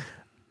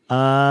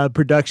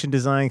 Production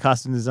design,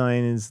 costume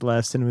design is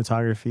less.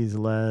 Cinematography is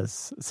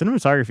less.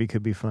 Cinematography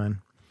could be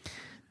fun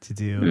to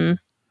do.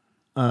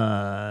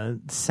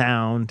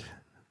 Sound,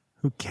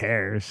 who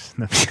cares?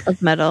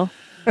 Of metal.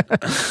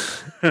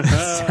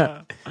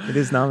 It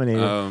is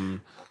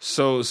nominated.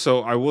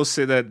 So I will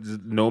say that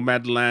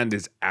Nomadland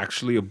is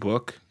actually a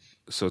book.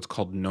 So it's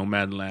called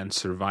Nomadland: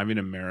 Surviving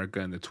America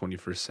in the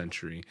 21st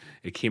Century.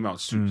 It came out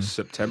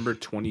September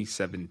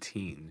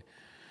 2017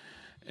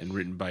 and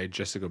written by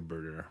Jessica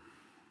Berger.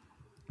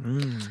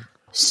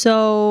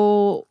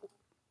 So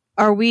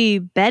are we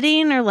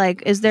betting or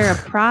like is there a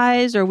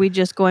prize or are we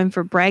just going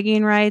for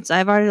bragging rights?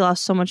 I've already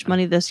lost so much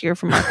money this year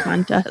from our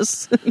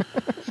contests.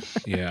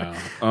 Yeah.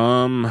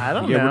 I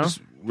don't know.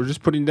 We're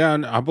just putting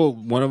down. How about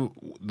one of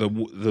the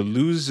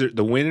loser,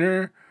 the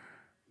winner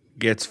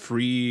gets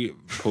free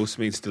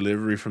Postmates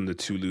delivery from the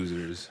two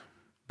losers.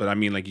 But I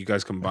mean, like you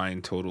guys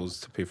combine totals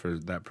to pay for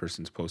that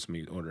person's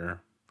Postmate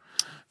order.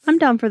 I'm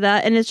down for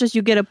that. And it's just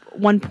you get a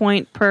 1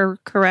 point per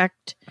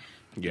correct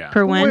Yeah.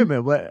 per win. Wait a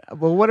minute.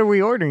 What are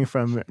we ordering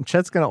from?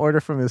 Chet's going to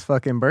order from his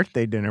fucking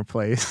birthday dinner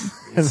place.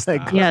 It's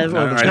like, Yeah, All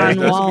right, John there should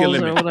be a Walls or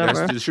limit.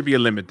 whatever. There should be a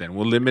limit then.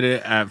 We'll limit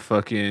it at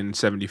fucking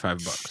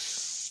 $75.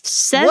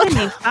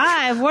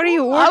 75? What are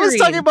you ordering? I was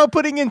talking about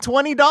putting in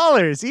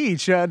 $20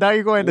 each. Now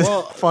you're going to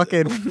Well-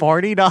 fucking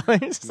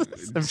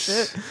 $40. Some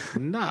shit.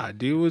 Nah,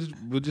 dude,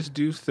 we'll just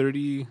do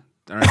 30.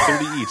 All right,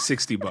 30 each,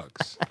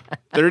 $60.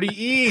 30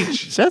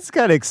 each. Chet's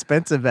got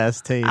expensive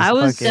ass taste. I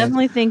was fucking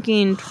definitely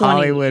thinking 20.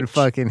 Hollywood each.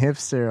 fucking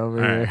hipster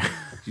over All here. right.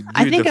 Dude,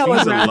 I think the I would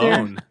fees rather-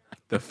 alone.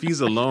 The fees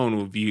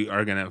alone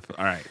are gonna.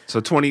 All right, so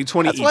 20 That's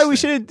each. why we then.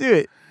 shouldn't do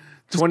it.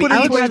 Just 20 put in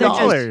I would rather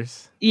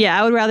 $20. Yeah,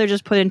 I would rather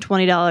just put in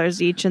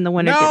 $20 each and the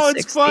winner No,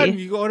 gets it's 60. fun.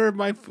 You order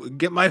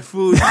get my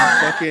food, you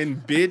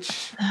fucking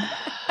bitch.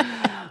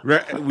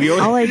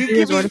 All I do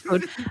is order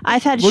food.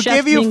 I've had We'll chef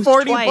give you wings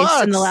 $40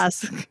 twice in the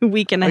last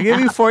week and a I'll give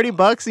you half.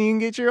 $40 and you can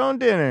get your own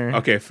dinner.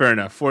 Okay, fair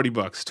enough.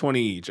 $40,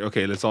 20 each.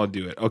 Okay, let's all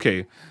do it.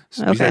 Okay,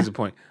 so Okay. besides the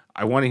point,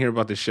 I want to hear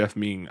about the chef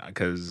Ming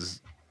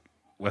because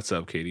what's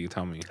up, Katie?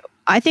 Tell me.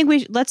 I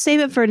think let's save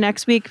it for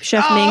next week,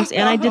 Chef Mings.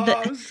 And I did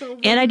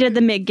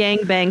the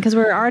McGangbang because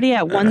we're already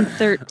at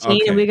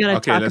 113 and we got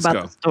to talk let's about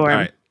go. the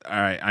storm. All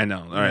right, I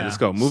know. All right, Yeah. let's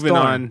go. Moving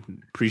Storm.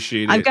 on.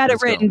 Appreciate it. I've got it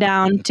Let's written go.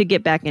 down to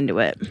get back into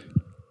it.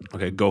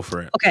 Okay, go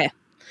for it. Okay.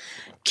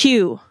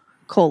 Q,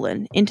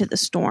 Into the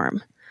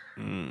Storm.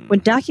 When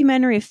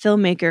documentary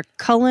filmmaker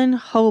Cullen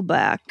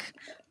Hoback,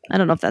 I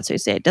don't know if that's how you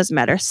say it, doesn't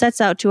matter, sets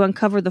out to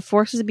uncover the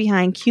forces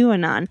behind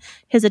QAnon,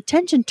 his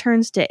attention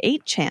turns to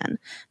 8chan,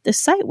 the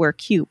site where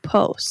Q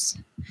posts.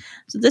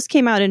 So this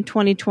came out in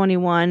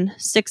 2021,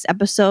 6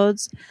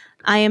 episodes,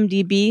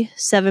 IMDb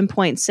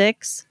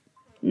 7.6.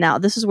 Now,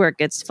 this is where it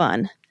gets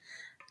fun.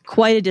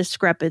 Quite a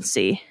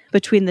discrepancy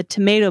between the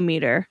tomato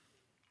meter,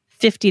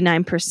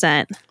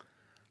 59%,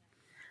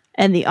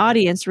 and the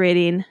audience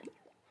rating.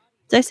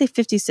 Did I say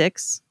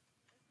 56?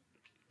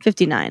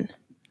 59.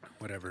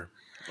 Whatever.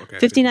 Okay.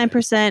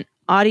 59%,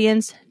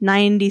 audience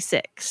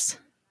 96.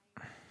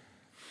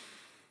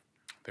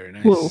 Very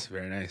nice. Whoa.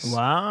 Very nice.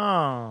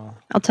 Wow.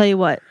 I'll tell you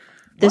what.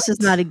 This is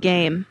not a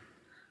game.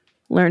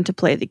 Learn to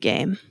play the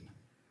game.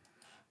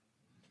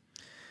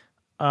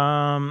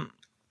 If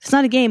it's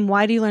not a game,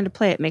 why do you learn to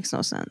play it? It makes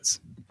no sense.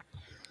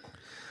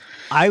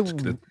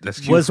 That's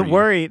cute was for you.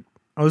 worried.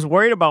 I was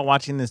worried about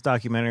watching this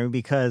documentary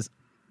because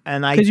You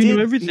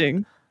know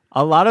everything.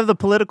 A lot of the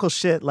political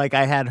shit, like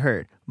I had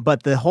heard,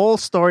 but the whole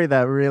story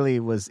that really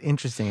was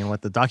interesting and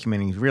what the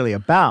documentary is really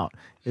about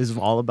is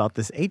all about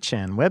this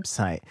 8chan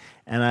website,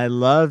 and I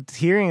loved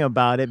hearing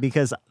about it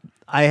because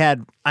I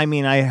had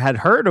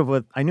heard of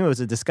what I knew it was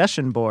a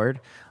discussion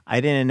board.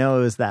 I didn't know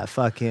it was that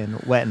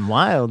fucking wet and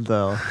wild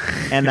though,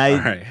 and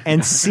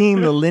and seeing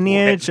the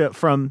lineage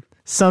from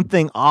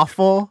something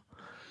awful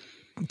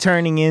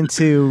turning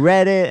into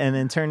Reddit and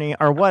then turning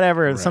or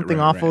whatever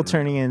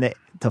turning into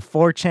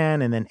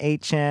 4chan and then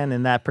 8chan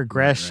and that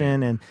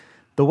progression and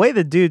the way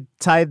the dude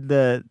tied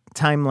the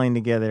timeline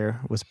together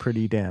was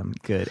pretty damn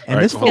good.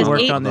 And this fool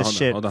worked on this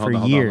shit for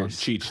years.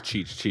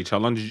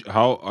 Cheech.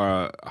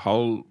 How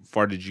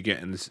far did you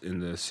get in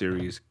the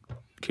series,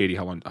 Katie?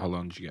 How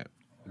long did you get?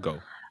 Go.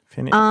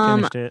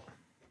 Finished it.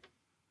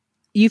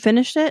 You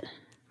finished it?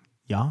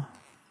 Yeah.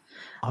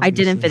 I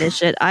didn't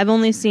finish it. I've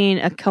only seen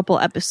a couple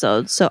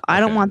episodes, so I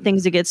don't want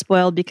things to get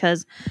spoiled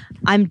because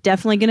I'm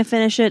definitely going to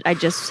finish it. I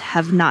just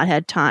have not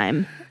had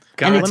time.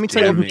 God, let me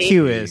tell you who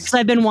Q is. Because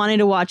I've been wanting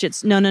to watch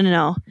it.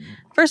 No.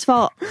 First of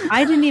all,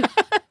 I didn't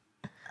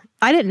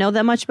know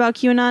that much about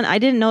QAnon. I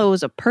didn't know it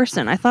was a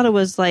person. I thought it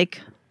was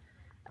like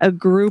a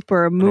group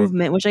or a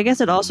movement, which I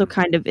guess it also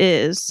kind of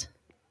is.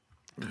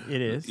 It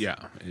is. Yeah.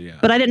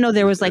 But I didn't know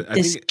there was like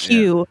this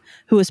Q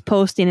who was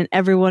posting and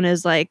everyone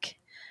is like,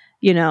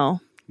 you know.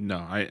 No,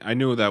 I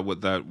knew what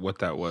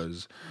that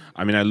was.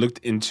 I mean, I looked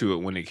into it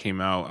when it came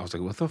out. I was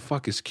like, what the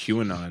fuck is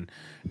QAnon?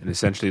 And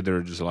essentially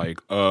they're just like,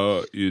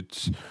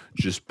 it's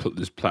just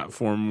this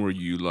platform where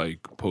you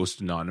like post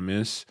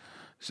anonymous.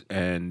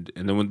 And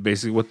then when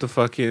basically what the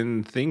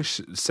fucking thing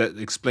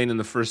explained in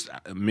the first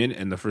minute,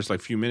 in the first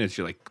like few minutes,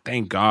 you're like,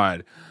 thank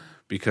God.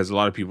 Because a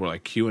lot of people are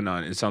like,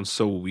 QAnon, it sounds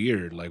so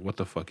weird. Like, what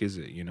the fuck is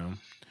it, you know?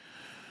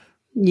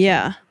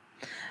 Yeah.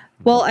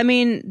 Well, I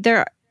mean,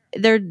 there's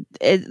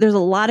a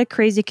lot of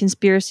crazy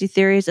conspiracy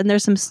theories, and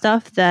there's some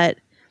stuff that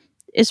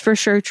is for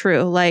sure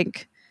true.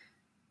 Like,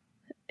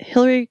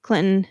 Hillary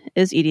Clinton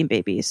is eating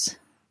babies.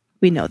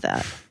 We know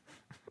that.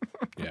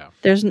 Yeah.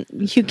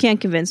 You can't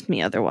convince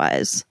me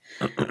otherwise.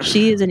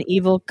 She is an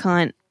evil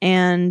cunt,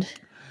 and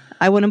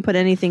I wouldn't put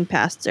anything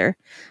past her.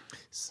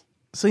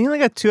 So you only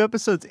got 2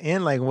 episodes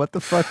in. Like, what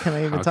the fuck can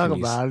I even talk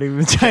about? I'm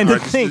even trying to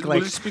think. We'll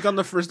just speak on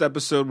the first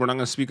episode. We're not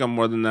going to speak on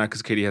more than that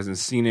because Katie hasn't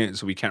seen it,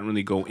 so we can't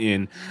really go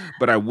in.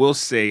 But I will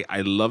say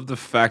I love the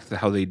fact that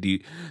how they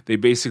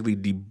basically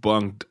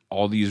debunked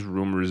all these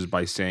rumors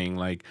by saying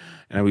like,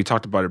 and we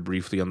talked about it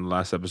briefly on the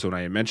last episode.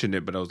 I had mentioned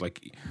it, but I was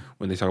like,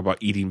 when they talk about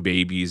eating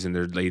babies and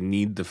they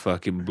need the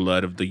fucking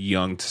blood of the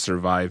young to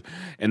survive,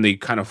 and they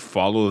kind of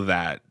follow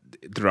that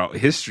throughout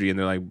history, and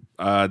they're like,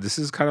 this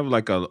is kind of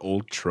like an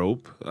old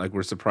trope. Like,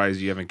 we're surprised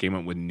you haven't came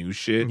up with new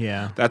shit.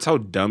 Yeah. That's how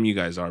dumb you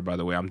guys are, by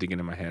the way. I'm thinking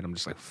in my head, I'm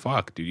just like,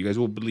 fuck, dude, you guys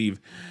will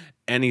believe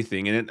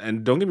anything.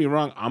 And don't get me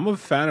wrong, I'm a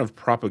fan of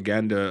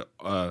propaganda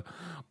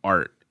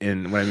art.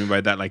 And what I mean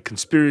by that, like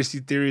conspiracy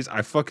theories,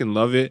 I fucking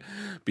love it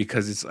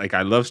because it's like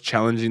I love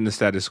challenging the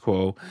status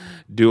quo.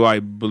 Do I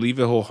believe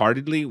it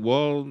wholeheartedly?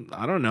 Well,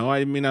 I don't know.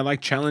 I mean, I like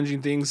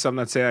challenging things. So I'm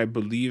not saying I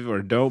believe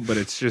or don't, but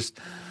it's just,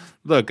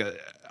 look,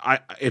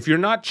 if you're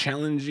not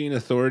challenging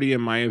authority,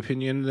 in my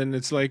opinion, then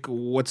it's like,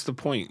 what's the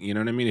point? You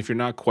know what I mean? If you're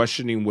not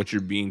questioning what you're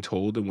being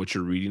told and what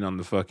you're reading on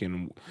the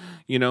fucking,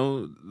 you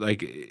know,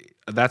 like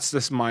that's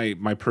just my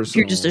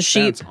personal. You're just a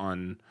sheep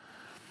on.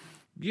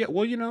 Yeah,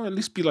 well, you know, at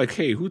least be like,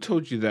 hey, who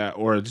told you that?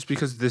 Or just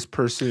because this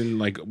person,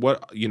 like,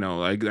 what, you know,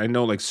 like, I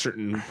know, like,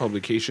 certain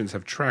publications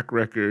have track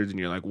records, and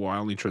you're like, well, I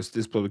only trust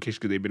this publication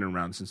because they've been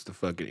around since the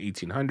fucking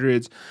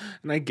 1800s,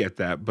 and I get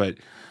that, but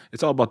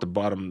it's all about the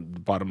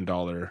bottom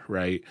dollar,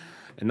 right?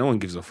 And no one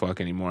gives a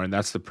fuck anymore, and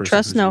that's the person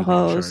trust who's no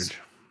really in hoes.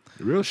 charge.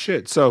 Real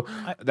shit. So,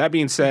 that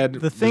being said,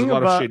 there's a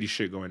lot of shady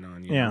shit going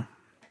on. You know?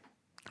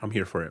 I'm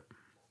here for it.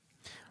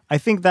 I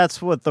think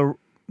that's what the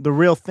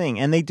real thing,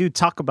 and they do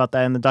talk about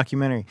that in the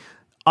documentary.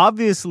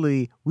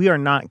 Obviously, we are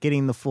not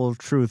getting the full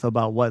truth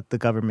about what the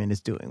government is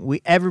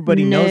doing.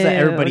 Everybody knows that.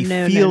 Everybody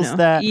feels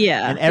that.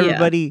 Yeah, and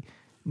everybody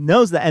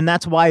knows that. And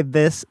that's why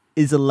this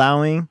is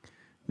allowing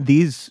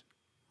these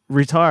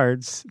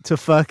retards to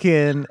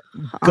fucking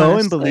go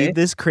and believe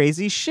this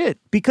crazy shit.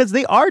 Because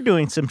they are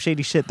doing some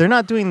shady shit. They're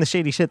not doing the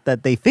shady shit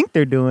that they think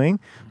they're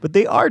doing, but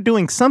they are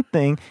doing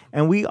something,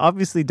 and we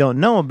obviously don't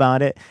know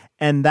about it.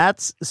 And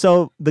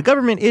so the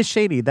government is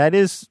shady. That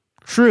is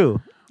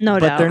true. No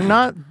doubt. But they're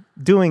not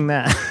doing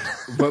that.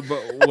 But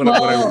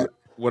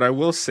what I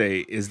will say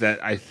is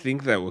that I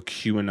think that what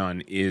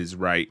QAnon is,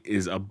 right,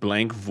 is a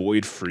blank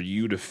void for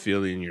you to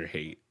fill in your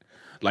hate.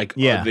 Like,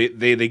 Yeah.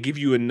 they give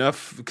you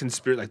enough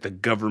conspiracy, like the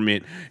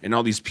government and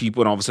all these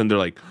people, and all of a sudden they're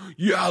like,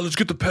 yeah, let's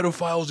get the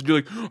pedophiles. And you're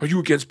like, are you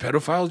against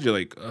pedophiles? You're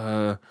like,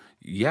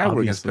 yeah,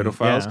 we're against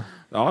Obviously, pedophiles, yeah.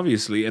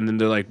 obviously. And then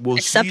they're like, well,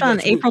 Except see, on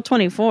that's what- April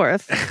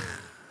 24th.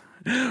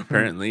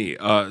 apparently.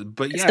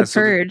 But It's yeah, the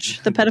so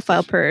purge, the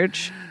pedophile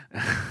purge.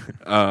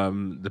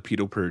 the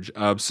pedo purge.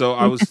 So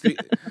I was,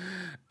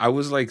 I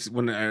was like,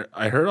 when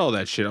I heard all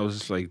that shit, I was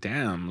just like,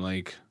 damn,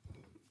 like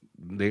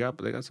they got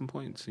some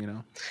points, you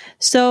know.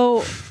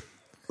 So,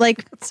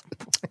 like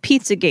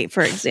Pizzagate,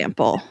 for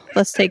example.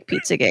 Let's take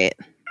Pizzagate.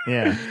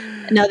 Yeah.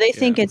 Now they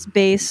think it's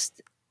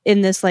based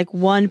in this like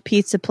one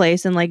pizza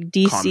place in like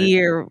DC Comment.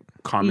 or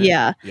Comment.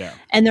 yeah, Yeah.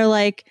 and they're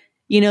like,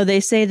 they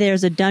say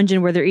there's a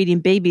dungeon where they're eating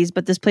babies,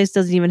 but this place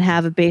doesn't even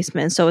have a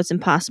basement, so it's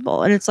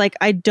impossible. And it's like,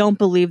 I don't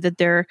believe that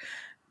they're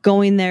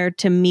going there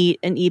to meet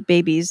and eat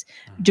babies.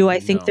 Do I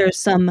think No. there's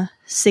some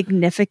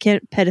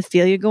significant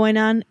pedophilia going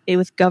on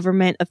with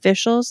government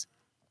officials?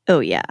 Oh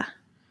yeah.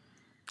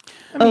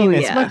 I mean, Oh,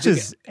 as yeah. much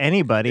as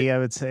anybody, I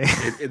would say.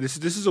 This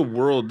is a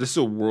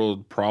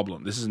world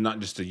problem. This is not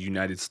just a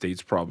United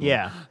States problem.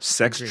 Yeah.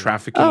 Sex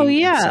trafficking. Oh and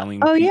yeah.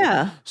 selling Oh people.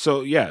 yeah.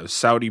 So yeah,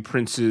 Saudi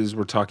princes.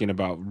 We're talking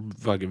about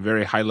fucking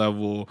very high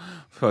level,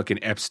 fucking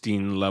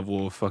Epstein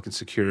level, fucking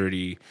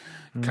security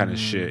kind of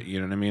shit.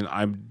 You know what I mean?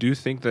 I do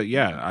think that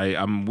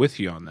I'm with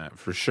you on that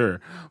for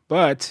sure.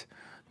 But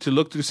to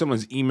look through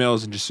someone's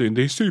emails and just saying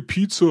they say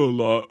pizza a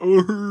lot,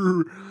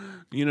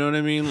 you know what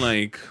I mean?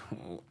 Like,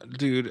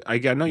 dude, I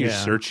know you're Yeah.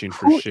 searching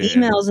for Who shit.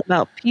 emails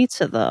about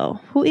pizza though?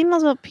 Who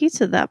emails about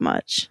pizza that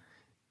much?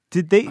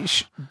 Did they?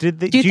 Do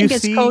you think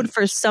it's code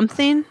for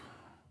something?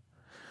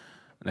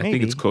 And I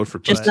think it's Maybe. code for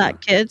Just pizza.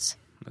 not kids?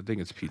 I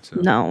think it's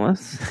pizza. No,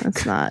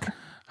 it's not.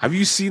 Have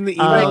you seen the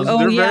Like, emails? Oh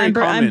They're yeah, very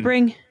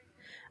common.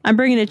 I'm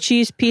bringing a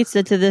cheese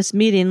pizza to this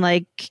meeting.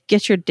 Like,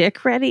 get your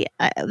dick ready.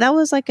 That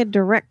was like a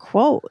direct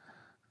quote.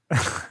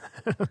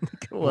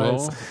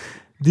 Well,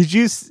 Did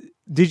you?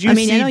 Did you I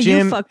mean, see I know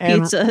Jim you fuck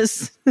and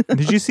pizzas.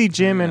 Did you see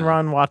Jim and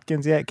Ron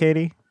Watkins yet,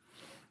 Katie?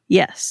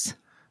 Yes,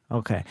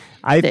 Okay,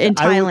 in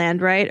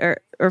Thailand, right,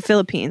 or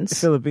Philippines.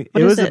 Philippines.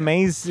 What It is was it?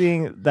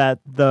 amazing that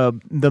the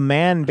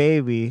man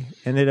baby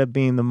ended up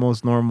being the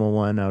most normal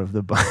one out of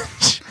the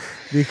bunch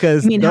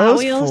because You mean Hot those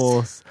Wheels?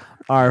 fools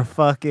are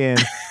fucking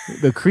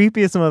the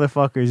creepiest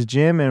motherfuckers.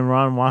 Jim and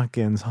Ron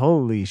Watkins.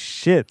 Holy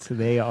shit,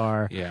 they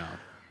are yeah.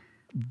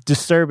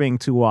 disturbing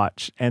to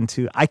watch and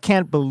to. I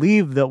can't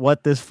believe that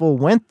what this fool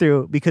went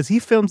through because he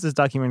films this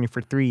documentary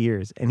for 3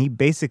 years and he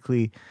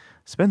basically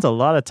spends a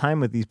lot of time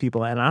with these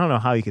people, and I don't know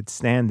how he could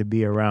stand to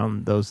be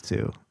around those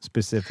two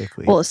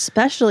specifically. Well,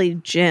 especially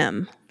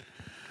Jim.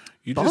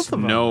 You Both just of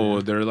them, know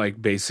they're like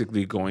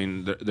basically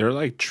going. They're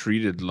like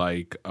treated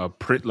like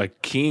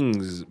like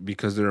kings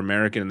because they're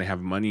American and they have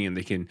money and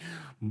they can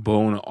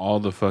bone all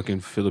the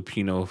fucking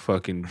Filipino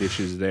fucking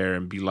bitches there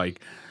and be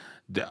like,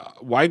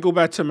 why go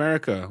back to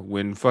America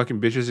when fucking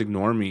bitches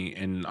ignore me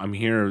and I'm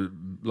here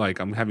like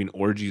I'm having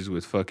orgies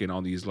with fucking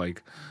all these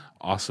like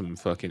awesome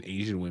fucking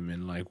Asian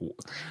women. Like,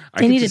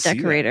 They need a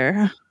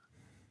decorator.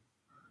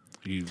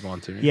 You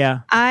want to?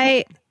 yeah,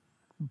 I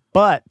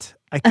but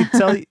I could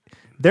tell you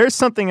there's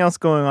something else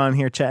going on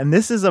here, chat, and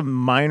this is a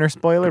minor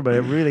spoiler, but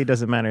it really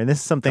doesn't matter. This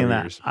is something Cover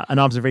that yours. an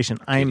observation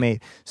I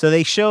made. So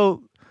they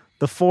show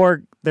the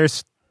four.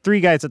 There's 3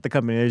 guys at the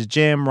company. There's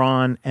Jim,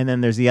 Ron, and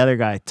then there's the other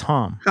guy,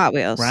 Tom. Hot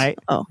Wheels. Right?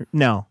 Oh,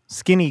 No,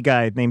 skinny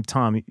guy named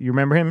Tom. You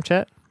remember him,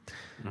 Chet?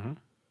 Mhm.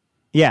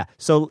 Yeah.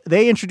 So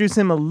they introduce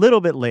him a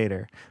little bit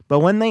later, but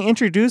when they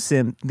introduce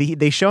him,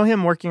 they show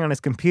him working on his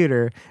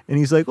computer, and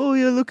he's like, "Oh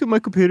yeah, look at my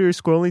computer,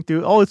 scrolling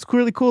through. Oh, it's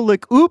really cool.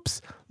 Like,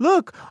 oops,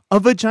 look, a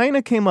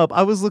vagina came up.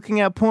 I was looking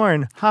at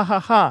porn. Ha ha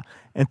ha."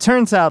 And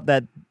turns out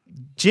that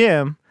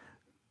Jim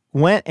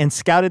went and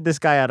scouted this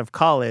guy out of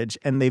college,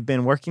 and they've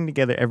been working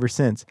together ever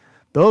since.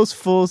 Those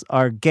fools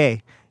are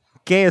gay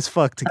as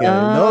fuck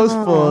together. Those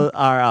fools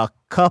are a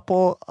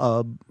couple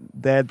of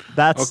that's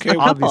Okay,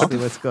 obviously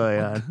what's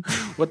going on.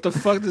 What the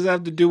fuck does that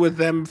have to do with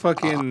them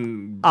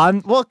fucking?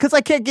 Well, because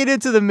I can't get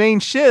into the main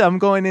shit. I'm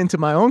going into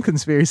my own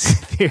conspiracy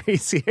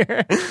theories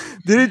here.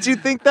 Didn't you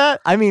think that?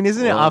 I mean,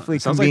 isn't it Well, awfully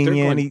sounds like they're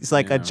convenient? going- He's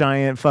like yeah. a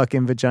giant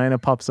fucking vagina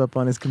pops up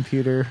on his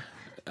computer.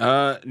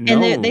 No.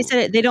 and they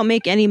said they don't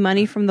make any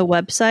money from the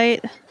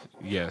website,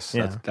 yes.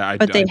 Yeah.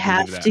 but they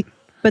have to.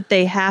 But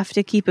they have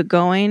to keep it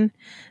going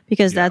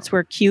because that's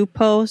where Q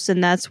posts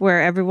and that's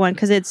where everyone.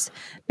 Because it's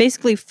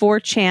basically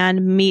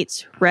 4chan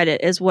meets Reddit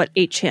is what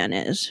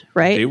 8chan is,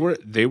 right? They were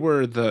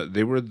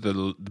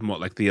the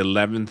like the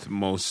 11th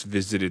most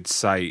visited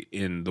site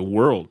in the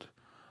world,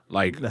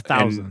 like The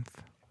 1,000th.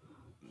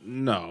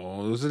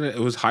 No, it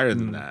was higher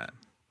than that.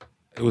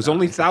 It was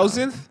only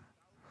 1,000th.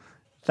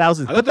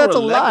 1,000th. I But thought there that's a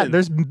were lot. 11.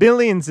 There's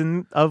billions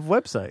of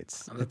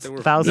websites. It's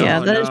thousands. Yeah,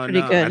 that is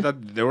pretty good. I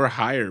thought they were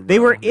higher. They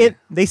bro. were in.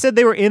 They said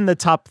they were in the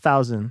top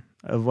 1,000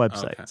 of Okay.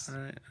 websites. All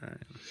right.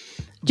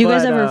 Do you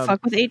guys But, ever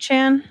fuck with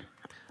 8chan?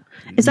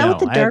 Is that what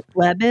no, the dark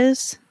web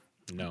is?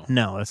 No.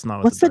 No, that's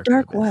not. What's the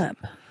dark web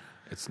is.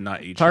 web? It's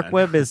not 8chan. Dark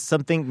web is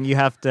something you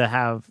have to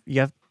have.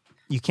 You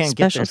can't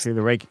get there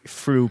Special-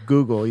 through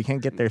Google. You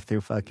can't get there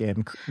through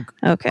fucking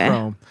Okay.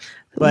 Chrome.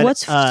 But,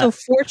 so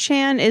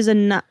 4chan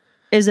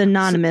is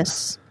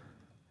anonymous.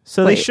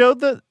 So Wait.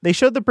 they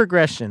showed the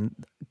progression.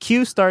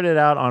 Q started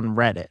out on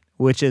Reddit,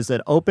 which is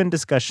an open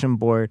discussion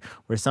board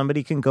where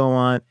somebody can go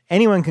on.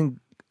 Anyone can.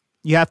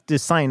 You have to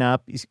sign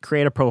up, you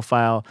create a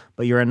profile,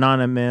 but you're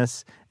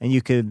anonymous, and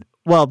you could.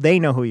 Well, they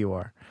know who you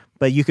are,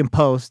 but you can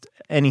post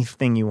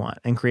anything you want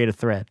and create a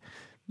thread.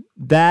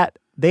 That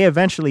they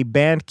eventually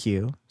banned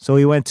Q, so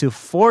we went to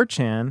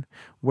 4chan,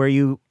 where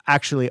you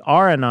actually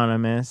are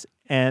anonymous,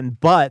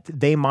 but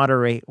they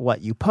moderate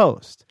what you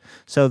post.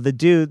 So the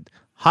dude,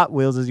 Hot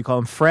Wheels, as you call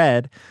him,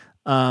 Fred.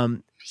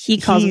 He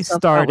calls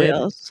himself Hot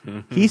Wheels.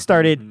 He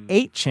started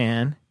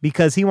 8chan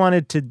because he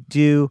wanted to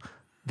do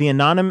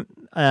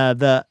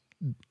the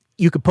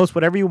you could post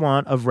whatever you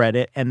want of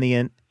Reddit and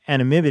the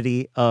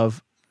anonymity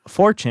of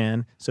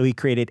 4chan. So he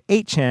created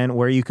 8chan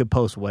where you could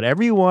post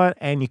whatever you want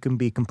and you can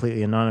be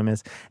completely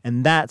anonymous.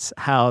 And that's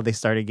how they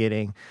started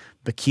getting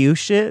the Q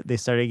shit. They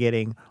started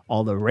getting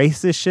all the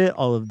racist shit,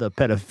 all of the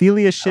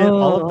pedophilia shit,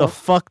 all of the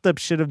fucked up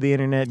shit of the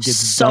internet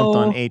gets dumped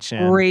on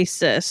 8chan.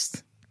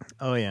 Racist.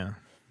 Oh, yeah.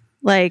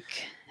 Like,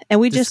 and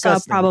we just saw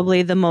Disgusting.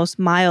 probably the most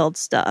mild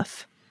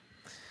stuff.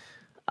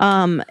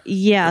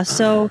 Yeah,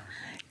 so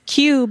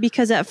Q,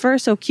 because at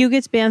first, so Q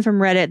gets banned from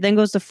Reddit, then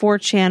goes to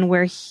 4chan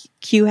where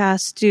Q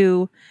has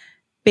to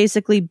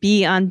basically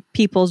be on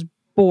people's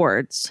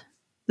boards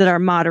that are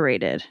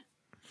moderated,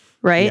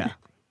 right? Yeah.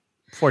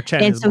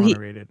 4chan And is so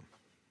moderated.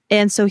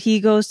 And so he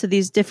goes to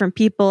these different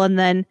people, and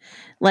then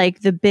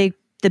like the big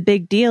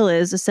deal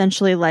is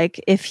essentially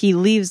like if he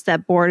leaves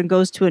that board and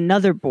goes to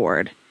another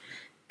board,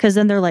 because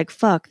then they're like,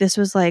 fuck, this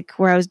was like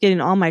where I was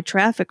getting all my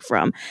traffic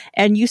from.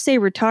 And you say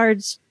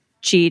retards,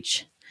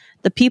 Cheech,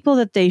 the people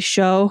that they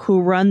show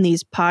who run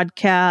these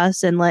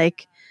podcasts and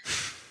like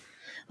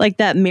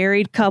that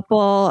married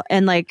couple,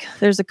 and like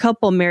there's a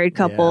couple married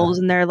couples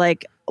and they're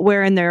like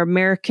wearing their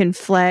American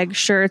flag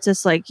shirts.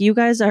 It's like, you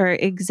guys are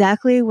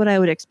exactly what I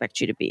would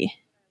expect you to be.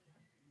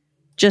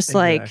 Just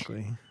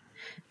Exactly.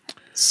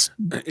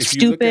 like If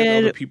you look at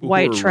all the stupid people who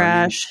white are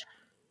trash.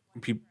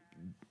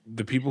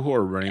 the people who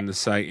are running the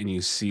site, and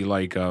you see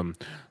like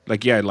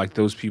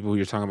those people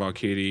you're talking about,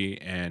 Katie,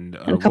 and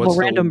a couple what's the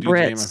random old dude's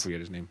name? I Brits. forget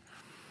his name.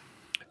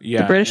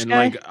 Yeah, British and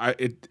guy?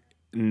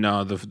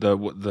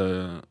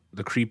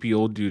 the creepy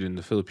old dude in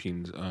the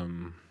Philippines. What's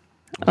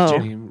Oh.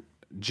 his name?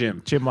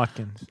 Jim. Jim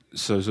Watkins.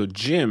 So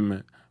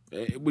Jim,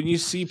 when you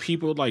see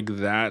people like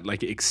that,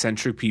 like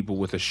eccentric people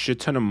with a shit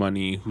ton of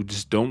money who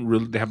just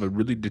they have a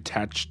really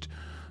detached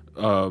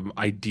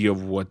idea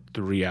of what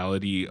the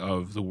reality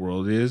of the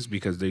world is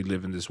because they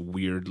live in this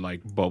weird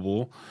like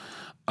bubble.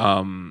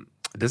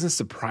 It doesn't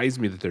surprise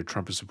me that they're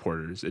Trump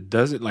supporters. It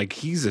doesn't, like,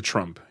 he's a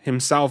Trump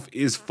himself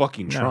is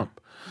fucking Trump.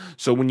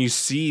 So when you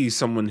see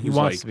someone who's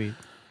wants like, to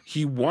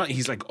be.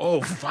 he's like,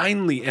 oh,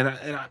 finally, and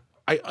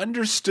I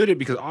understood it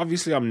because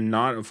obviously I'm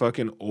not a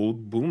fucking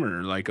old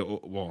boomer, like,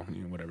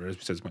 whatever, that's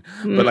besides my,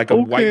 but like a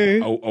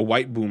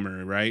white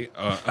boomer, right?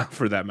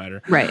 For that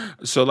matter, Right.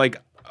 So like,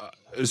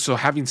 so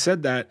having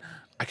said that,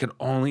 I can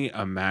only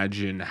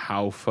imagine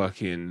how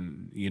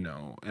fucking,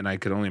 and I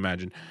could only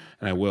imagine,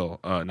 and I will,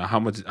 now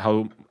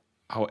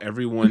how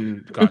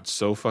everyone got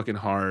so fucking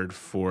hard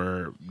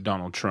for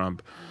Donald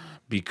Trump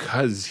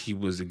because he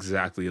was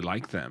exactly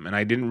like them. And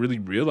I didn't really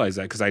realize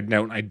that because I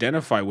don't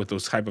identify with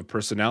those type of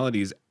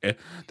personalities.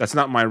 That's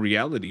not my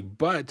reality.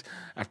 But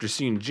after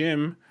seeing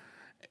Jim,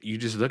 you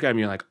just look at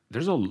me like,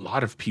 there's a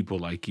lot of people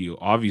like you,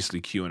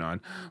 obviously QAnon,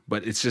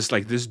 but it's just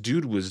like this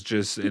dude was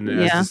just, and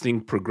as this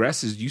thing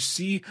progresses, you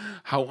see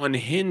how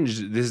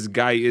unhinged this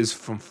guy is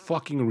from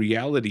fucking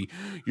reality.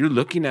 You're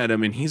looking at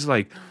him and he's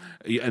like,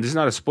 and this is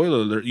not a spoiler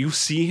alert, you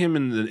see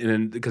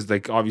him because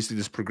like obviously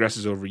this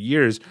progresses over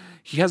years.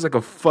 He has like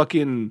a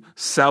fucking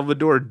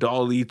Salvador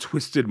Dali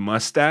twisted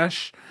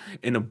mustache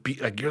and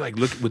like you're like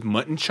look with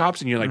mutton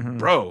chops and you're like,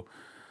 bro,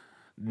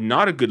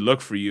 not a good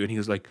look for you. And he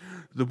was like,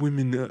 the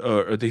women,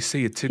 or they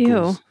say it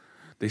tickles. Ew.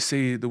 They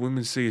say the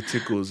women say it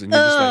tickles, and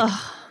you're just like,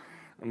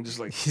 I'm just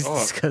like, He's oh.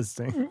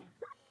 disgusting.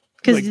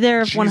 Because Like,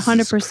 they're Jesus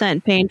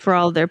 100% paying for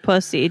all of their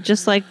pussy,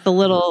 just like a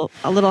little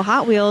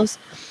Hot Wheels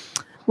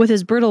with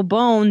his brittle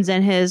bones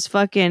and his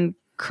fucking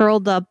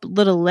curled up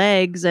little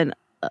legs, and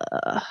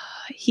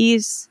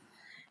he's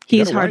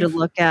got a hard to wife.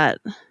 look at.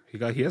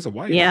 He has a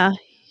wife.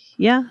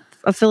 Yeah,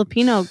 a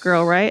Filipino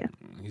girl, right?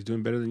 He's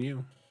doing better than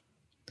you.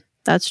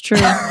 That's true.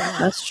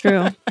 That's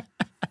true.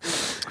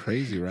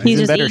 Crazy, right? He's He's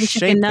in just better eating shape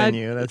chicken than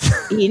you.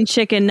 That's Eating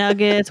chicken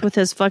nuggets with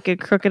his fucking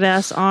crooked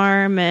ass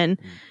arm, and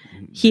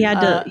he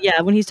had to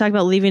when he's talking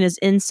about leaving his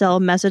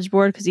incel message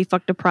board because he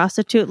fucked a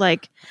prostitute,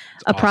 like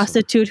a awesome.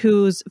 prostitute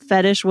whose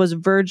fetish was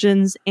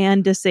virgins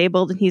and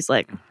disabled, and he's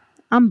like,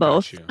 I'm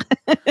both.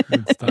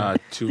 Got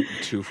you.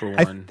 two for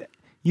one.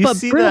 you But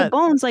see brittle that.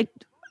 bones, like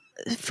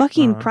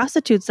fucking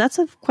prostitutes, that's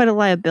quite a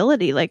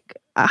liability. Like,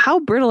 how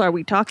brittle are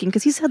we talking?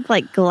 Because he's had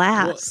like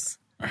glass.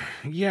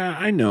 Yeah,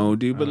 I know,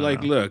 dude. But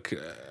like, look,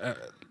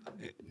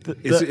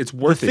 It's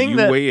worth it. thing You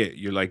that- weigh it.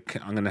 You're like,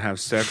 I'm gonna have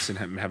sex and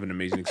have an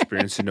amazing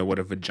experience to know what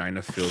a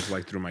vagina feels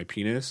like through my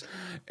penis,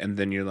 and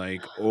then you're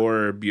like,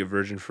 or be a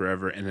virgin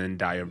forever and then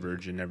die a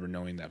virgin, never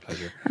knowing that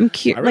pleasure. I'm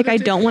curious. Like, I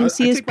don't want to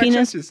see his take my penis,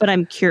 chances. but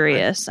I'm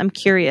curious. I'm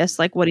curious,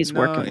 like what he's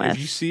working If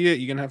you with. see it,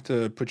 you're gonna have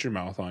to put your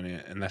mouth on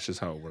it, and that's just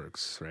how it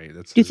works, right?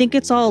 That's. Do you think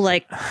it's all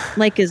like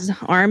his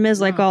arm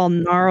is like all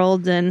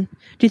gnarled? And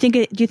do you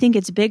think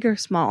it's big or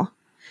small?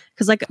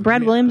 Because like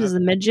Brad Williams is a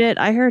midget.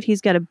 I heard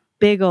he's got a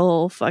big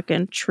old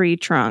fucking tree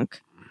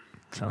trunk.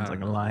 Sounds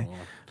like a lie.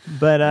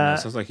 But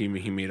sounds like he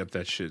made up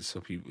that shit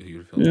so he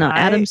would feel. No, I-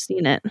 Adam's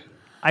seen it.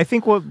 I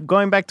think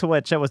going back to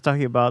what Chet was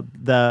talking about,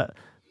 the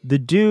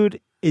dude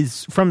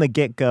is from the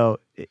get-go,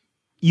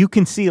 you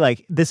can see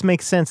like this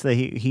makes sense that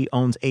he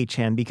owns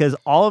 8chan, because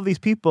all of these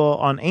people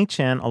on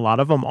 8chan, a lot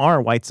of them are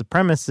white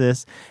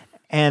supremacists,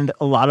 and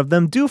a lot of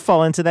them do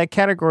fall into that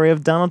category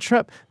of Donald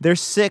Trump. They're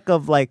sick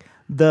of like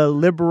the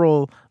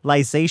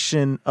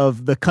liberalization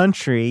of the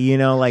country, you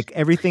know, like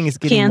everything is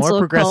getting Cancel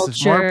more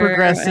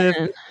progressive.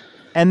 and-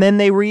 And then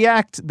they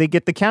react, they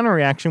get the counter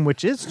reaction,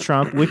 which is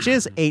Trump, which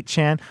is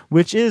 8chan,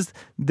 which is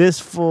this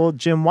fool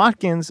Jim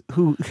Watkins,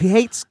 who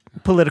hates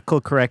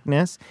political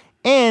correctness.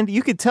 And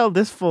you could tell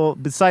this fool,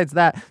 besides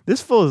that,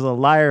 this fool is a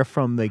liar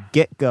from the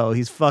get-go.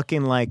 He's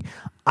fucking like,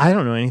 I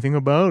don't know anything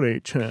about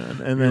 8chan.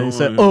 And then he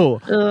said,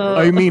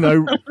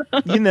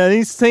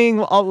 he's saying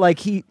all like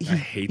he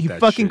hate that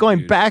fucking shit, going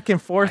dude. back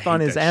and forth I on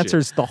hate his that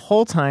answers shit. the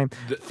whole time.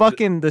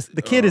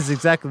 The kid is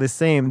exactly the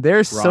same.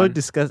 They're so Ron.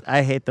 disgusted.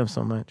 I hate them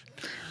so much.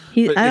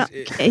 But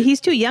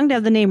He's too young to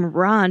have the name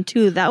Ron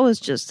too. That was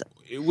just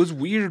it was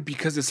weird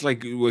because it's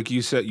like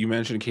you said, you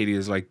mentioned, Katie,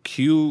 is like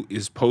Q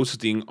is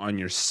posting on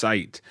your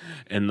site,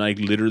 and like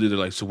literally they're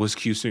like, so what's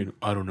Q saying?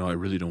 I don't know, I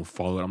really don't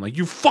follow it. I'm like,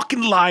 you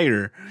fucking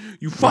liar,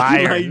 you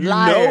fucking liar, you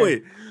know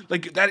it.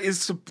 Like that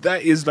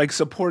is like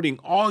supporting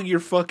all your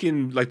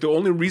fucking, like the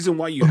only reason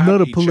why you I'm have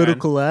not a 8chan.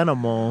 political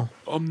animal.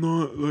 I'm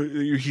not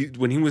like,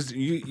 when he was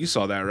you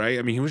saw that, right?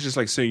 I mean, he was just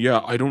like saying, yeah,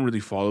 I don't really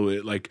follow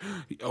it. Like,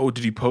 oh,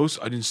 did he post?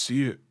 I didn't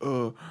see it.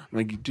 I'm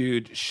like,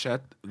 dude,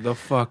 shut the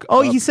fuck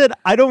Oh, up. he said,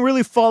 I don't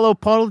really follow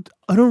politics,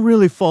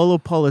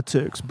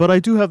 but I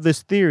do have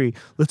this theory.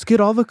 Let's get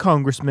all the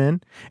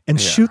congressmen and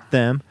shoot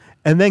them,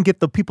 and then get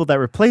the people that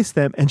replace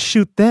them and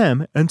shoot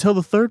them, and tell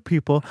the third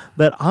people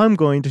that I'm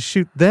going to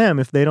shoot them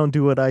if they don't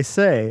do what I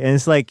say. And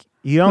it's like,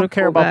 you What a don't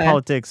care cool about guy.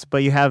 politics,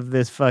 but you have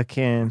this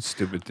fucking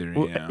Stupid theory,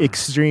 yeah.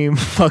 extreme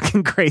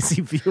fucking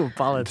crazy view of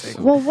politics.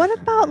 well. What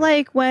about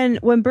like when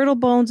Brittle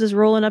Bones is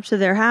rolling up to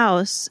their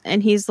house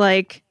and he's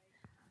like,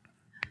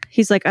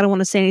 I don't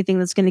want to say anything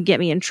that's going to get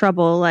me in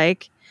trouble.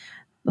 Like,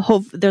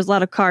 hope there's a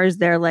lot of cars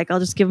there. Like, I'll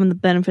just give them the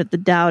benefit of the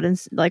doubt and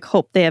like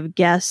hope they have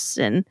guests.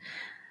 And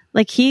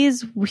like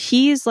he's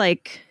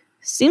like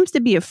seems to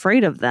be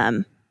afraid of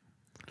them,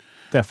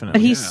 Definitely.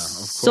 but he Yeah, of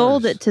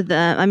sold course. it to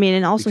them. I mean,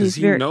 and also Because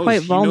he's quite he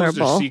knows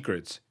vulnerable. their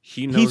secrets.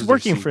 He knows He's their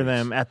working for secrets.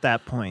 them at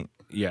that point.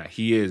 Yeah,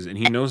 he is, and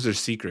he knows their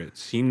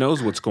secrets. He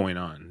knows what's going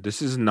on.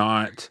 This is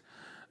not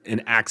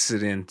an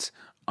accident.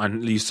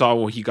 You saw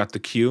where he got the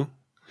cue.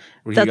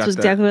 Where he That's got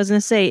exactly what I was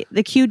going to say.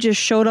 The Q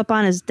just showed up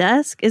on his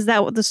desk. Is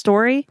that what the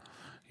story?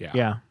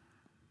 Yeah.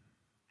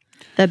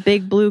 That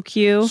big blue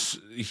Q.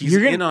 He's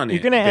You're gonna- in on it.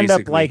 you're gonna end up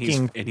basically.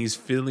 liking- and he's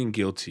feeling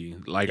guilty.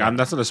 Like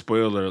that's not a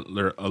spoiler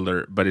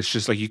alert, but it's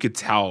just like you could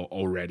tell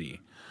already.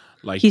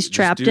 Like He's this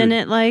trapped dude- in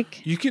it.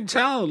 Like, You can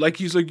tell, like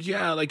he's like,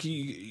 yeah, like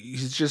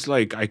he's just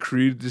like, I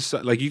created this.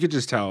 Like you could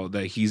just tell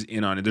that he's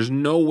in on it. There's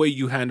no way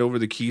you hand over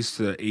the keys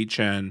to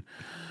 8chan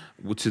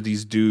to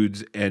these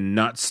dudes and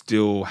not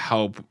still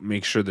help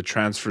make sure the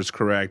transfer's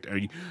correct. Or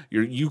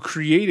you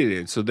created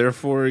it, so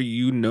therefore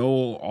you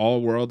know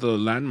all where all the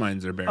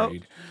landmines are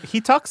buried. He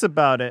talks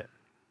about it.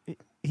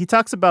 He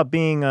talks about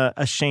being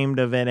ashamed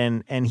of it,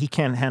 and he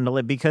can't handle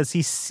it because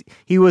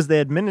he was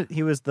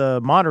the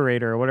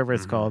moderator or whatever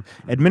it's called,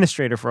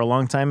 administrator for a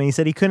long time, and he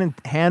said he couldn't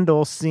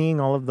handle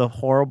seeing all of the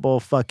horrible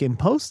fucking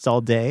posts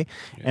all day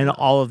and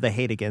all of the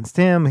hate against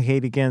him,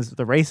 hate against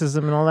the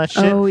racism and all that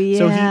shit. oh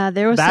yeah, So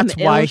there was some that's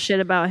ill why shit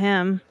about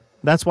him.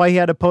 that's why he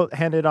had to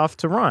hand it off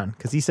to Ron,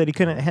 because he said he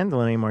couldn't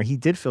handle it anymore. He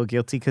did feel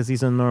guilty because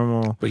he's a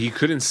normal. But he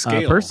couldn't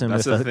scale. person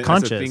That's with the a thing-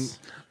 conscience.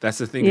 That's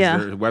the thing. Yeah.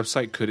 Is their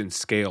website couldn't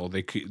scale.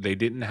 They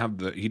didn't have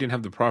he didn't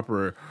have the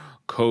proper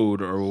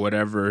code or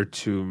whatever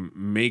to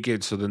make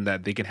it so then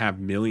that they can have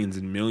millions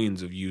and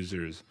millions of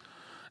users.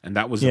 And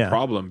that was the Yeah.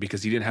 problem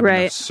because he didn't have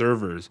Right. enough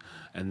servers.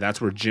 And that's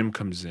where Jim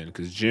comes in,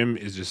 because Jim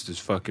is just this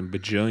fucking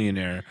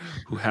bajillionaire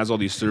who has all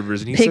these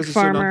servers. And he Pig says it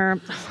farmer.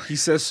 he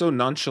says so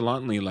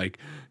nonchalantly, like,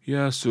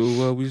 yeah,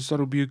 so we just thought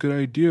it would be a good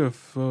idea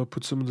if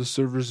put some of the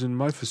servers in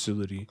my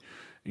facility.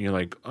 And you're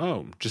like,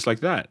 oh, just like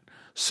that.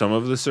 Some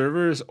of the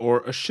servers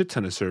or a shit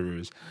ton of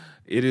servers.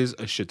 It is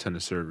a shit ton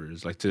of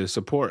servers. Like to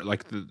support,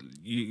 like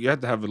you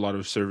have to have a lot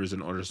of servers in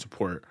order to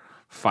support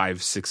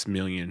 5-6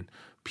 million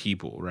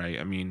people, right?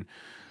 I mean,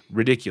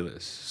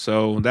 ridiculous.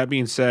 So that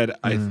being said,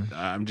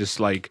 I'm just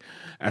like,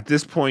 at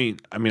this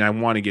point, I mean, I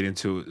want to get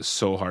into it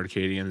so hard,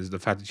 Katie, and the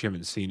fact that you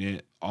haven't seen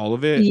it, all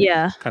of it,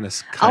 Yeah. kind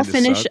of. I'll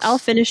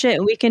finish it,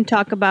 and we can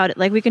talk about it.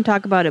 Like, we can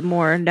talk about it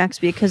more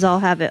next week because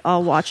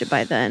I'll watch it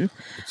by then.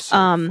 It's so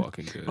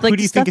fucking good. Like, Who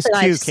do you stuff think is that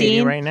Q, I've Katie,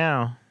 seen- right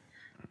now?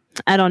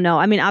 I don't know.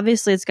 I mean,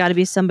 obviously, it's got to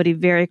be somebody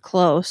very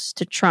close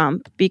to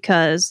Trump,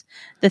 because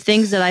the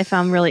things that I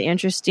found really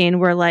interesting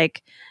were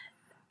like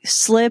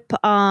slip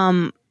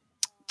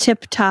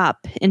tip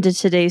top into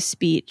today's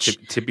speech.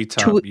 Tippy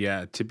top,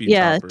 tippy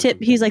top. Tip.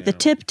 He's like the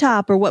tip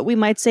top, or what we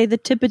might say the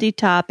tippity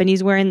top, and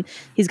he's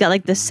got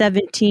like the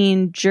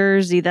 17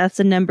 jersey. That's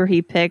the number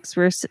he picks,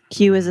 where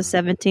Q is the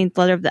 17th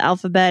letter of the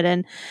alphabet,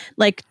 and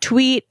like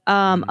tweet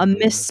a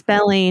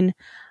misspelling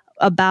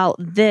about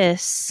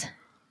this,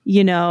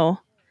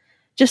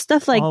 just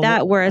stuff like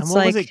that, where it's what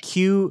like, was it,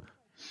 Q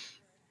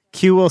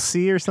will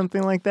see or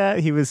something like that?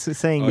 He was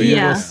saying you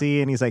yeah. will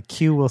see, and he's like,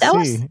 Q will That see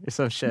was- or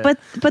some shit. but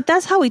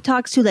that's how he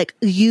talks to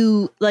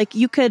you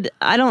could,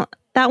 I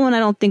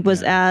don't think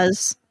was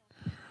as,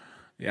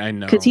 Yeah, I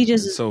know. 'Cause he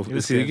just- so He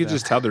was see, you good can at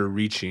just tell they're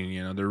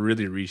reaching. They're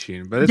really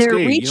reaching. But it's they're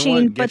great. reaching,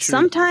 You know what?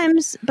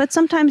 but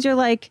sometimes you're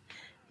like,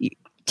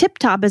 tip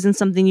top isn't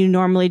something you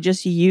normally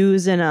just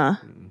use in a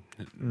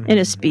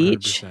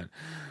speech. 100%.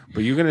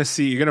 But you're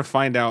gonna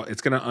find out.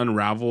 It's gonna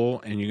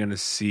unravel, and you're gonna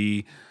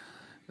see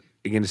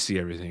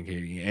everything,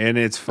 Katie. And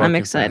it's fucking. I'm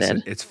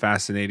excited. It's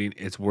fascinating.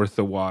 It's worth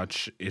the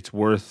watch. It's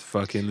worth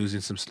fucking losing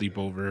some sleep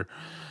over,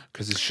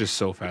 because it's just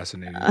so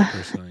fascinating.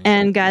 Personally,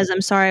 And guys,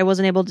 I'm sorry I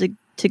wasn't able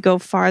to go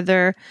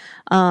farther,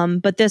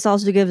 but this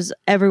also gives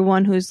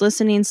everyone who's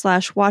listening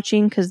 /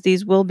 watching, because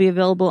these will be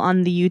available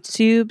on the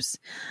YouTubes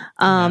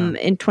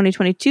in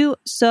 2022.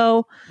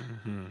 So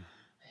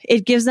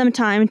it gives them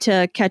time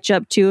to catch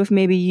up too, if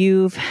maybe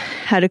you've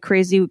had a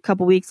crazy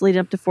couple weeks leading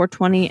up to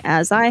 420,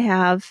 as I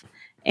have.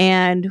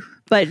 And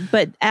but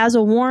as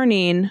a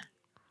warning,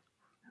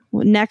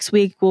 next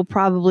week we'll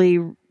probably,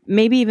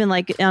 maybe even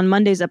like on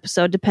Monday's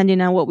episode,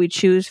 depending on what we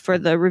choose for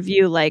the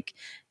review, like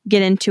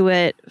get into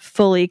it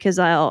fully, because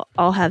I'll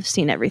have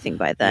seen everything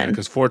by then.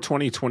 because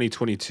 420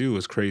 2022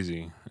 was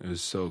crazy. It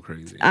was so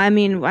crazy. I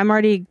mean, I'm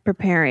already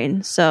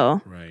preparing,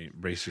 so Right,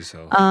 brace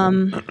yourself.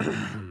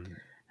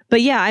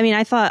 but yeah, I mean,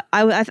 I thought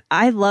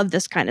I love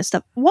this kind of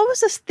stuff. What was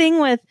this thing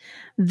with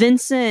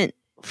Vincent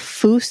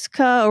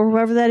Fusca or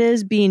whoever that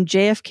is being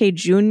JFK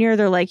Jr.?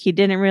 They're like, he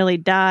didn't really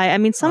die. I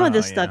mean, some of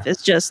this stuff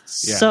is just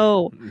Yeah.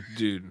 so,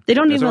 Dude, they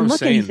don't that's what even I'm look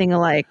saying. anything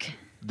alike.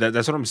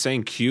 That's what I'm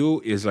saying.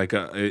 Q is like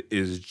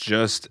is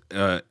just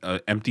a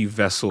empty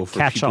vessel for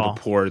Catch-all. people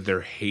to pour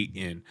their hate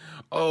in.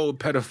 Oh,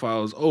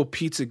 pedophiles. Oh,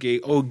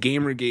 Pizzagate. Oh,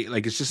 Gamergate.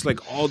 Like, it's just like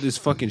all this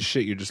fucking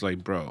shit. You're just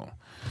like, bro,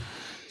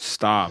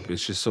 stop.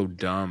 It's just so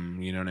dumb.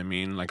 You know what I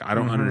mean? Like, I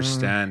don't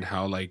understand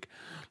how like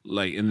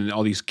and then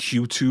all these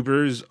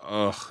Q-tubers.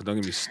 Ugh, don't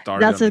get me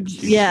started. That's on the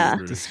yeah.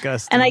 Q-tubers.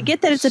 Disgusting. And I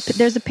get that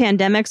there's a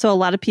pandemic, so a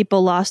lot of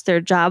people lost their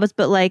jobs,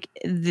 but like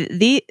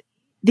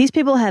these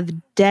people have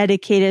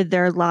dedicated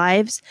their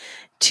lives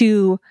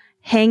to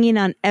hanging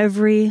on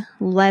every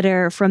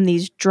letter from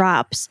these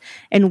drops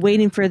and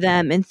waiting for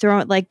them, and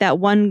throwing, like that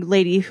one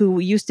lady who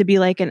used to be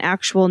like an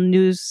actual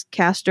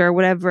newscaster or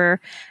whatever,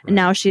 and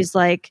now she's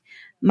like,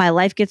 my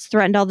life gets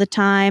threatened all the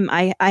time.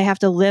 I have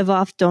to live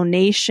off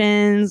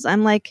donations.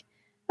 I'm like,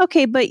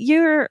 okay, but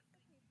you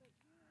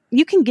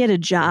can get a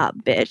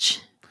job,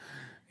 bitch.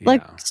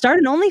 Like, Yeah. start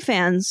an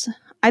OnlyFans.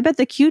 I bet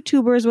the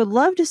Q-tubers would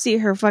love to see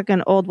her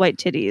fucking old white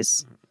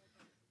titties.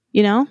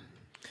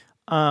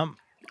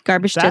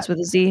 Garbage that- tits with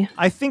a Z.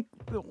 I think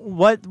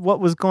what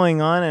was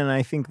going on, and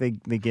I think they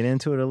get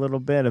into it a little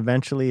bit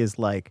eventually, is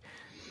like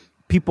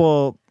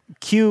people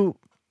Q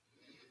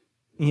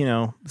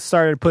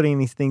started putting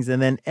these things, and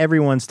then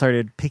everyone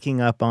started picking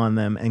up on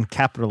them and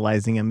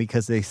capitalizing them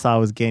because they saw it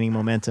was gaining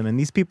momentum. And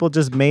these people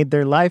just made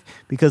their life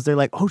because they're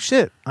like, oh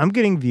shit, I'm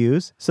getting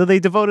views. So they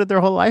devoted their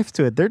whole life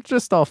to it. They're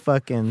just all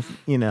fucking,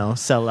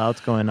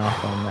 sellouts going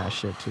off on that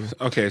shit too.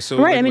 Okay, so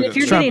Right. like, I mean, if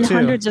you're Trump getting too.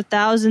 hundreds of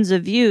thousands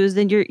of views,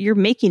 then you're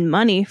making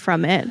money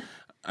from it.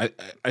 I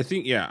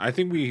think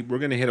we're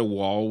gonna hit a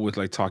wall with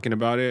like talking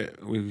about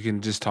it. We can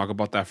just talk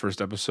about that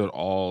first episode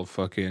all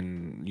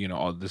fucking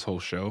all this whole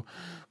show.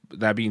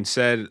 That being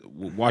said,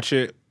 we'll watch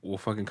it. We'll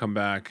fucking come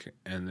back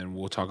and then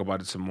we'll talk about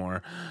it some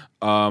more.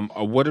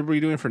 What are we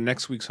doing for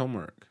next week's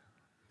homework?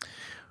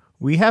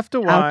 We have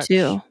to How watch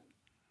to?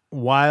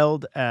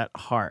 Wild at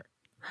Heart.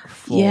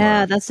 For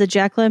Yeah, that's the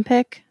Jacqueline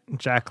pick.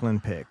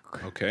 Jacqueline pick.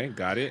 Okay,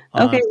 got it.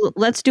 Okay,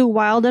 let's do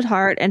Wild at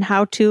Heart and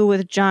How To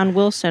with John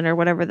Wilson or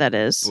whatever that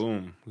is.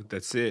 Boom.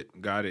 That's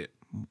it. Got it.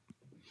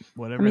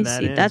 Whatever Let me that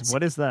see. is. That's-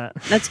 What is that?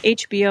 That's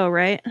HBO,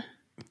 right?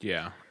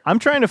 Yeah. I'm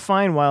trying to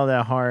find Wild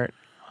at Heart.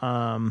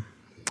 Having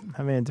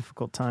a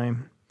difficult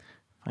time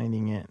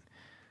finding it.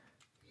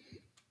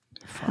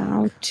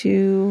 How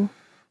To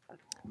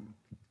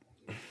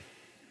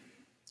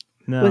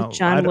No, with I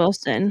John don't-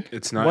 Wilson.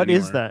 It's not. What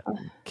is anymore. that,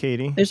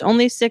 Katie? There's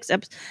only 6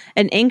 episodes.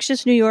 An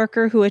anxious New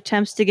Yorker who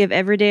attempts to give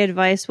everyday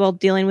advice while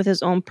dealing with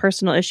his own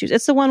personal issues.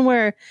 It's the one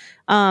where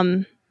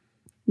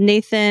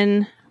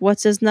Nathan,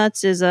 what's his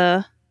nuts is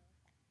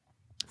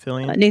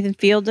Fillion? Nathan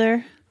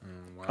Fielder.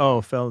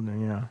 Oh,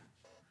 Feldman, yeah.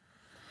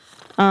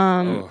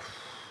 Oh,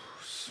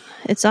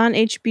 It's on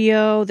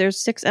HBO. There's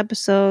 6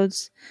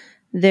 episodes.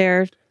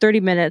 They're 30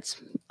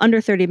 minutes,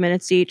 under 30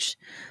 minutes each.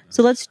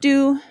 So let's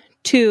do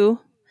 2.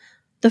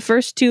 The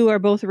first 2 are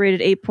both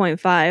rated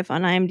 8.5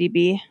 on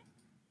IMDb.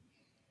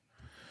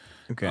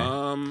 Okay.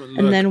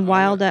 And then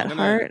Wild at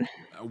Heart.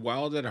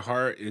 Wild at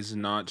Heart is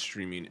not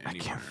streaming anywhere. I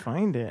can't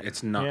find it.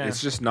 It's not. Yeah.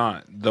 It's just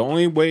not. The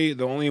only way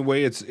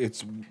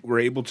it's we're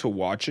able to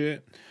watch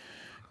it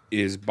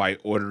is by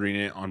ordering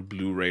it on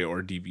Blu-ray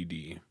or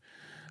DVD.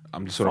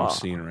 That's what I'm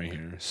seeing right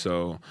here.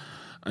 So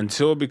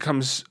until it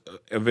becomes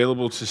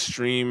available to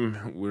stream,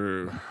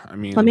 Let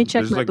me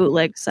check my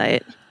bootleg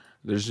site.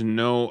 There's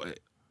no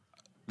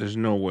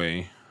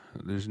way.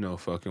 There's no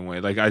fucking way.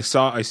 Like I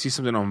see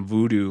something on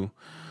Vudu,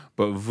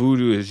 but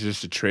Vudu is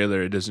just a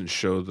trailer. It doesn't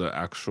show the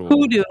actual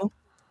Voodoo.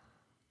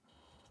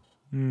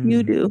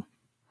 You do.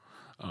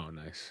 Oh,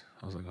 nice.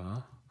 I was like,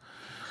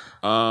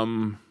 huh?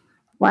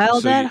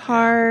 Wild at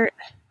Heart.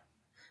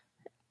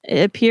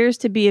 It appears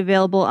to be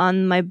available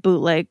on my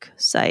bootleg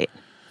site.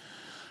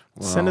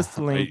 Well, send us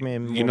the link,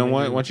 man. You know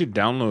what? Why don't you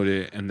download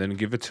it and then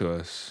give it to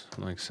us?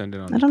 Like, send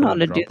it on. I don't know how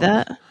to do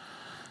that.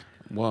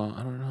 Well,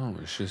 I don't know.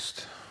 It's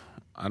just,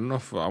 I don't know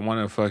if I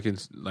want to fucking,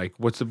 like,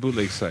 what's the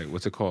bootleg site?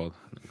 What's it called?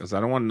 Because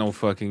I don't want no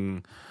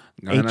fucking,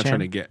 I'm not trying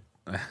to get.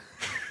 Yeah,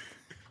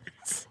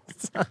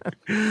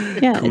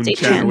 it's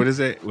 8chan. What is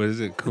it?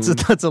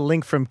 That's a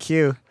link from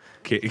Q.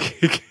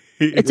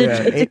 It's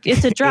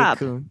a drop.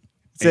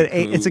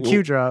 It's a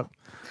Q drop.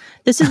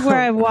 This is where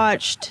I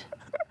watched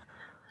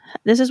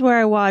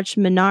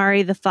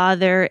Minari the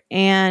Father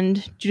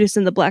and Judas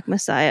and the Black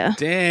Messiah.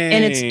 Dang.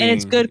 And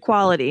it's good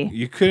quality.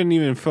 You couldn't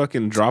even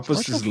fucking drop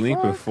us this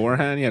link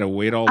beforehand. You had to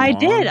wait all I long.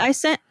 did. I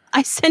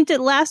sent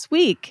it last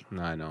week.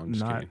 No, I know. I'm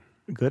just kidding.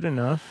 Good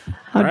enough.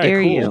 How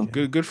dare you?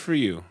 Good for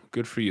you.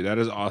 Good for you. That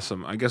is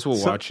awesome. I guess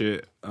we'll watch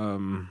it.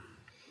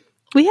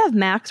 We have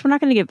Max. We're not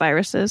going to get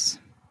viruses.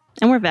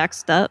 And we're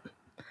vaxxed up.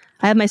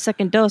 I have my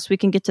second dose. We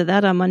can get to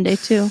that on Monday,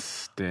 too.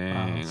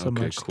 Dang. So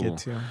okay, much cool. to get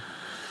to.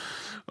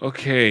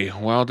 Okay,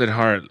 Wild at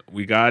Heart.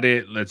 We got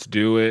it. Let's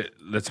do it.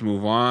 Let's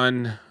move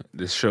on.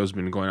 This show's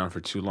been going on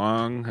for too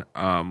long.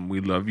 We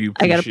love you.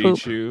 I gotta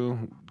Appreciate poop.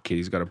 you.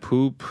 Katie's got to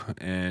poop.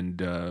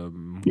 And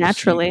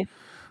naturally.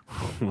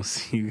 We'll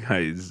see you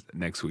guys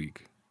next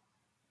week.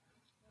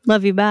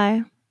 Love you.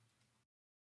 Bye.